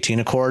 2018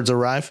 Accords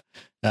arrive,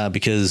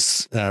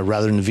 because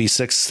rather than the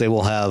V6, they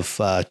will have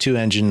two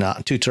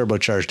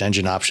turbocharged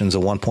engine options, a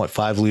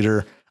 1.5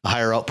 liter, a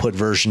higher output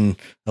version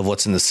of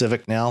what's in the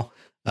Civic now,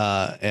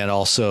 and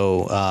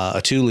also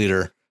a 2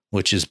 liter,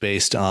 which is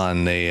based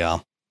on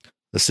the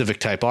Civic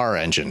Type R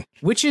engine,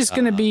 which is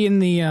going to be in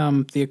the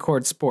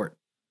Accord Sport.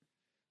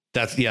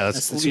 Well,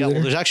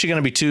 there's actually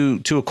going to be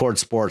two Accord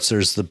Sports.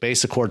 There's the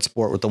base Accord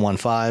Sport with the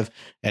 1.5,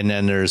 and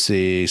then there's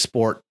the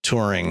Sport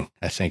Touring,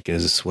 I think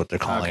is what they're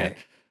calling it,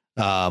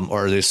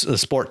 or the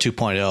Sport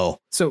 2.0.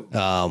 So,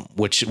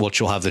 which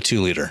will have the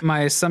 2 liter.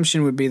 My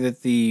assumption would be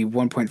that the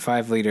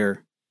 1.5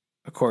 liter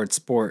Accord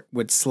Sport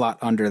would slot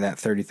under that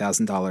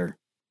 $30,000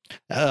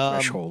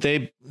 threshold.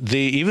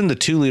 Even the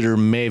 2 liter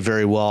may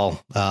very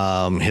well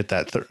hit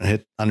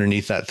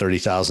underneath that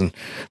 30,000,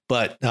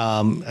 but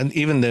and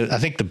even I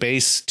think the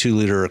base 2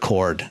 liter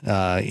Accord,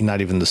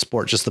 not even the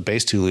Sport, just the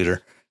base 2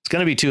 liter, it's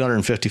going to be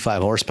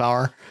 255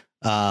 horsepower,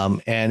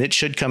 and it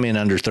should come in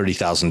under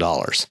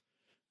 $30,000.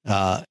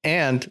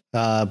 And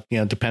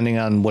depending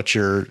on what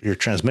your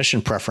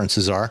transmission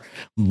preferences are,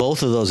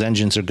 both of those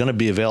engines are going to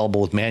be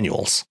available with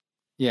manuals.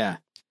 Yeah.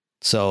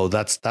 So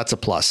that's a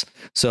plus.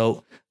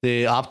 So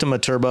the Optima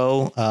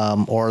Turbo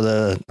or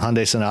the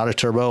Hyundai Sonata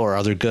Turbo are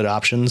other good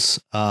options.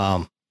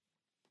 What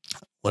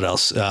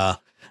else?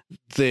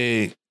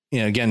 Again,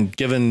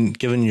 given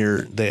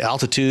the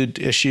altitude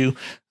issue,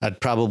 I'd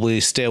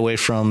probably stay away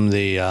from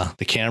the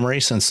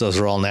Camry, since those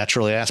are all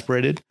naturally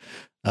aspirated.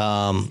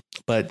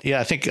 But yeah,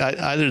 I think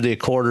either the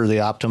Accord or the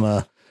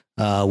Optima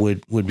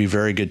would be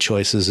very good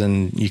choices,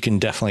 and you can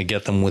definitely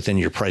get them within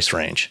your price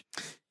range.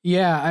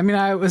 Yeah, I mean,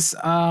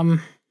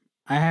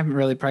 I haven't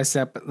really priced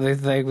that, but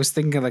I was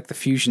thinking of like the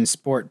Fusion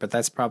Sport, but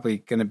that's probably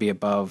going to be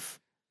above.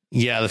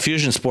 Yeah, the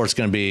Fusion Sport's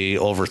going to be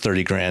over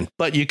 $30,000,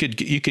 but you could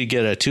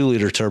get a 2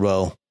 liter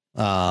turbo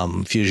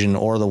Fusion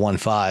or the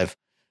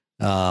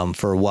 1.5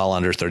 for well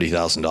under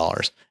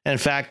 $30,000. And in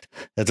fact,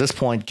 at this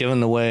point, given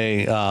the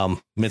way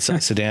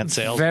midsize sedan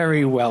sales,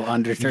 very well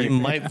under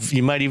 $30,000,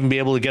 you might even be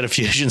able to get a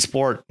Fusion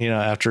Sport,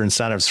 after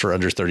incentives for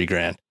under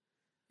 $30,000.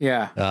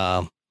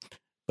 Yeah.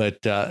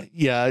 But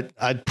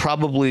I'd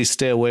probably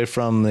stay away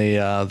from the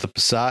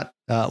Passat.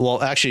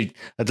 Well, actually,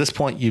 at this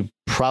point, you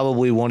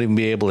probably won't even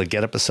be able to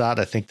get a Passat.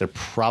 I think they're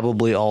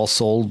probably all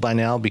sold by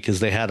now,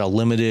 because they had a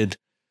limited,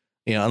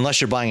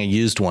 unless you're buying a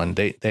used one,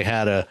 they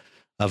had a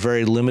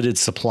very limited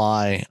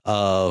supply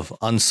of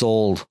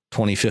unsold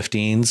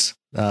 2015s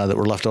that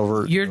were left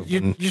over. You're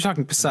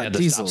talking Passat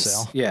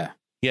diesels. Yeah.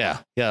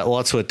 Well,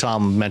 that's what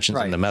Tom mentions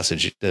in the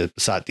message, the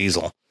Passat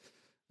diesel.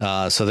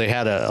 So they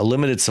had a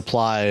limited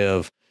supply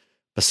of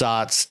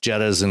Passats,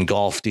 Jettas, and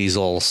Golf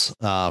diesels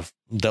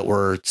that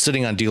were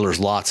sitting on dealers'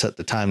 lots at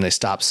the time they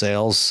stopped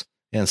sales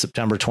in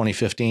September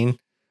 2015.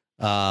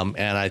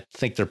 And I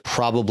think they're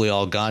probably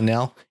all gone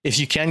now. If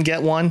you can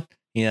get one,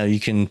 you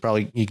can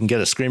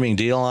get a screaming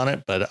deal on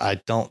it, but I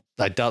doubt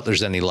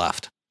there's any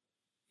left.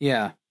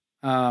 Yeah.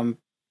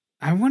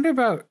 I wonder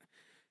about,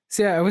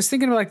 I was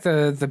thinking of like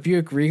the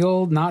Buick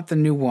Regal, not the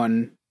new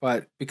one,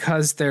 but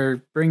because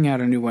they're bringing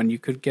out a new one, you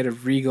could get a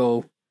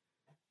Regal,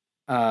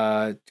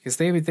 because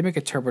they make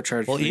a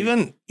turbocharged. Well,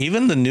 even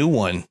the new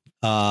one,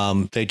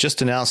 they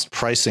just announced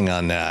pricing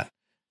on that,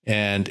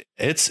 and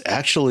it's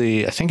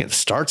actually, I think it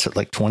starts at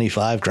like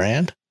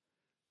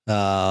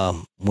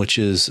 $25,000, which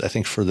is, I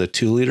think, for the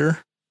 2-liter.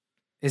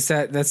 Is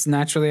that's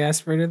naturally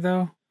aspirated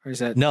though, or is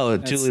that no, a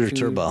 2-liter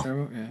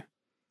turbo? Yeah.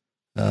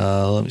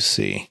 Let me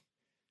see.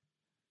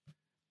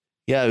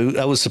 Yeah,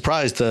 I was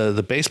surprised.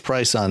 The base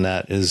price on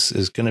that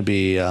is going to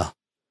be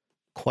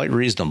quite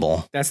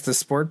reasonable. That's the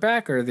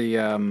Sportback or the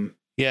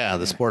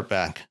the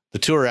Sportback. The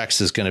Tour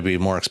X is going to be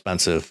more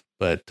expensive,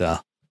 but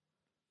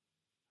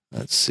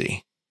let's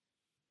see.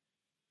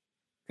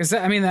 Because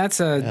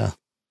that's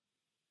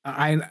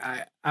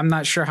I'm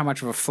not sure how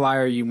much of a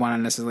flyer you want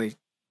to necessarily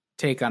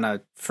take on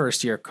a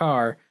first year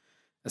car,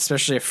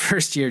 especially a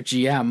first year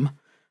GM.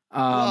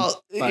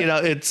 Well,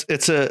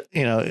 it's a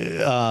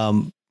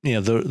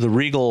the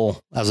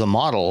Regal as a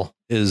model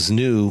is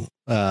new.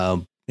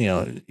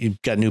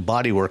 You've got new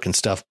bodywork and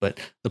stuff, but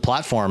the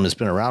platform has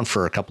been around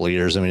for a couple of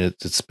years. I mean,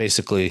 it's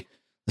basically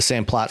the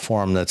same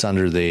platform that's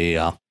under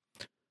the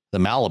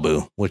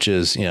Malibu, which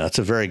is, it's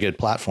a very good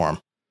platform.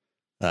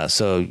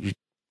 So you're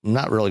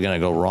not really going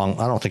to go wrong.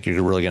 I don't think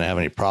you're really going to have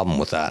any problem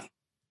with that.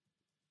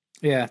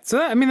 Yeah. So,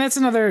 that's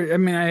another,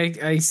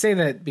 I say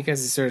that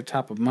because it's sort of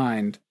top of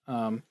mind.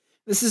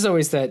 This is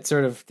always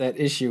that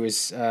issue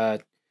is,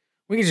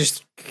 we could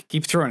just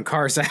keep throwing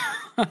cars out.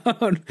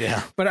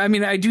 Yeah. But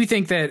I do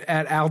think that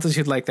at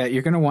altitude like that,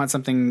 you're going to want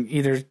something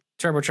either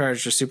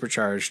turbocharged or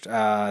supercharged.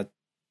 Turbos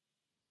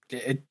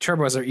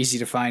are easy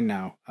to find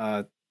now.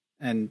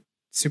 And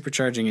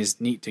supercharging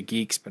is neat to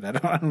geeks, but I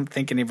don't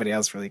think anybody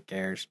else really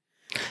cares.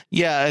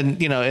 Yeah.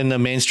 And, in the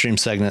mainstream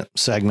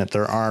segment,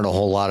 there aren't a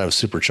whole lot of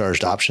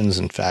supercharged options.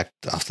 In fact,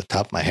 off the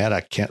top of my head,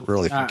 I can't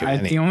really think of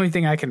any. The only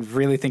thing I can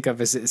really think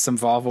of is some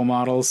Volvo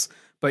models,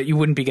 but you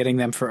wouldn't be getting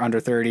them for under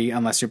 30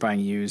 unless you're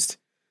buying used.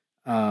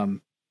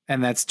 And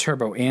that's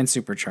turbo and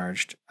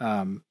supercharged.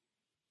 And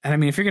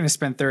if you're going to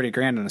spend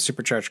 $30,000 on a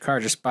supercharged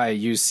car, just buy a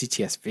used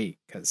CTS-V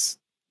because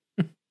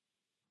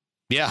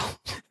yeah,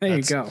 there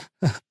you go.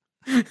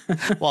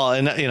 Well,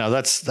 and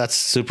that's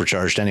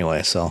supercharged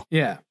anyway. So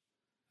yeah.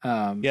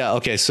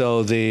 Okay.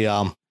 So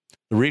the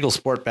Regal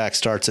Sportback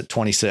starts at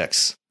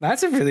 26.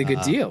 That's a really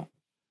good deal.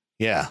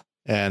 Yeah.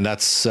 And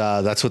that's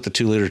with the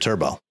 2-liter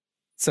turbo.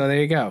 So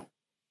there you go.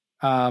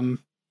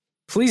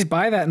 Please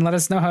buy that and let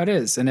us know how it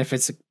is. And if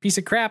it's a piece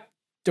of crap,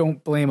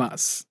 don't blame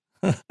us.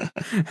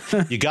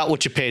 You got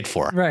what you paid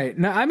for. Right.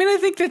 No, I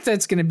think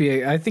that's going to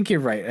be, I think you're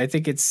right. I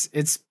think it's,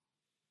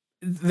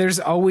 there's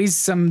always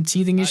some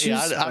teething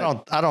issues.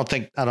 I don't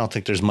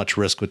think there's much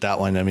risk with that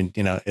one.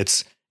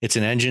 It's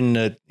an engine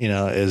that,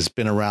 has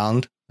been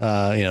around,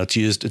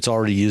 it's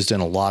already used in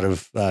a lot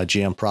of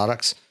GM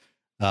products.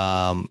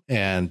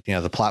 And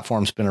the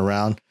platform's been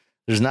around.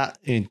 There's not,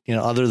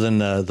 other than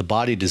the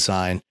body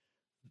design,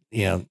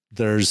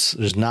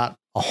 there's not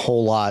a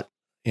whole lot,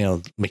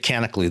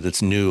 mechanically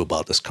that's new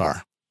about this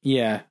car.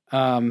 Yeah.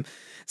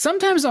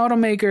 Sometimes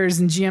automakers,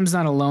 and GM's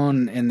not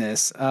alone in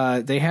this,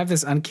 they have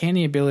this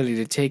uncanny ability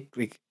to take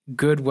like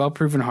good,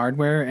 well-proven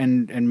hardware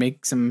and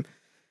make some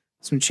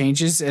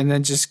changes and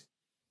then just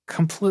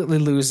completely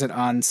lose it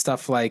on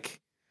stuff like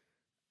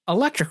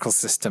electrical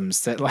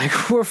systems that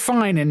like were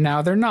fine and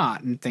now they're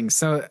not and things.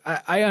 So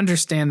I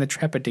understand the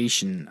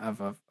trepidation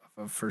of a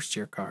first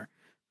year car.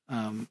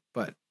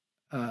 But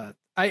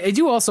I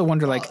do also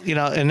wonder, like,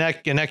 in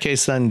that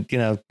case, then,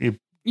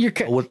 you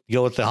go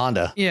with the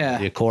Honda,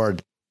 the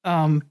Accord.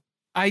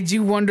 I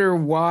do wonder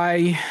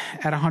why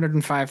at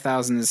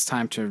 105,000 it's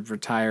time to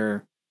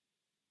retire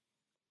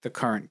the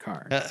current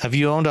car. Have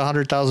you owned a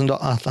 100,000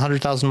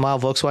 mile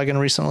Volkswagen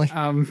recently?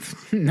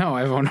 No,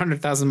 I've owned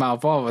 100,000 mile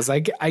Volvos. I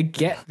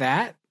get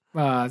that.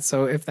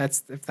 So if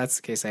that's the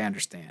case, I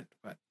understand.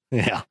 But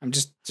yeah, I'm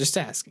just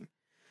asking.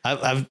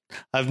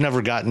 I've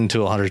never gotten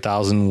to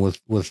 100,000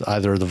 with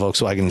either of the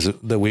Volkswagens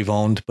that we've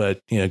owned,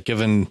 but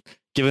given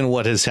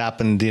what has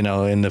happened,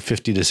 in the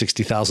 50 to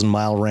 60,000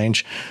 mile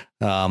range,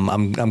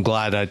 I'm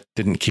glad I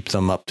didn't keep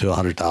them up to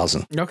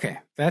 100,000. Okay,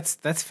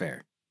 that's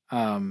fair.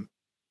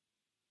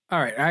 All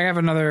right, I have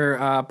another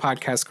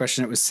podcast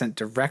question that was sent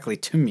directly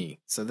to me.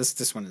 So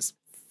this one is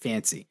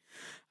fancy.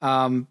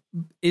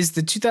 Is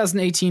the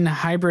 2018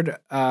 hybrid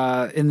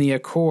in the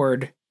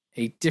Accord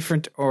a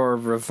different or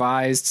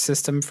revised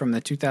system from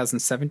the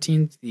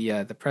 2017?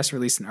 The press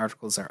release and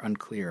articles are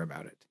unclear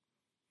about it.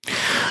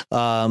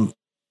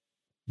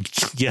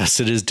 Yes,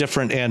 it is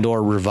different and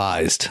or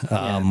revised.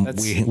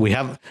 They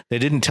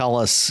didn't tell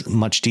us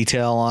much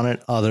detail on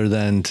it other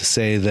than to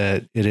say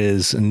that it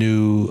is a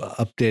new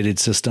updated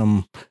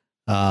system.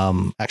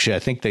 Actually, I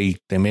think they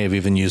may have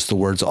even used the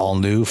words all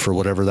new for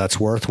whatever that's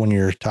worth when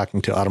you're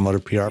talking to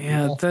automotive PR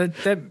people.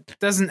 That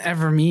doesn't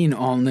ever mean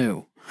all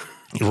new.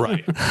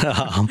 Right.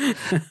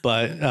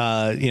 But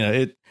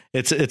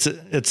it's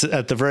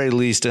at the very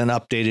least an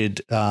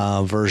updated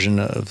version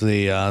of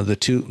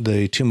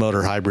the two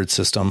motor hybrid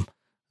system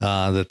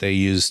that they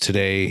use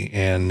today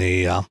in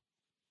the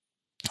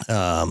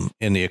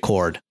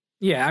Accord.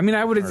 Yeah, I mean,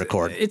 I would.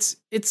 Accord. It's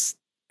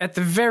at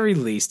the very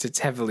least, it's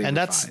heavily and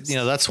revised.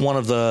 that's one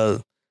of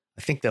the.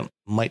 I think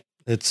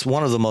it's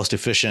one of the most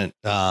efficient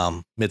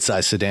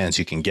midsize sedans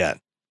you can get.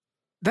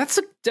 That's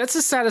a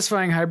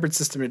satisfying hybrid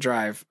system to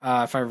drive.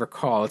 If I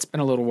recall, it's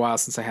been a little while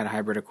since I had a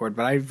hybrid Accord,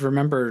 but I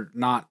remember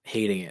not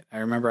hating it. I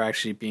remember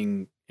actually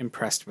being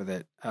impressed with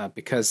it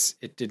because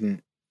it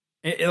didn't.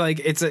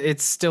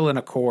 It's still an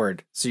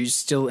Accord, so you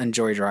still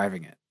enjoy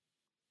driving it.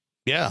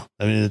 Yeah,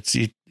 I mean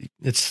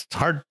it's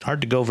hard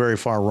to go very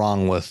far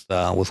wrong with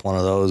one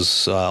of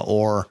those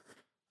or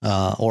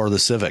the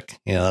Civic.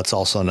 That's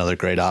also another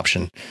great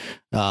option.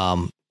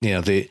 And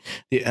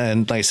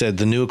like I said,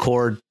 the new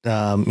Accord,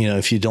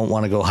 if you don't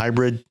want to go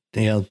hybrid,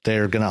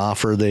 they're going to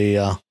offer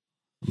the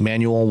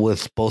manual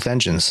with both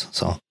engines.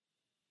 So,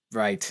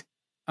 right.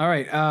 All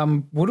right.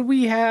 What do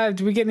we have?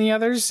 Do we get any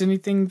others?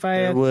 Anything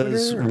via Twitter?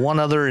 There was one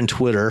other in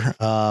Twitter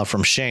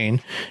from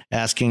Shane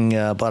asking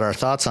about our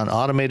thoughts on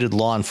automated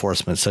law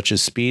enforcement, such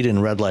as speed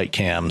and red light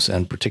cams,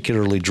 and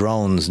particularly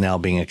drones now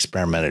being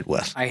experimented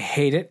with. I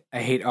hate it. I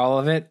hate all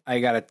of it. I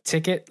got a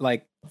ticket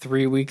like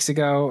 3 weeks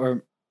ago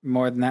or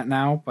more than that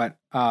now, but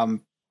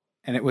and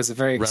it was a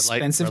very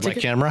expensive red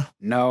light camera?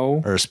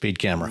 No. Or a speed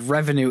camera?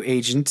 Revenue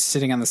agent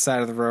sitting on the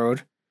side of the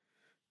road.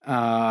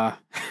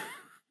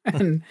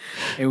 And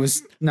it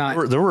was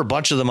not. There were a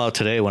bunch of them out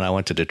today when I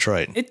went to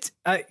Detroit.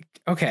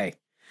 Okay.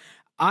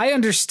 I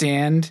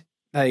understand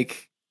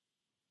like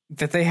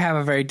that they have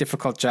a very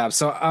difficult job.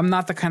 So I'm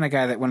not the kind of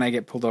guy that when I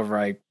get pulled over,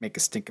 I make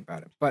a stink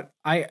about it. But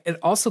it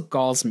also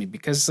galls me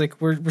because like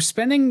we're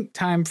spending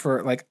time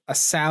for like a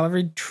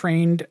salaried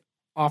trained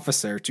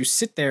officer to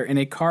sit there in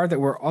a car that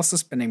we're also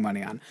spending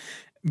money on,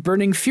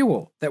 burning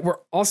fuel that we're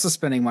also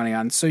spending money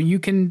on. So you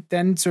can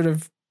then sort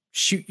of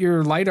shoot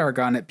your LiDAR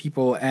gun at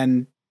people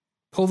and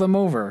pull them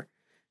over.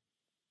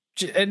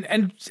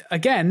 And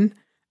again,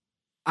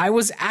 I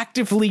was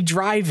actively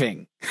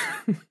driving,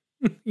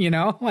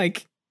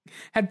 like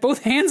had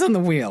both hands on the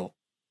wheel,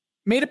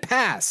 made a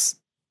pass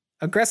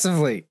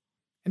aggressively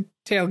and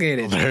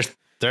tailgated. Well,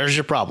 there's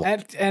your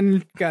problem.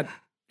 And got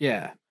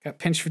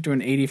pinched for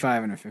doing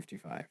 85 and a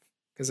 55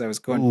 because I was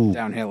going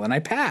downhill and I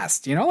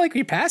passed, like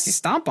you pass, you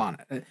stomp on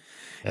it.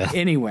 Yeah.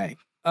 Anyway,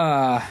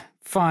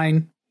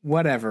 fine,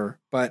 whatever.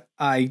 But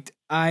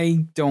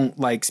I don't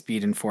like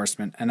speed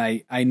enforcement, and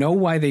I know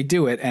why they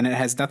do it, and it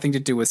has nothing to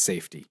do with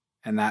safety,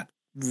 and that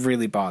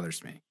really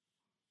bothers me.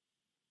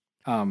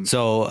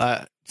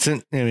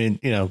 Since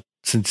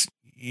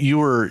you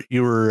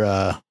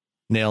were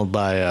nailed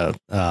by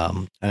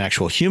an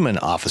actual human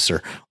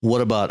officer, what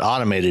about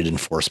automated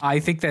enforcement? I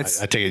think I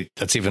take it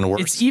that's even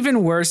worse. It's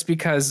even worse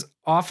because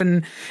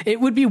often it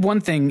would be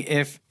one thing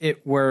if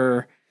it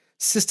were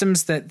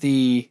systems that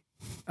the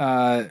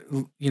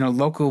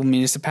local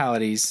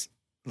municipalities,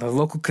 the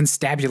local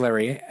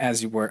constabulary,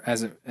 as you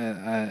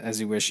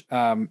wish,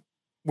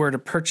 were to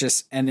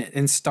purchase and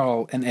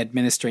install and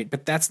administrate,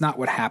 but that's not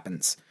what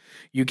happens.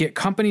 You get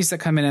companies that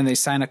come in and they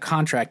sign a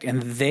contract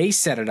and they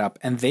set it up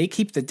and they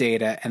keep the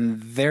data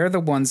and they're the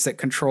ones that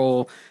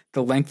control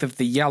the length of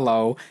the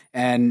yellow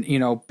and,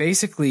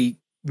 basically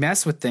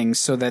mess with things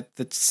so that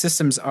the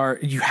systems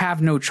you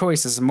have no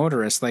choice as a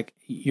motorist. Like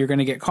you're going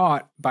to get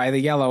caught by the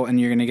yellow and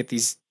you're going to get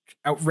these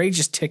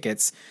outrageous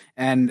tickets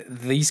and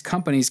these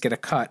companies get a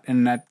cut,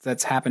 and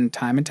that's happened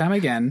time and time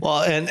again.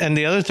 Well, and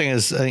the other thing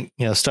is, I think,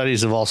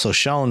 studies have also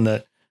shown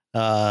that,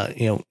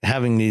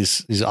 having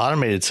these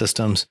automated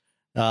systems,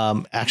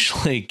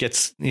 actually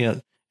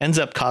ends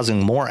up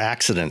causing more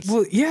accidents.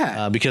 Well,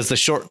 yeah, because the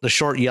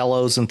short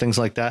yellows and things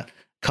like that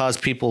cause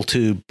people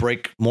to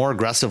brake more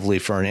aggressively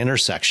for an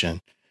intersection.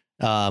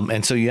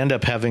 And so you end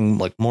up having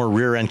like more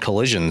rear end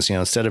collisions,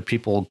 instead of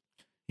people,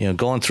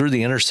 going through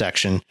the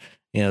intersection,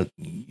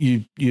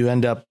 you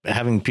end up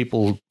having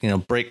people,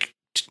 brake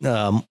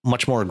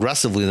much more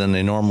aggressively than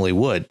they normally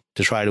would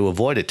to try to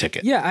avoid a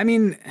ticket. Yeah. I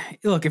mean,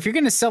 look, if you're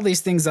going to sell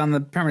these things on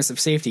the premise of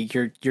safety,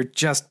 you're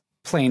just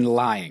plain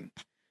lying.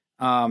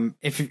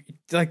 If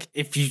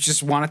you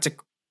just wanted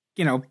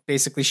to,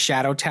 basically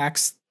shadow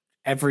tax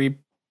every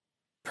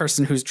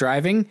person who's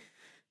driving,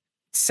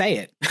 say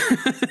it.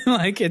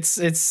 Like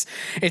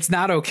it's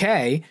not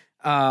okay.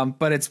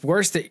 But it's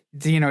worse that,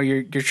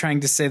 you're trying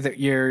to say that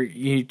you're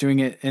doing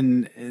it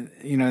in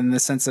the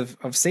sense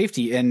of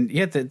safety. And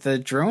yet the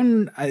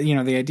drone,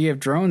 the idea of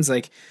drones,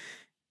 like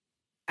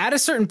at a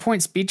certain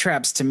point, speed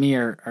traps to me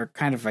are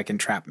kind of like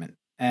entrapment.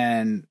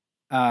 And,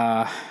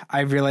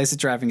 I realize that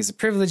driving is a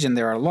privilege and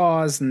there are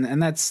laws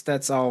and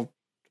that's all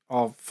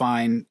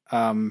fine.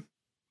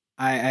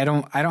 I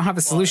don't have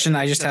a solution.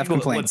 I just have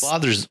complaints.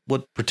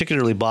 What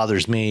particularly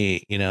bothers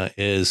me,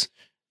 is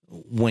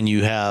when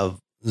you have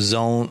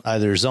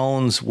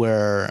zones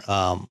where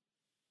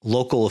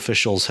local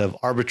officials have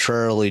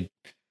arbitrarily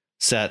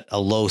set a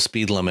low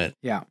speed limit.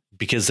 Yeah.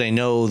 Because they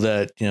know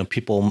that,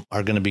 people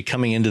are going to be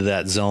coming into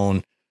that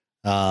zone,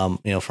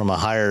 from a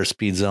higher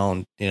speed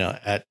zone,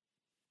 at,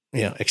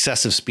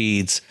 excessive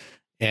speeds.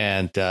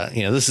 And,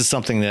 this is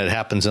something that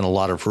happens in a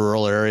lot of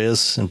rural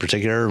areas, in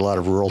particular, a lot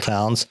of rural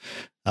towns.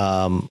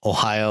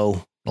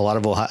 Ohio,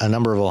 a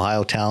number of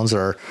Ohio towns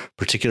are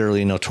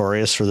particularly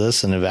notorious for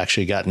this and have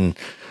actually gotten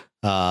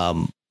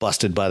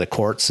busted by the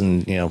courts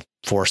and,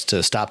 forced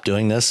to stop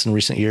doing this in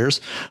recent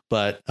years.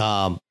 But,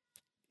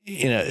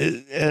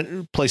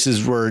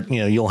 places where,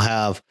 you'll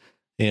have,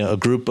 a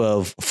group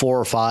of 4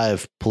 or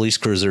 5 police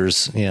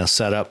cruisers,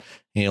 set up,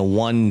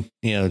 one,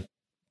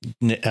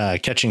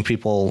 catching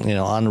people,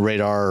 on the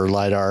radar or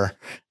LiDAR,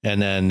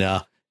 and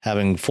then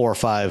having 4 or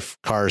 5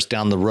 cars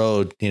down the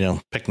road,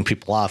 picking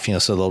people off,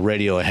 so they'll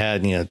radio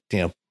ahead,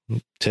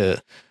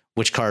 to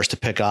which cars to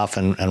pick off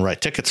and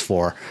write tickets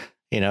for.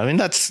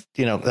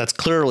 That's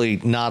clearly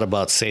not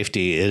about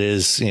safety. It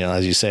is,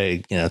 as you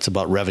say, it's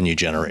about revenue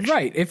generation.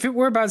 Right. If it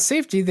were about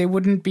safety, they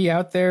wouldn't be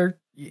out there,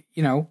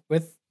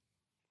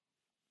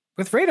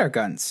 with radar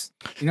guns.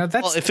 That's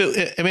well, if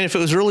it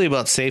was really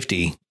about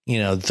safety,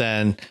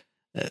 then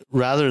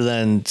rather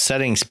than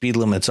setting speed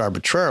limits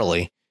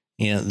arbitrarily,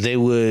 they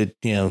would,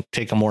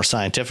 take a more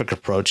scientific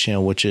approach,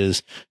 which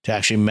is to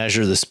actually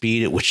measure the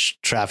speed at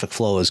which traffic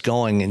flow is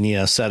going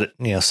and, set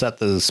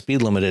the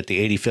speed limit at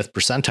the 85th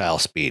percentile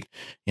speed.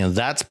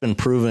 That's been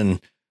proven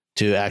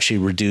to actually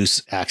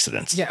reduce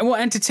accidents. Yeah. Well,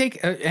 and to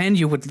take, and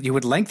you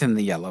would lengthen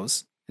the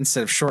yellows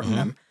instead of shorten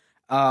them.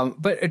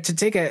 But to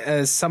take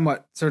a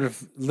somewhat sort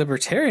of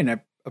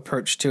libertarian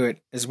approach to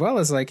it as well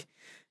as like,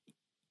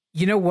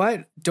 you know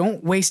what?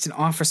 Don't waste an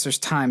officer's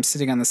time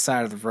sitting on the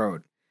side of the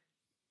road.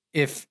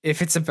 If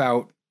it's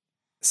about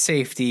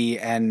safety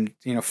and,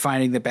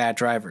 finding the bad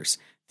drivers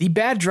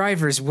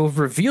will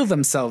reveal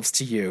themselves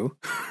to you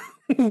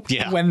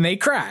when they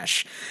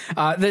crash.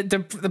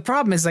 The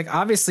problem is like,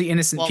 obviously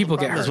innocent people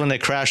get hurt. When they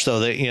crash though,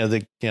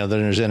 then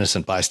there's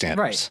innocent bystanders.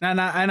 Right. And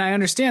I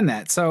understand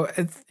that. So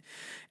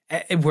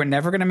we're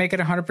never going to make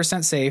it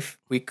 100% safe.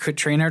 We could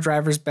train our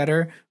drivers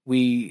better.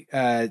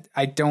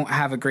 I don't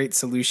have a great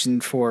solution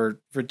for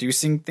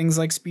reducing things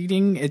like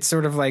speeding. It's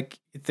sort of like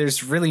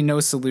there's really no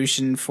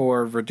solution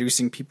for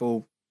reducing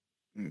people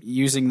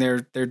using their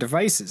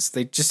devices.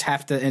 They just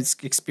have to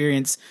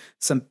experience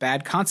some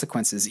bad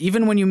consequences.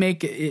 Even when you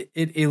make it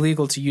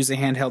illegal to use a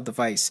handheld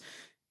device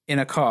in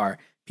a car,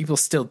 people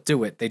still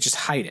do it. They just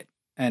hide it,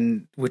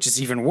 and which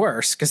is even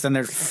worse because then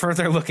they're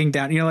further looking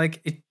down.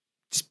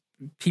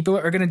 People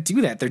are going to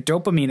do that. They're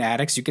dopamine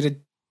addicts. You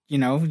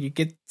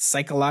get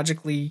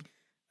psychologically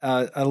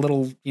a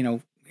little,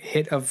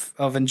 hit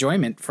of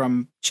enjoyment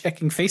from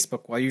checking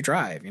Facebook while you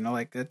drive.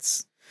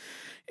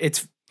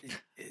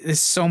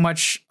 There's so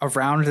much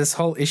around this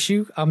whole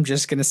issue. I'm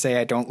just going to say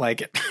I don't like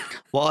it.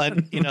 Well,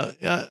 and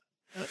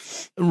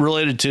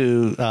related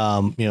to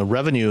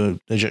revenue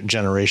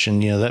generation,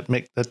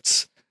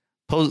 that's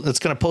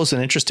going to pose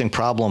an interesting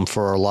problem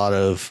for a lot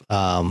of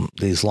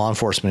these law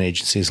enforcement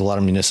agencies, a lot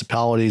of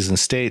municipalities and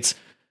states,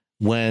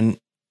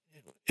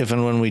 if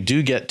and when we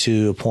do get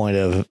to a point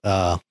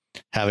of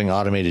having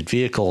automated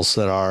vehicles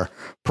that are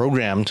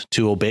programmed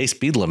to obey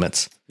speed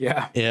limits.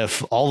 Yeah.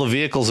 If all the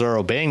vehicles are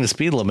obeying the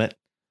speed limit,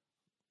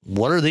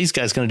 what are these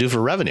guys going to do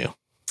for revenue?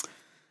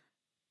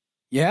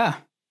 Yeah.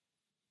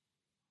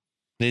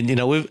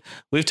 And,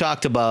 we've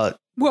talked about.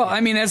 Well,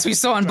 I mean, as we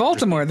saw in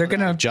Baltimore, they're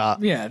going to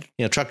job. Yeah.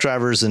 Truck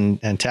drivers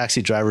and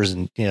taxi drivers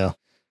and,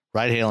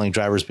 ride hailing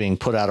drivers being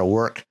put out of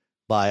work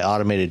by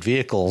automated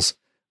vehicles.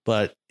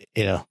 But,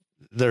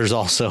 there's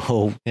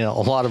also, a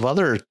lot of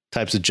other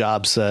types of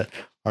jobs that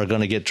are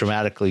going to get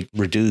dramatically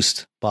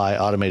reduced by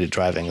automated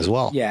driving as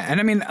well. Yeah. And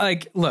I mean,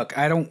 look,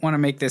 I don't want to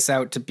make this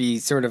out to be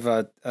sort of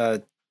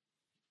a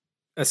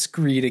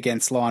screed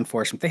against law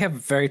enforcement. They have a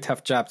very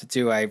tough job to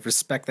do. I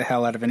respect the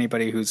hell out of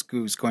anybody who's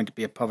going to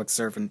be a public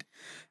servant.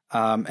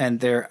 And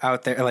they're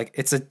out there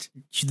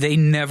they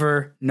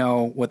never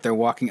know what they're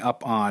walking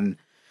up on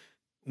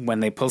when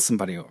they pull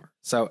somebody over.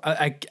 So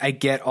I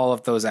get all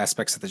of those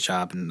aspects of the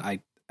job. And I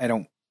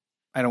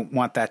don't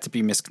want that to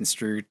be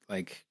misconstrued.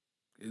 Like,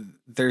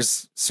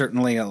 there's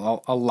certainly a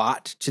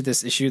lot to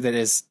this issue that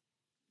is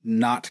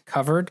not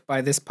covered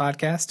by this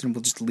podcast, and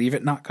we'll just leave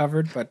it not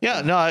covered. But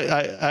yeah, no,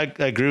 I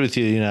agree with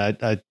you.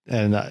 I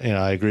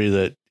agree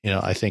that,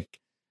 I think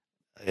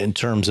in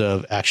terms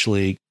of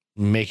actually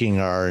making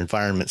our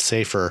environment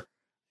safer,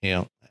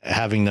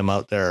 having them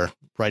out there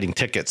writing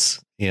tickets,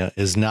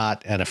 is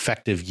not an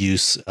effective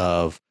use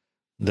of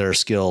their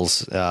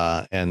skills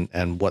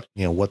and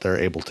what they're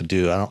able to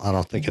do. I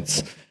don't think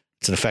it's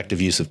an effective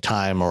use of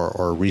time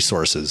or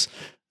resources.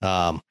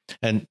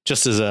 And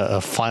just as a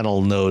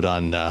final note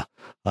on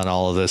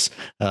all of this,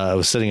 I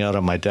was sitting out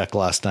on my deck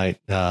last night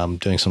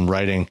doing some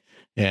writing,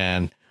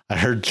 and I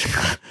heard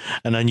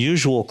an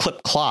unusual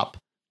clip clop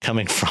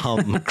coming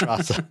from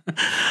across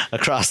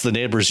the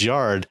neighbor's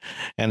yard,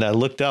 and I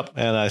looked up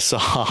and I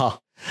saw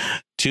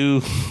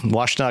 2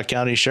 Washtenaw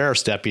County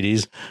Sheriff's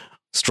deputies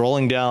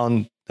strolling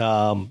down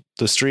the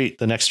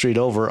next street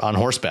over on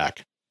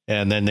horseback.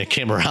 And then they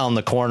came around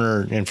the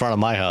corner in front of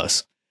my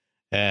house.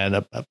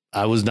 And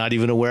I was not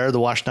even aware the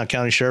Washtenaw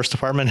County Sheriff's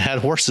Department had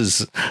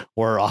horses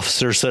or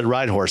officers that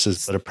ride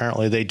horses, but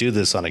apparently they do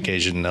this on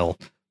occasion.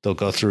 They'll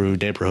go through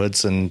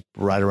neighborhoods and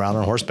ride around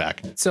on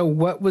horseback. So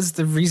what was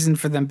the reason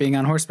for them being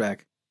on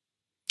horseback?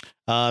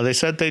 They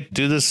said they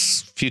do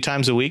this a few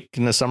times a week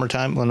in the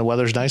summertime when the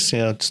weather's nice.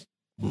 It's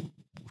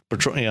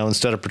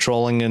instead of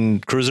patrolling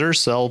in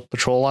cruisers, they'll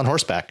patrol on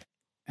horseback.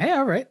 Hey,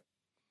 all right.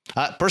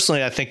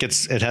 Personally, I think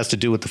it has to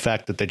do with the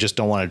fact that they just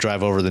don't want to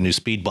drive over the new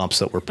speed bumps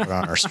that were put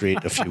on our street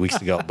a few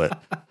weeks ago.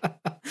 But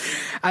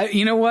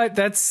you know what?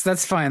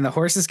 That's fine. The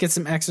horses get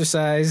some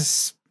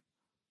exercise.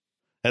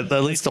 At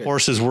least the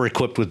horses were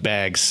equipped with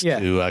bags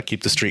to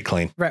keep the street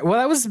clean. Right. Well,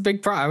 that was a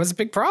big problem. It was a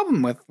big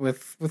problem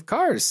with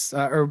cars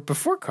or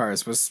before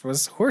cars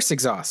was horse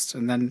exhaust.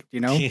 And then,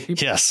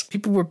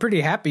 people were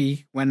pretty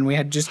happy when we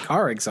had just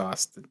car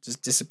exhaust that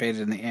just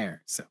dissipated in the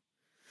air. So,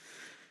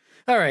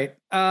 all right.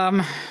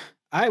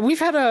 We've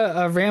had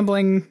a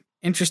rambling,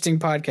 interesting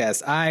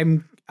podcast.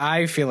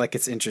 I feel like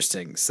it's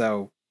interesting.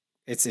 So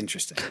it's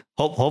interesting.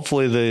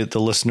 Hopefully the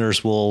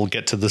listeners will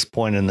get to this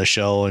point in the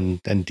show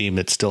and deem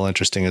it still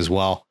interesting as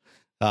well.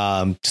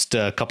 Just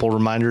a couple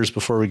reminders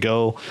before we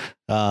go.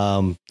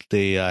 The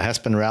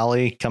Hespen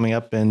Rally coming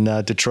up in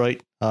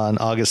Detroit on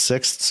August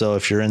 6th. So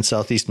if you're in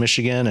Southeast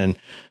Michigan and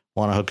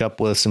want to hook up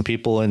with some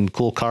people in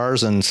cool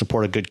cars and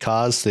support a good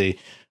cause, the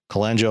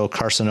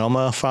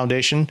Cholangiocarcinoma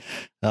Foundation,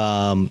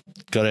 go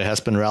to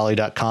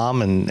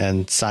hespenrally.com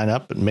and sign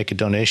up and make a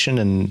donation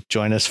and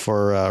join us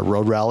for a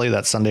road rally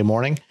that Sunday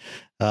morning.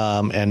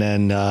 And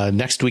then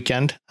next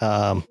weekend,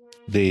 the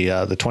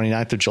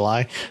 29th of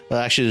July,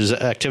 actually there's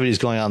activities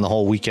going on the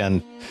whole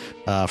weekend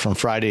from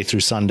Friday through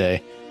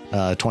Sunday,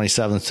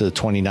 27th to the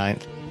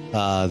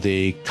 29th.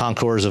 The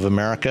Concours of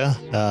America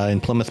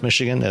in Plymouth,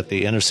 Michigan at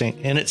the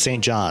Inn at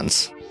St.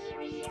 John's.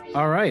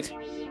 All right.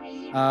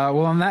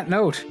 Well, on that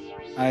note,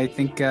 I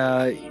think,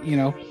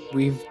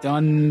 we've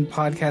done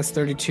podcast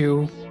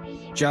 32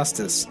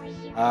 justice.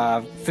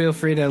 Feel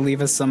free to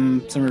leave us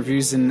some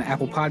reviews in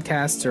Apple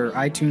Podcasts or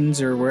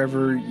iTunes or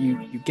wherever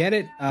you get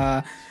it.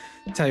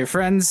 Tell your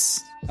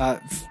friends,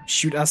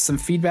 shoot us some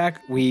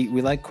feedback. We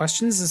like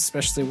questions,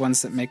 especially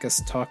ones that make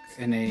us talk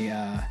in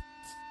a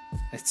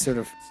sort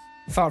of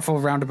thoughtful,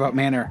 roundabout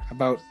manner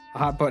about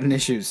hot button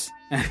issues.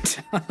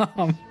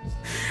 And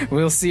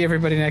we'll see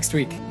everybody next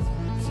week.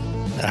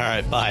 All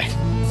right, bye.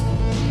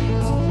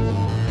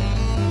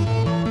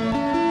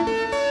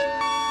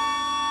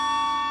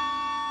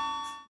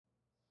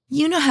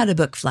 You know how to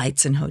book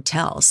flights and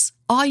hotels.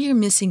 All you're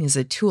missing is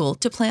a tool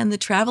to plan the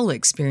travel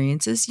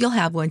experiences you'll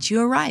have once you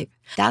arrive.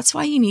 That's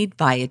why you need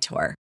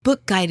Viator.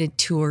 Book guided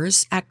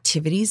tours,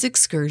 activities,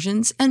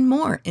 excursions, and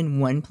more in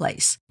one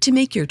place to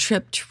make your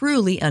trip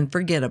truly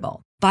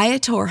unforgettable.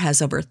 Viator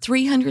has over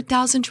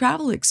 300,000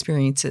 travel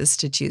experiences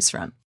to choose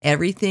from.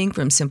 Everything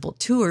from simple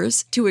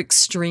tours to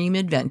extreme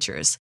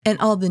adventures and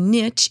all the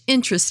niche,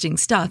 interesting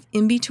stuff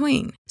in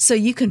between. So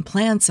you can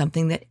plan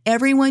something that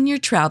everyone you're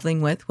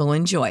traveling with will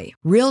enjoy.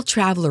 Real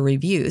traveler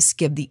reviews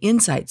give the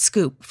inside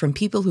scoop from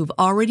people who've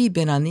already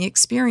been on the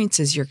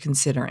experiences you're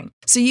considering.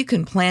 So you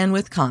can plan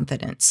with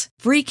confidence.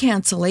 Free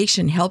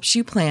cancellation helps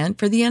you plan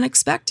for the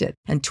unexpected.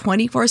 And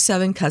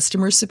 24/7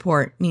 customer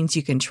support means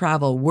you can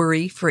travel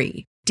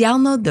worry-free.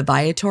 Download the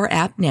Viator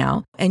app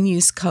now and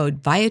use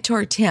code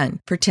Viator10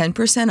 for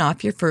 10%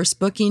 off your first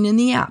booking in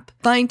the app.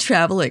 Find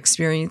travel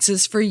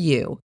experiences for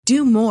you.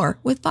 Do more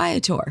with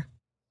Viator.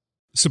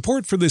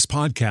 Support for this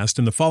podcast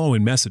and the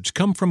following message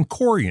come from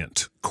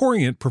Corient.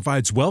 Corient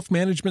provides wealth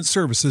management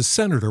services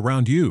centered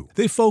around you.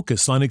 They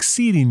focus on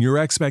exceeding your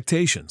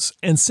expectations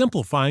and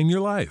simplifying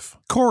your life.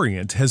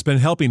 Corient has been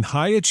helping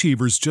high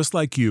achievers just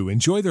like you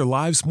enjoy their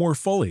lives more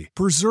fully,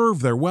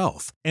 preserve their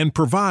wealth, and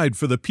provide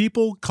for the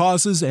people,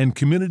 causes, and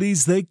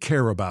communities they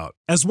care about.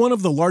 As one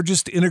of the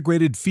largest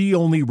integrated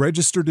fee-only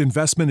registered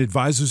investment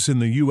advisors in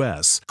the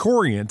U.S.,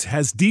 Corient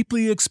has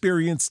deeply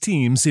experienced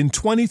teams in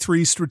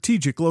 23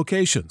 strategic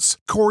locations.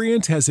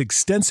 Corient has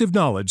extensive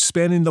knowledge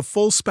spanning the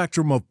full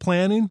spectrum of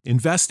planning,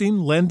 investing,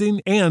 lending,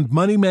 and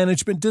money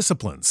management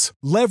disciplines.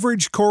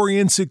 Leverage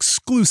Corient's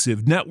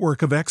exclusive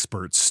network of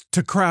experts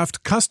to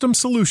craft custom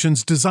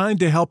solutions designed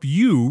to help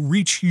you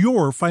reach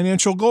your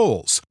financial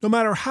goals, no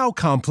matter how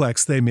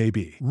complex they may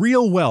be.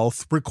 Real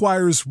wealth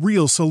requires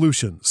real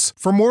solutions.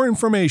 For more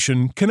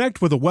information,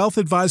 connect with a wealth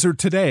advisor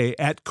today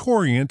at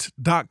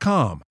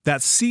Corient.com.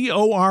 That's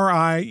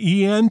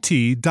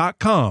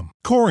Corient.com.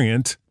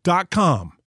 Corient.com.